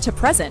 2016 to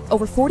present,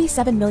 over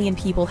 47 million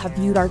people have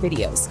viewed our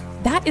videos.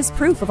 That is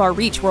proof of our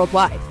reach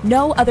worldwide.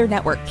 No other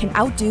network can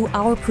outdo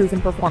our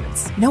proven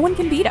performance. No one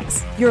can beat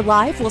us. Your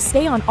live will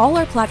stay on all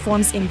our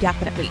platforms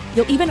indefinitely.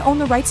 You'll even own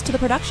the rights to the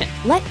production.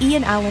 Let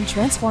Ian Allen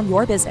transform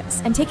your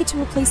business and take it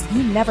to a place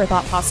you never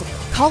thought possible.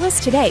 Call us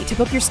today to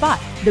book your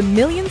spot. The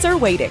millions are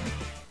waiting.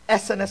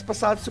 SNS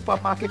Passage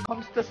Supermarket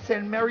comes to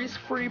St. Mary's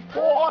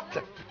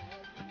Freeport.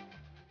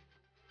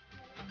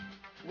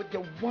 With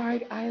the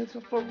wide aisles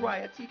of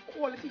variety,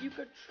 quality you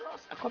can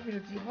trust, a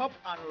community hub,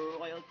 and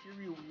loyalty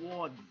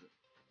rewards.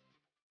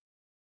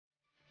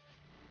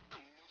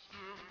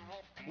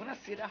 When I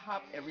say they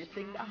have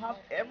everything, they have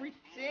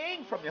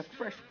everything from your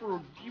fresh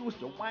produce,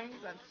 your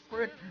wines and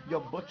spirits, your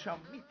butcher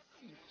meat,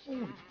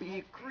 seafood,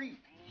 bakery,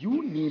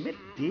 you name it,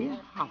 they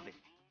have it.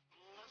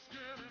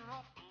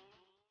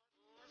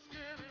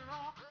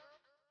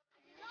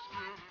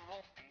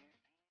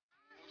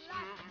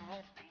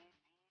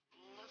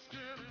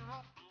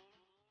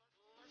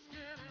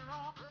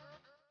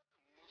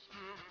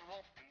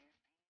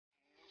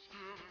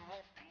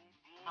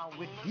 And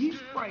with these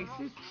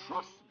prices,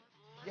 trust me,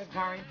 you're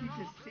guaranteed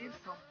to save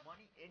some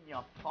money in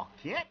your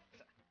pocket.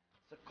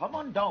 So come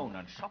on down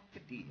and shop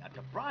today at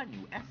the brand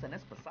new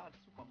SNS Passage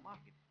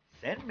Supermarket,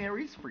 St.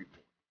 Mary's Freeport.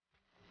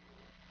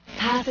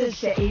 Passage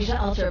to Asia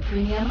Ultra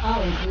Premium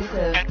All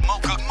Inclusive at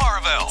Mocha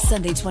Marvel.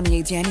 Sunday,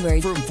 28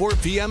 January from 4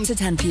 p.m. to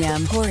 10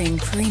 p.m. Pouring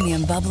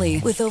premium bubbly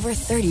with over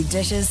 30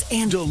 dishes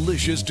and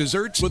delicious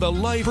desserts with a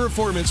live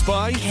performance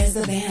by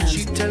the band.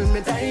 She tell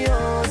me that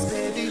yours,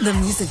 baby. The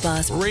Music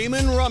Boss,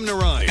 Raymond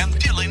Ramnarai and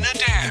Dylan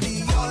Nadan.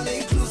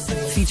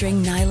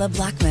 Featuring Nyla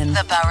Blackman,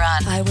 The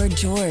Baran, Iwer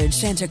George,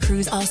 Santa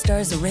Cruz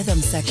All-Stars Rhythm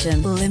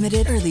Section.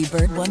 Limited early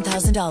bird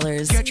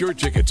 $1,000. Get your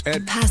tickets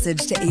at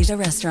Passage to Asia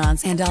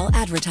Restaurants and all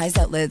advertised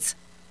outlets.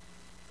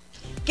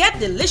 Get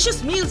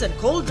delicious meals and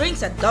cold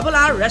drinks at Double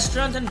R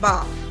Restaurant and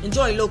Bar.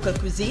 Enjoy local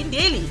cuisine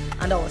daily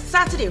and our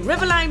Saturday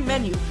Riverline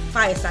menu: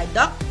 fireside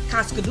duck,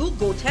 cascadoo,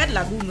 goat head,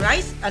 lagoon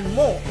rice, and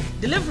more.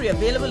 Delivery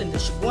available in the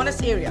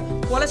Chaguanas area.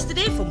 Call us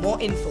today for more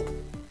info.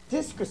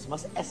 This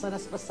Christmas,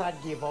 SNS Passage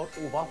gave out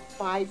over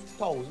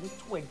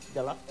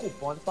 $5,020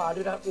 coupons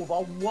valued at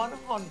over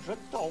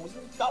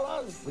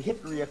 $100,000. We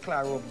hit Rio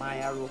Claro,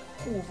 Maya Road,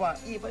 Hoover,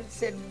 even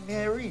St.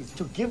 Mary's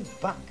to give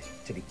back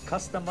to the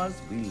customers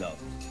we love.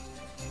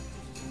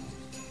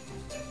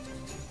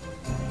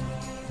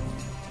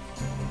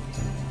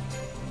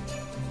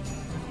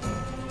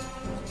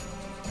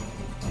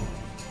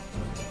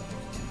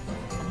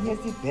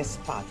 here's the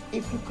best part.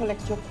 If you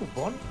collect your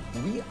coupon,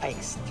 we are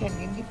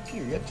extending the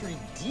period to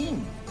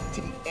redeem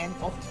to the end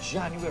of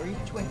January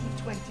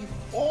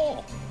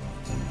 2024.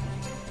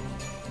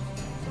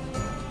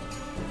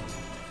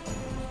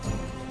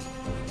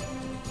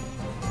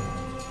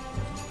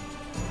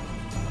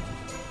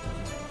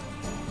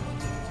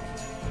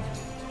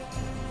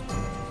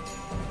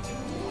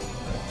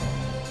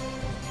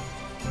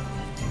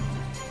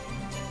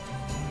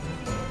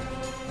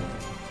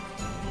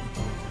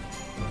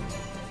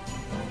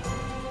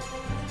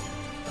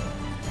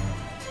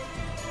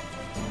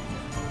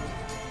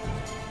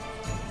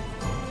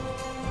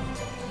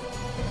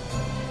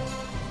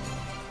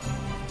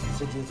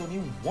 So there's only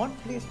one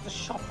place to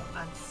shop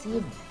and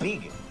save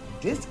big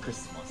this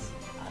Christmas,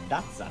 and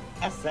that's at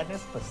SNS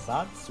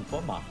Facade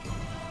Supermarket.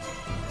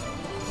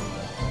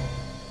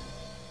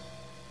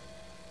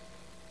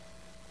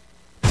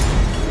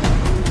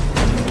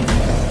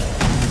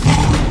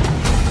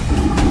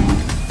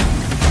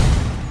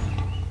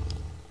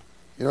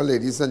 You know,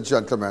 ladies and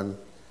gentlemen,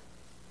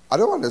 I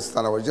don't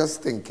understand. I was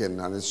just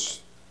thinking, and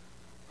it's,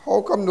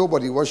 how come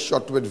nobody was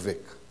shot with Vic?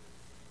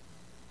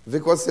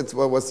 Vic was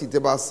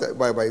seated by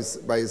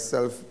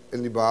himself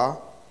in the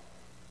bar.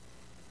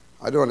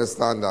 I don't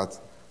understand that.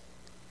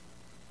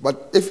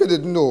 But if you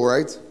didn't know,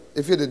 right?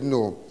 If you didn't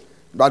know,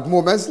 that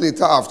moments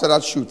later after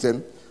that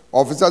shooting,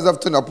 officers of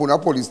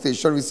Tunapuna Police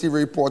Station received a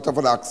report of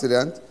an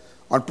accident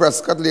on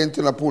Prescott Lane,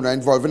 Tunapuna,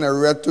 involving a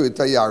red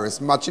Toyota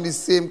Yaris, matching the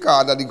same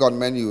car that the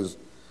gunmen used.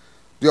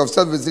 The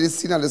officers visited the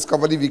scene and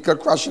discovered the vehicle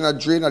crashing a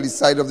drain at the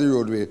side of the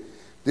roadway.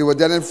 They were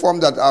then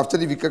informed that after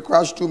the vehicle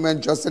crashed, two men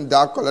dressed in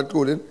dark-colored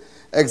clothing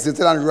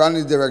exited and ran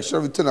in the direction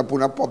of the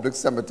Tunapuna Public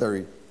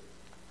Cemetery.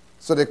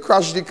 So they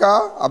crashed the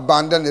car,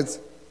 abandoned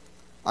it,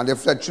 and they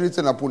fled through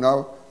the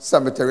Tunapuna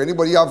Cemetery.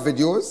 Anybody have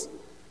videos?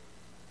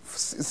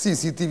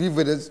 CCTV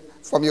videos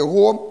from your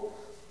home?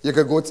 You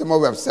can go to my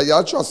website. You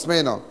gotta trust me,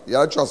 you know. You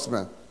gotta trust me.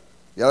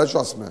 You gotta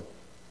trust me.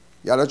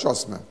 You gotta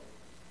trust me.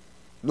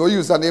 No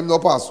username, no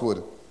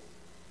password.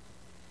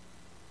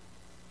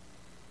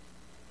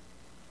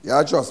 You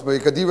gotta trust me.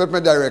 You can deal with me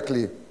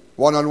directly,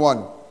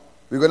 one-on-one.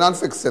 We're going to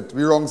fix it.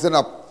 We're wronging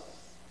up.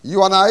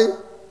 You and I,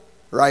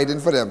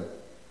 riding for them.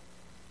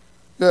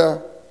 Yeah.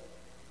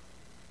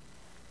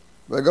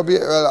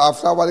 Well,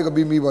 after a while, it's going to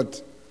be me,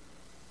 but...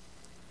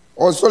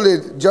 Also,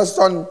 just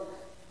on...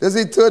 There's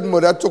the third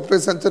murder that took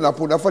place in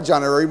Tunapuna for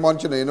January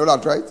month, you know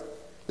that, right?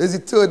 There's the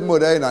third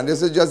murder, you know, and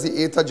this is just the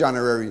 8th of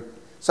January.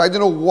 So I don't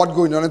know what's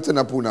going on in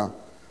Tunapuna.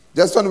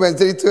 Just on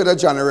Wednesday, the 3rd of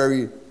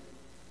January,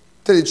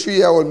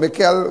 33-year-old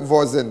Mikhail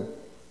Vozin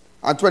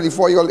and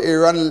 24-year-old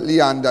Aaron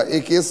Leander,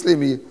 a.k.a.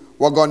 Slimmy,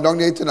 were gone down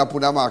near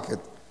Tunapuna Market.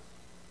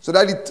 So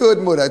that's the third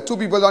murder. 2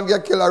 people don't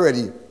get killed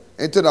already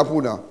in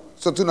Tunapuna.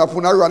 So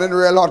Tunapuna running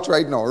real hot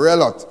right now.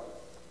 Real hot.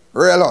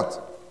 Real hot.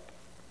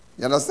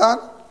 You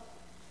understand?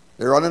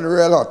 They're running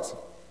real hot.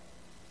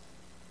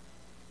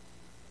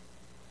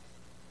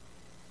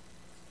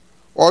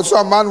 Also,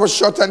 a man was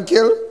shot and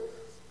killed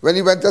when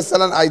he went to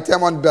sell an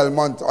item on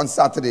Belmont on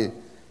Saturday.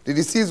 The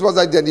deceased was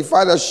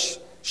identified as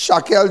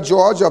Shaquille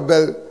George of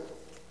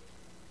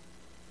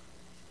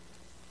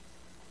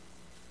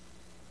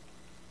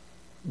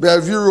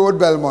Bellevue Road,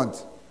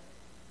 Belmont.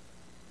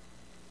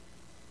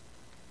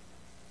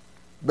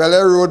 Bel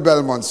Air Road,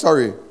 Belmont,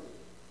 sorry.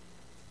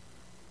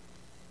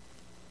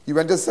 He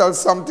went to sell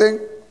something,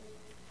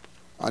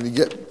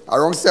 and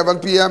around 7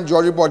 p.m.,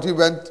 Georgie Botti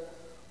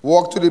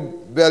walked to the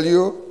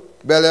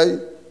Bel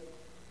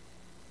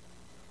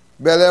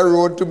Air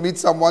Road to meet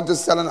someone to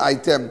sell an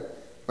item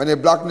when a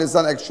black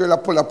Nissan X-Trailer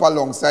pulled up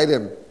alongside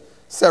him.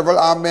 Several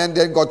armed men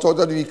then got out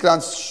of the vehicle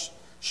and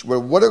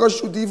well, what are they going to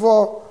shoot him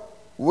for?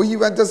 Where he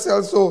went to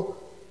sell, so.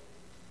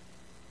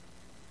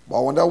 But I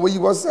wonder where he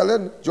was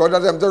selling. George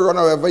attempted to run,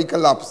 however, he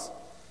collapsed.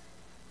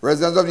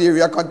 Residents of the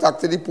area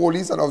contacted the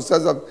police and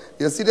officers of,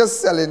 you see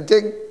this selling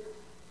thing?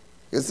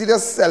 You see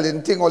this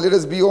selling thing, all it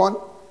is be on?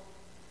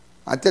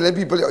 And telling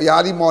people you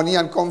have the money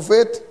and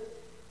comfort.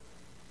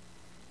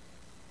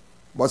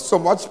 But so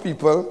much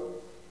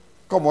people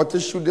come out to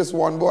shoot this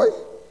one boy.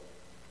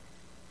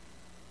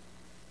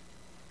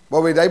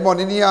 But with that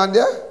money in your hand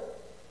there,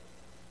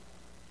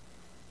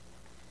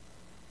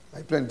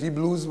 like plenty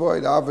blues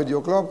boy, they have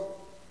video club.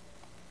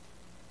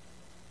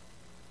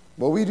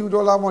 But we do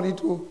all our money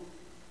too.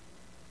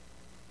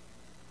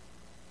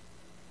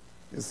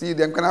 You see,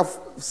 them kind of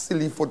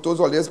silly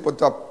photos always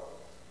put up.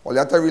 All you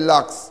have to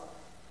relax.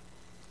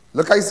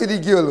 Look, I see the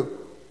girl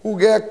who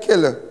get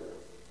killed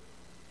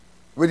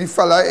with the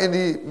fella in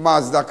the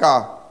Mazda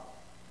car.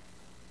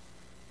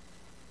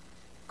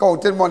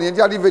 Counting money. And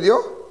you have the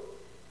video?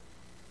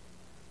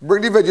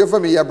 Bring the video for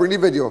me. Yeah, bring the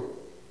video.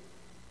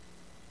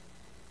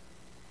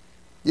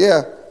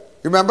 Yeah.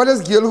 Remember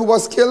this girl who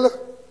was killed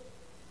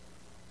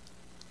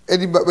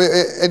in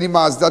the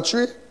Mazda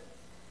tree?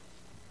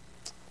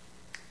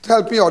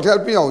 Help me out,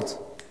 help me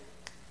out.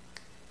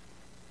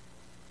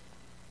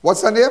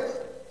 What's her name?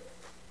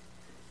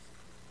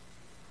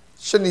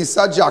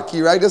 Shanisa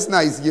Jackie, right? This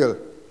nice girl.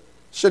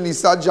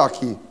 Shanisa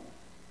Jackie.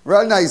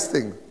 Real nice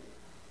thing.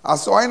 I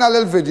saw her in a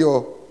little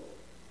video.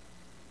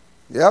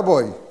 Yeah,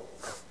 boy.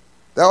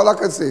 That's all I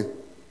can say.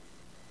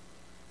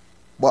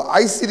 But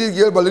I see the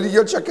girl, but the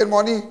girl checking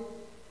money.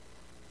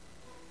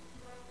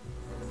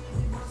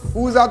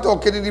 Who's that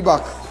talking in the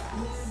back?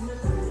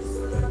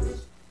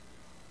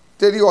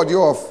 Take the audio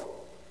off.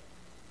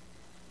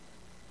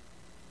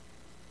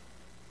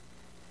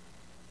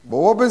 But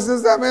what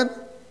business that, man?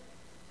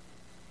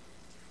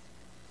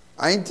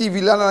 I ain't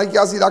TV land and I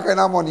can't see that kind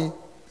of money.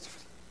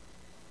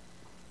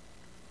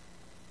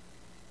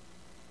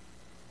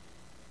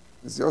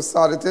 You see how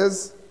sad it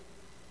is?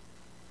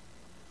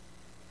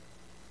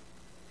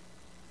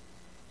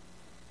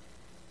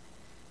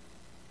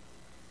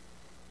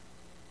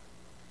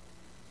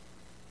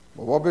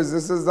 But what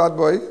business is that,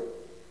 boy?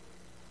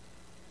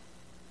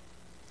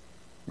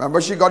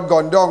 Remember she got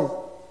gunned down.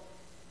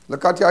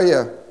 Look at her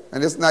here.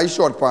 And this nice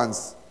short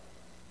pants.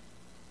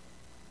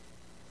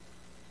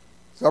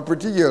 It's a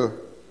pretty girl.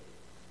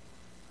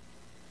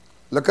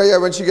 Look at her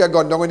when she get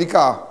gunned down in the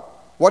car.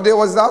 What day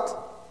was that?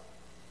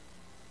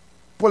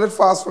 Pull it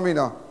fast for me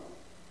now.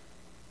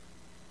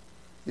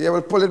 Yeah,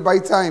 we'll pull it by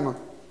time.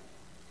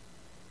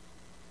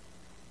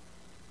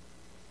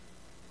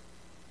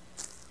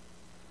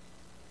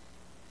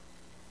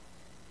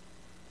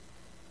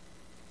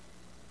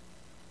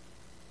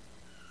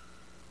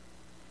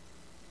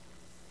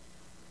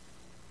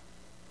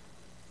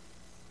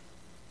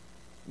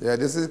 Yeah,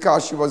 this is the car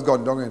she was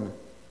gunned down in.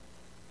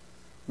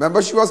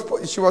 Remember she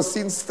was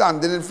seen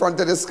standing in front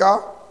of this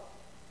car?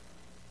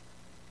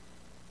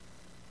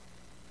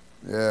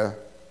 Yeah.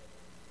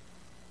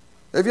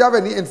 If you have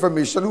any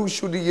information who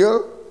shoot the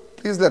girl,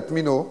 please let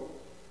me know.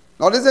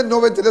 Now there's no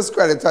way to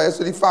discredit her,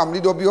 so the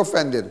family don't be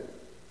offended.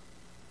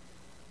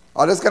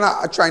 I'm just kind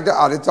of trying to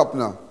add it up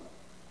now.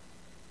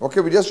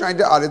 Okay, we're just trying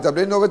to add it up.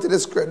 There's no way to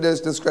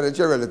discredit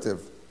your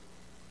relative.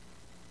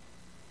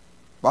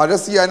 But I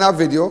just see her in a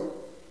video.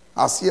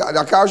 I see her,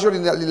 I can't show you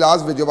in the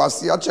last video, but I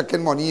see her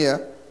checking money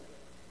here.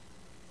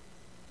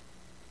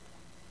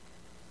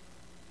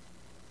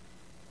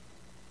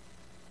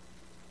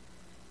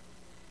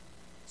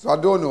 So I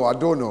don't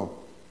know.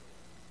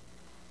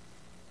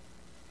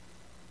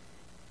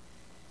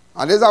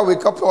 And there's a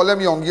wake up to all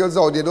them young girls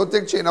out there. Don't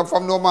take chain up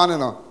from no man, you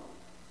know.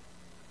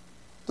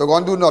 They go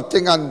and do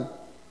nothing and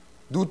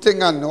do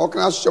thing and all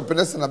kind of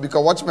stupidness, you know,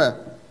 because watch me.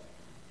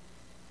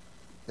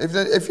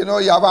 If you know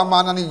you have a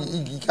man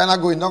and he cannot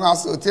go down a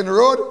certain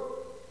road,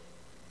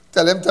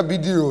 tell him to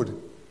beat the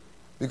road.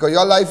 Because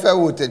your life is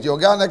worth it. You'll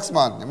get next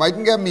man. You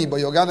mightn't get me, but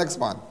you'll get next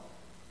man.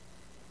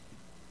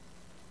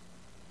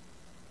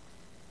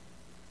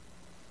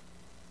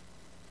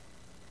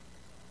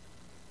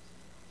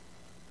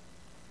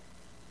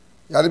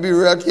 You have to be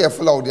real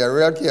careful out there,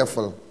 real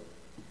careful.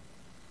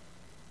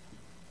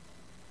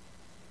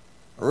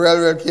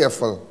 Real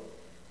careful.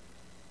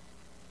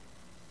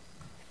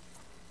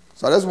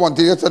 So I just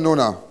wanted you to know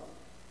now.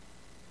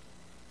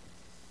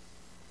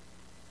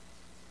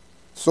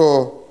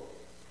 So,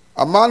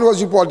 a man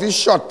was reportedly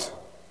shot.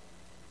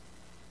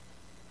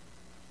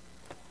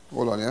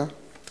 Hold on, yeah.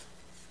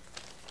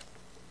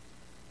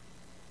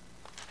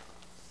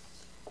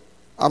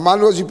 A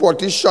man was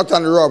reportedly shot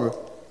and robbed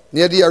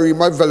near the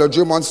Arima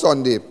Velodrome on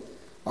Sunday.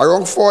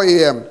 Around 4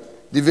 a.m.,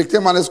 the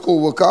victim and his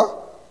co-worker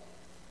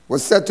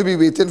was said to be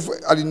waiting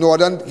at the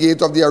northern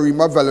gate of the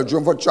Arima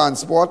Velodrome for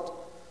transport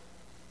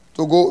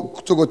to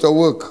go to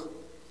work.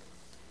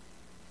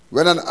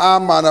 When an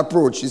armed man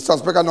approached, the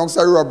suspect announced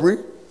a robbery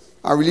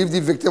and relieved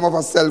the victim of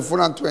a cell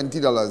phone and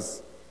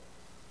 $20.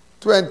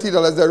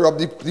 $20 they robbed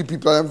the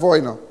people and for,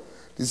 you know.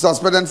 The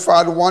suspect then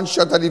fired one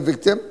shot at the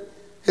victim,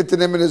 hitting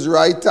him in his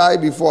right eye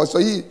before. So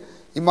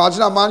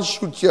imagine a man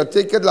shoot you,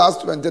 take your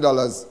last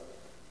 $20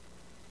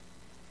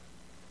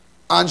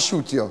 and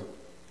shoot you.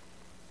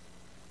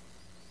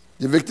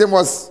 The victim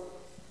was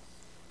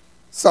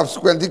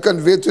subsequently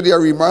conveyed to the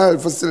Arima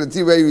Health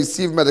Facility where he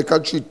received medical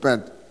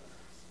treatment.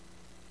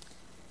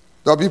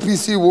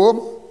 WPC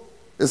Home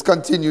is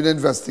continuing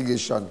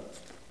investigation.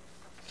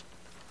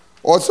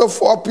 Also,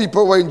 4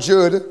 people were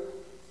injured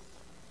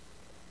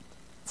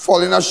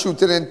following a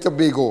shooting in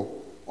Tobago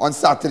on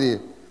Saturday.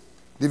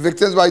 The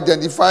victims were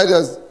identified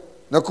as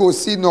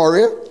Nakosi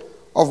Nore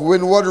of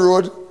Windward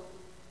Road,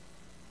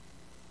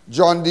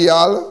 John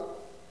Dial,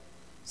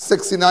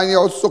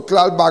 69-year-old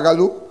Suklal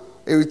Bagalu,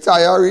 a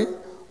retiree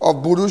of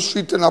Budu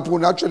Street in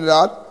Apuna,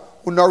 Trinidad,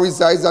 who now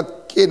resides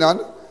at Canaan,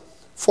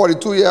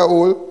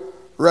 42-year-old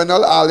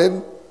Renal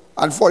Alleyne,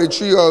 and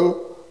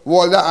 43-year-old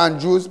Walter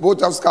Andrews,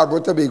 both of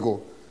Scarborough,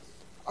 Tobago.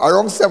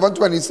 Around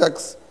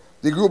 7:26,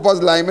 the group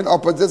was lying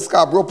opposite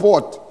Scarborough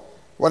Port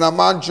when a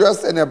man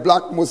dressed in a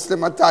black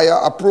Muslim attire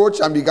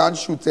approached and began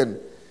shooting.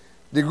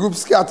 The group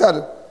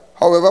scattered.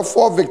 However,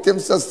 4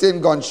 victims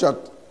sustained gunshot.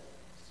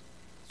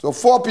 So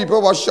 4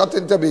 people were shot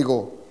in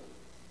Tobago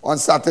on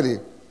Saturday.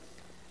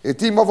 A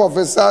team of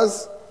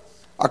officers,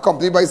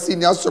 accompanied by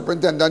Senior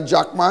Superintendent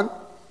Jackman,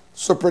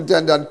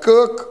 Superintendent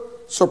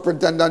Kirk,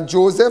 Superintendent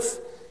Joseph,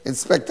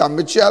 Inspector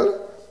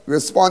Mitchell,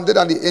 responded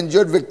and the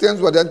injured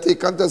victims were then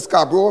taken to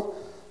Scarborough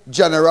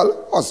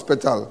General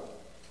Hospital.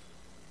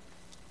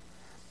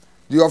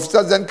 The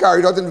officers then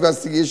carried out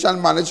investigation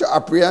and managed to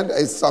apprehend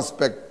a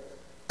suspect.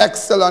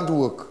 Excellent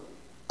work.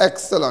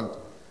 Excellent.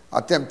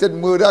 Attempted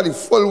murder, the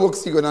full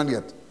works he gonna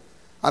get.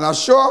 And I'm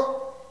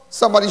sure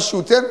somebody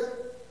shooting,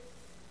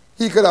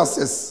 he could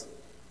assist.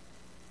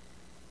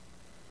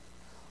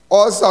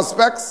 All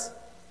suspects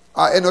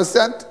are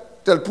innocent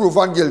till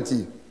proven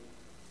guilty.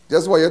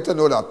 Just want you to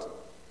know that.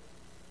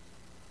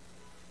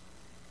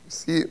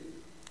 See,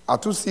 are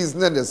too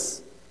seasoned in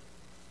this.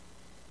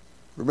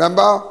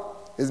 Remember,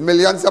 there's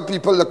millions of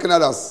people looking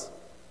at us.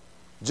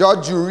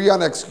 Judge, jury,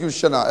 and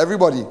executioner,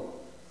 everybody.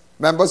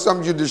 Members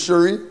from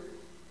judiciary,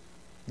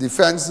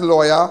 defense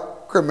lawyer,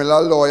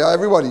 criminal lawyer,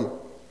 everybody.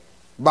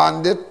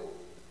 Bandit,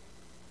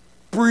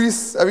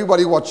 priests,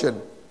 everybody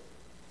watching.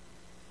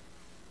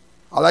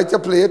 I like to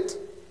play it.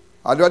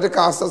 I don't want to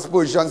cast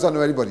aspersions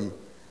on anybody.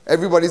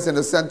 Everybody's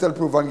innocent till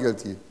proven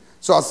guilty.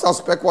 So a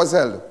suspect was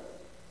held.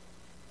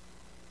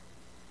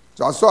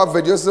 So I saw a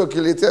video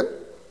circulated.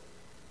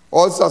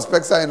 All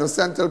suspects are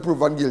innocent till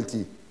proven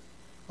guilty.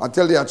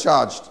 Until they are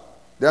charged.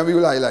 Then we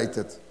will highlight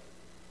it.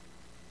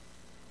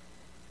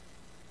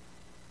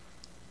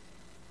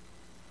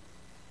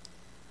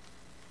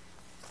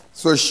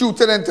 So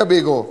shooting in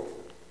Tobago.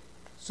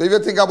 So if you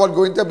think about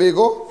going to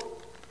Tobago,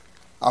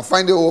 I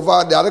find it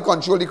over. They have to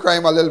control the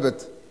crime a little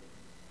bit.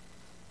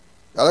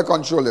 They have to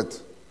control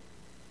it.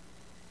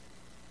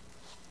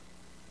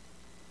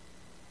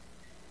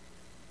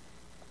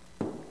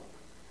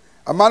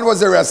 A man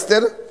was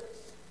arrested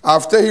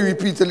after he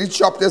repeatedly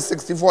chopped a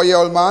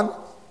 64-year-old man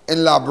in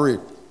Labrie.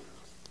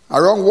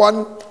 Around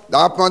 1, that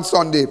happened on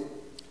Sunday.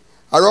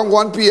 Around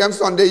 1 p.m.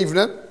 Sunday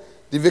evening,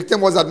 the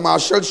victim was at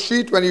Marshall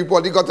Street when he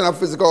reportedly got in a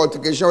physical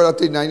altercation with a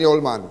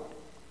 39-year-old man.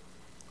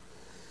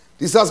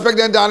 The suspect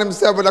then armed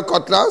himself with a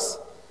cutlass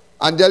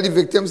and dealt the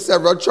victim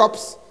several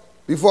chops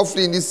before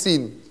fleeing the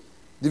scene.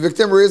 The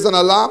victim raised an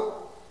alarm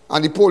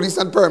and the police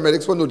and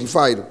paramedics were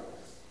notified.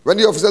 When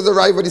the officers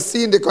arrived at the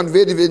scene, they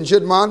conveyed the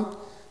injured man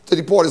to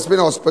the Port of Spain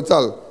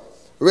Hospital,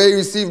 where he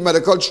received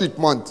medical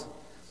treatment.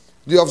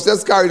 The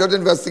officers carried out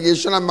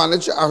investigation and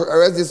managed to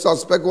arrest the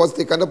suspect, who was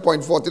taken to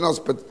Point 14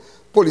 Hospital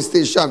Police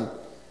Station.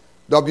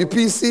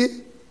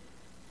 WPC,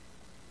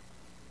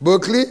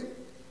 Berkeley,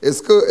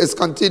 is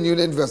continuing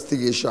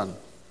investigation.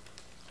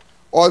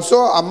 Also,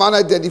 a man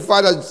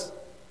identified as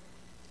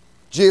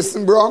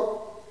Jason Brown,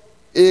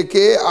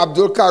 a.k.a.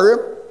 Abdul Karim,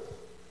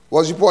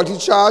 was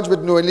reportedly charged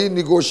with knowingly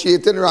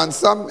negotiating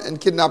ransom and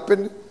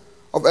kidnapping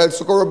of El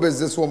Socorro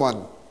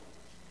businesswoman,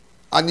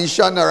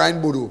 Anisha Narayan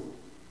Budu.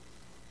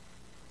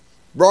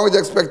 Brown is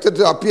expected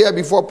to appear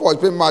before Port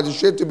Spain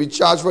magistrate to be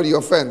charged for the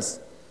offense.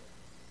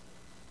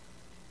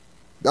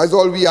 That's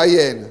all we are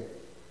hearing.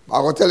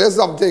 I'm going to tell you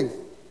something.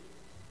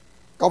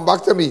 Come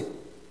back to me.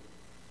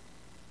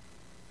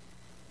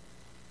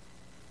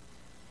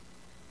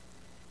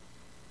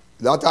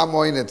 That I'm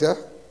more in it, eh?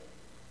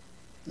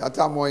 That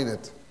I'm more in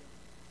it.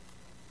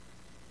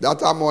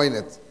 That I'm more in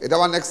it. If I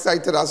want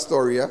excited that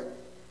story, eh?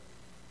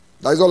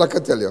 That is all I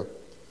can tell you.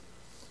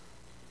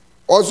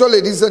 Also,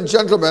 ladies and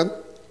gentlemen,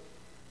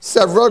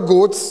 several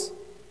goats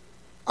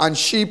and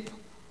sheep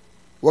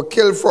were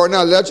killed for an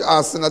alleged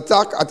arson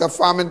attack at a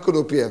farm in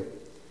Kunupia.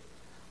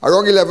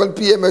 Around 11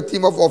 p.m., a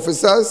team of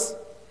officers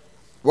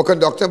were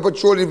conducting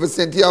patrol in the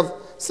vicinity of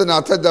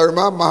Sanata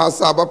Dharma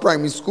Mahasabha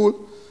Primary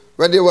School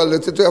when they were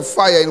alerted to a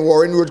fire in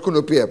Warren Road,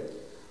 Kunupia.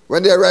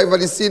 When they arrived at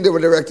the scene, they were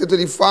directed to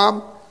the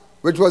farm,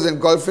 which was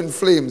engulfed in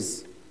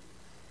flames.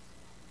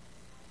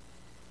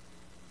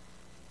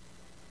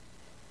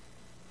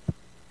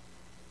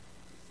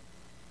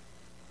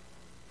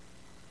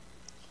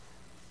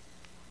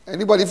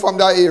 Anybody from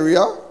that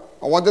area?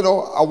 I want to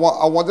know. I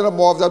want to know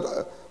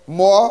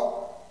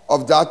more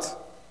of that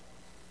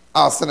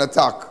arson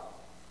attack.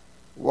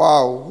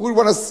 Wow, who would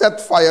want to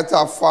set fire to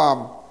a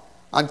farm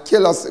and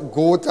kill us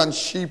goat and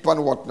sheep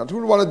and whatnot? Who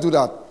would want to do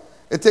that?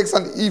 It takes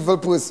an evil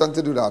person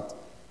to do that.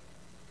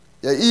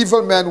 Yeah,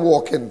 evil men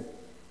walking.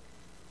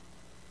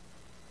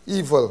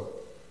 Evil.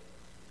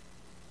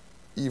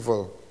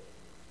 Evil.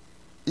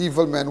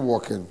 Evil men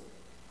walking.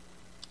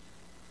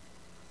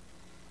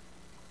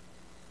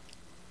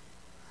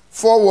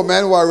 4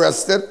 women were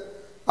arrested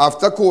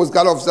after Coast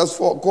Guard officers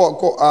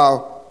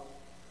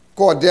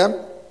caught them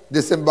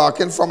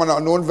disembarking from an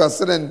unknown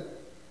vessel in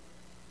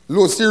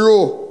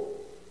Losiro.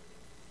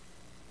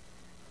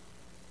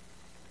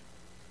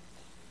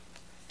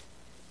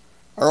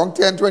 Around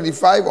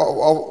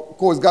 10:25,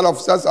 Coast Guard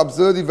officers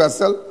observed the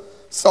vessel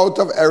south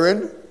of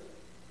Erin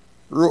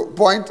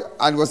Point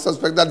and was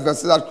suspected that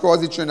vessel had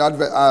crossed the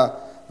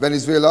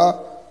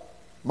Trinidad-Venezuela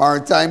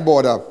maritime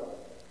border.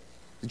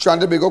 The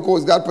Trinidad and Tobago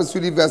Coast Guard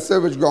pursued the vessel,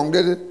 which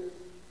grounded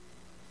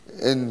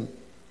in,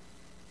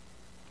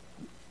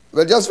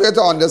 well, just for you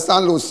to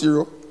understand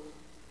Losiro.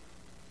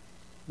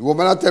 The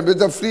woman attempted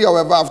to flee,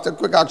 however, after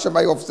quick action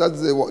by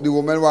officers, the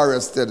women were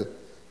arrested.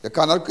 You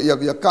cannot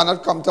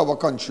come to our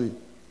country.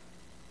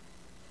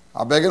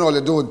 I'm begging all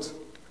you, don't.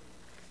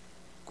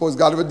 Coast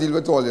Guard will deal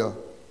with all you.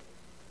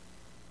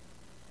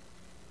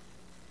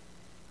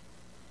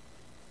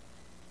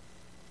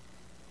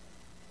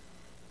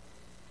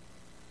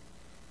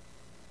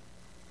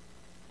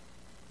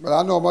 But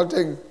that's a normal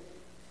thing.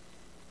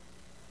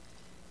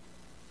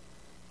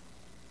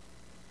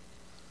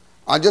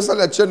 And just to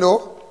let you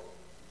know,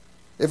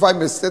 if I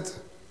missed it,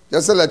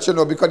 just to let you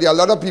know, because there are a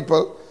lot of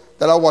people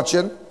that are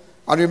watching.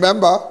 And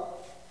remember,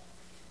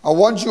 I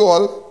want you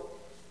all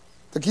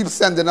to keep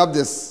sending up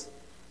this.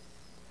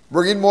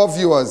 Bring in more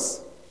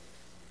viewers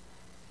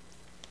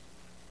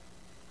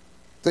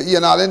to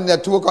Ian Alleyne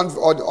Network on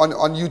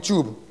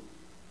YouTube.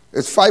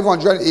 It's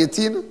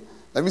 518.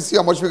 Let me see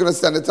how much we're going to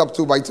send it up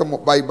to by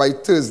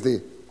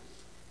Thursday.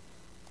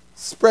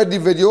 Spread the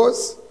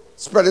videos.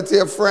 Spread it to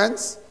your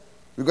friends.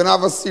 We're going to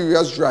have a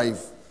serious drive.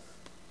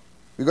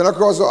 We're going to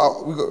cross,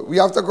 we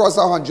have to cross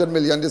 100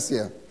 million this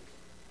year.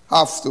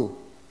 Have to.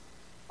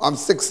 I'm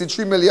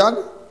 63 million.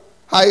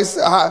 Highest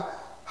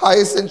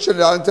in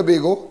Trinidad and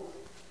Tobago.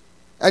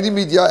 Any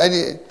media,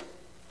 any.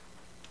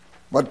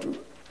 But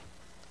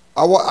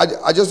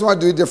I just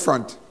want to do it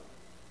different.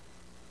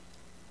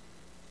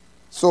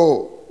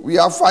 So we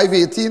have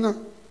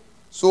 518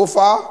 so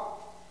far.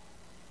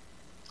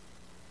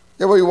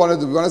 Here's what you want to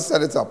do. We want to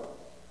set it up.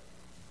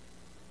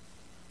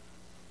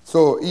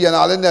 So Ian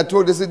Alleyne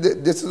Network, this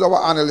is our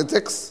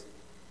analytics.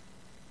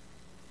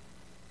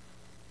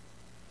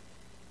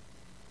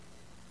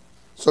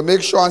 So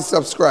make sure and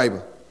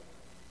subscribe.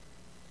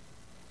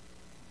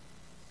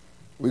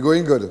 We're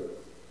going good.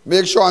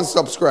 Make sure and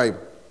subscribe.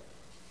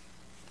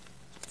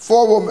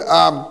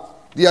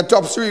 The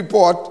autopsy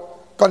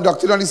report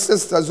conducted on the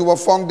sisters who were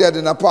found dead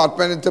in an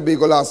apartment in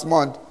Tobago last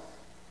month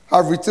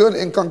have returned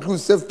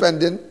inconclusive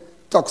pending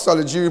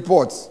toxicology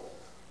reports.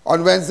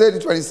 On Wednesday, the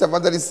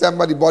 27th of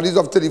December, the bodies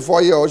of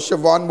 34-year-old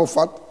Siobhan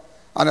Moffat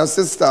and her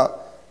sister,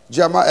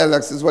 Gemma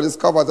Alexis, were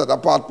discovered at an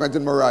apartment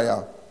in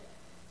Mariah.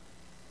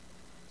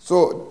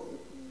 So,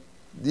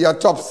 the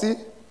autopsy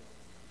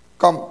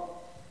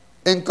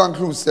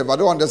inconclusive. I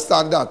don't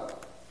understand that.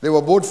 They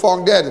were both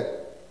found dead.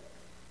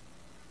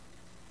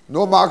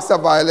 No marks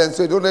of violence,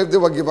 so you don't know if they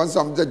were given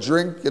something to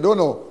drink. You don't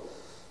know.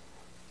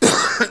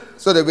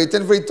 So they're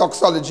waiting for the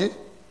toxicology.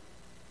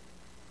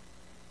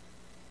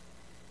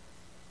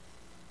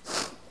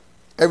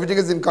 Everything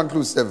is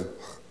inconclusive.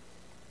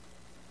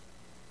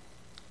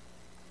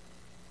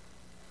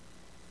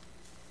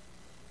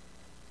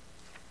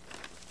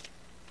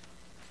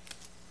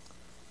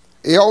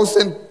 A house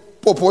in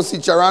Popo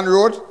Sicharan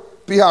Road,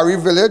 Pihari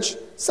Village,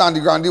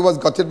 Sandy Grande was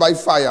gutted by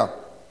fire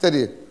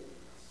today.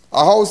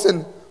 A house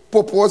in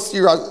Popo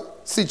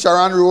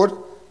Sicharan Road,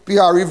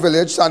 Pihari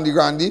Village, Sandy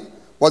Grande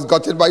was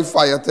gutted by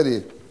fire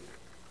today.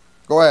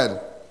 Go ahead.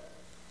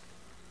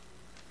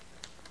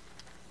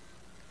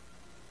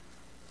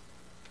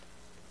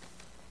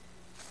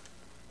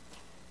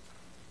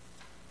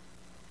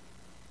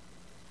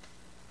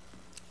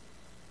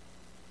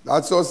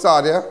 That's so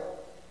sad, yeah?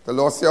 They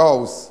lost your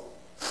house.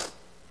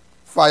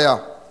 Fire.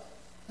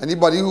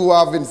 Anybody who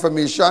have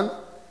information,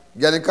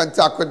 get in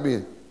contact with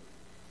me.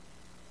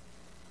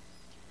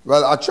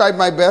 Well, I tried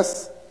my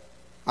best,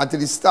 and to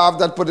the staff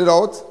that put it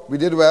out, we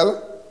did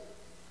well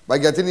by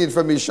getting the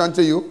information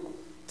to you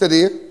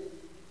today.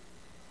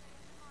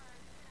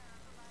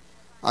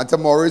 And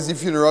tomorrow is the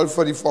funeral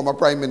for the former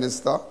Prime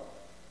Minister.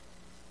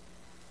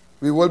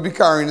 We will be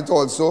carrying it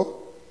also.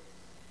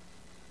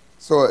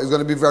 So it's going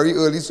to be very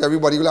early, so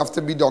everybody will have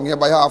to be down here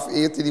by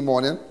 8:30 in the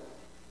morning.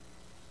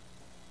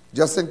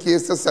 Just in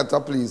case to set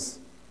up, please.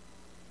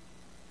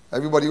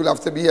 Everybody will have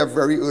to be here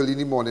very early in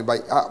the morning, by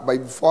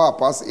before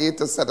 8:30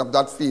 to set up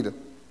that feed.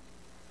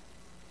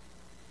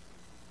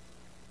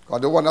 I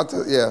don't want that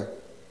to, yeah.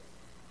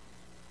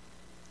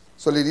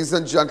 So ladies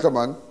and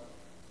gentlemen,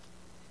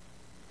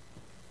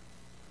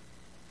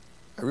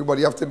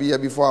 everybody have to be here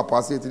before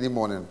 8:30 in the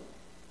morning.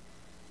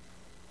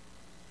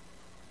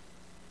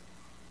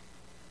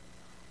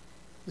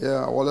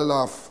 Yeah, all a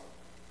laugh.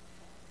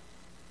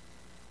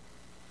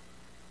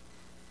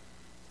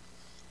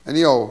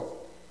 Anyhow,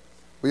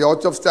 we're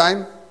out of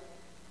time.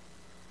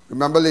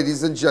 Remember,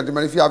 ladies and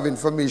gentlemen, if you have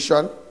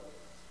information,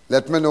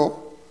 let me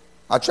know.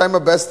 I try my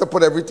best to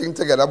put everything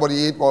together about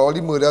all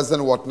the murders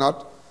and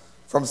whatnot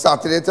from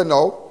Saturday to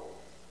now.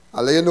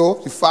 I'll let you know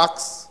the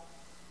facts.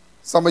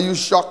 Some of you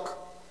shocked.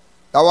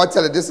 Now I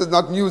tell you, this is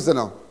not news, you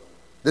know.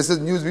 This is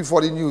news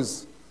before the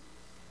news.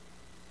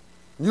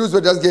 News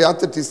will just get a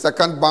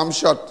 30-second bomb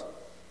shot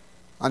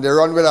and they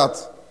run with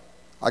that.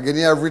 I can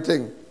hear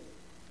everything.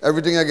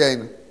 Everything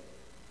again.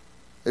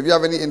 If you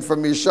have any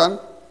information,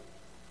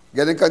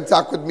 get in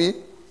contact with me.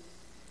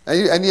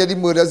 Any of the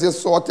murders you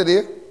saw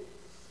today,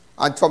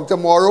 and from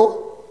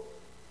tomorrow,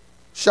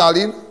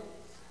 Charlene,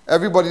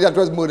 everybody that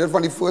was murdered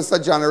from the 1st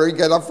of January,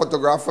 get a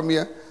photograph from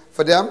here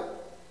for them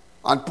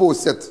and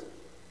post it.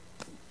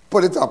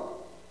 Put it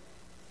up.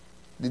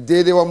 The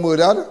day they were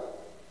murdered,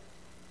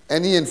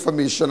 any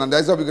information, and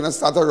that's how we're going to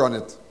start to run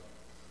it.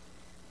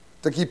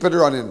 To keep it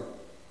running.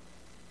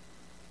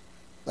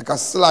 Like a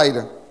slide.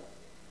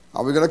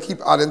 And we're going to keep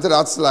adding to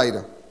that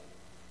slide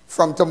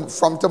from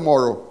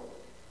tomorrow.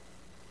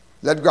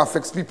 Let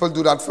graphics people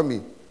do that for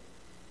me.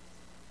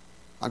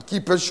 And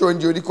keep it showing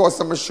during the course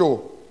of my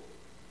show.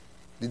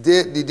 The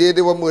day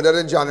they were murdered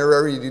in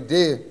January, the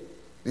day,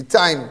 the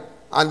time,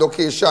 and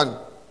location.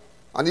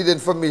 I need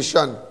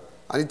information.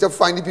 I need to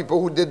find the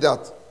people who did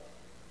that.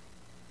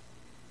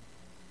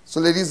 So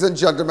ladies and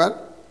gentlemen,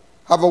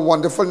 have a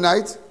wonderful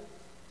night.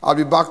 I'll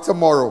be back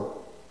tomorrow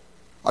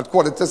at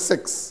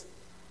 5:45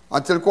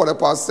 until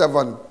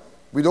 7:15.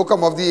 We don't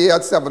come off the air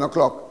at 7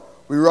 o'clock.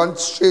 We run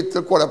straight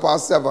till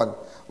 7:15.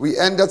 We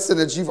end at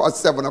Synergy at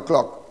 7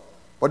 o'clock.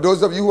 But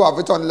those of you who have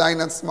it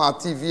online and Smart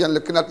TV and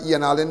looking at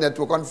Alleyne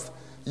Network on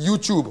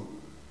YouTube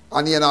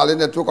and Alleyne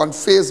Network on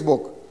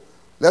Facebook,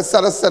 let's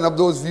start to send up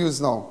those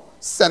views now.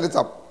 Send it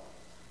up.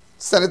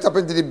 Send it up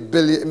into the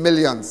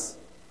millions.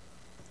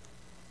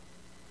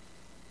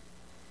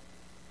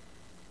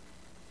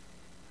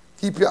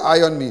 Keep your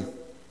eye on me.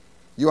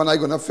 You and I are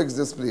going to fix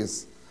this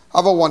place.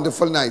 Have a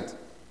wonderful night.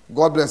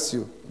 God bless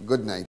you. Good night.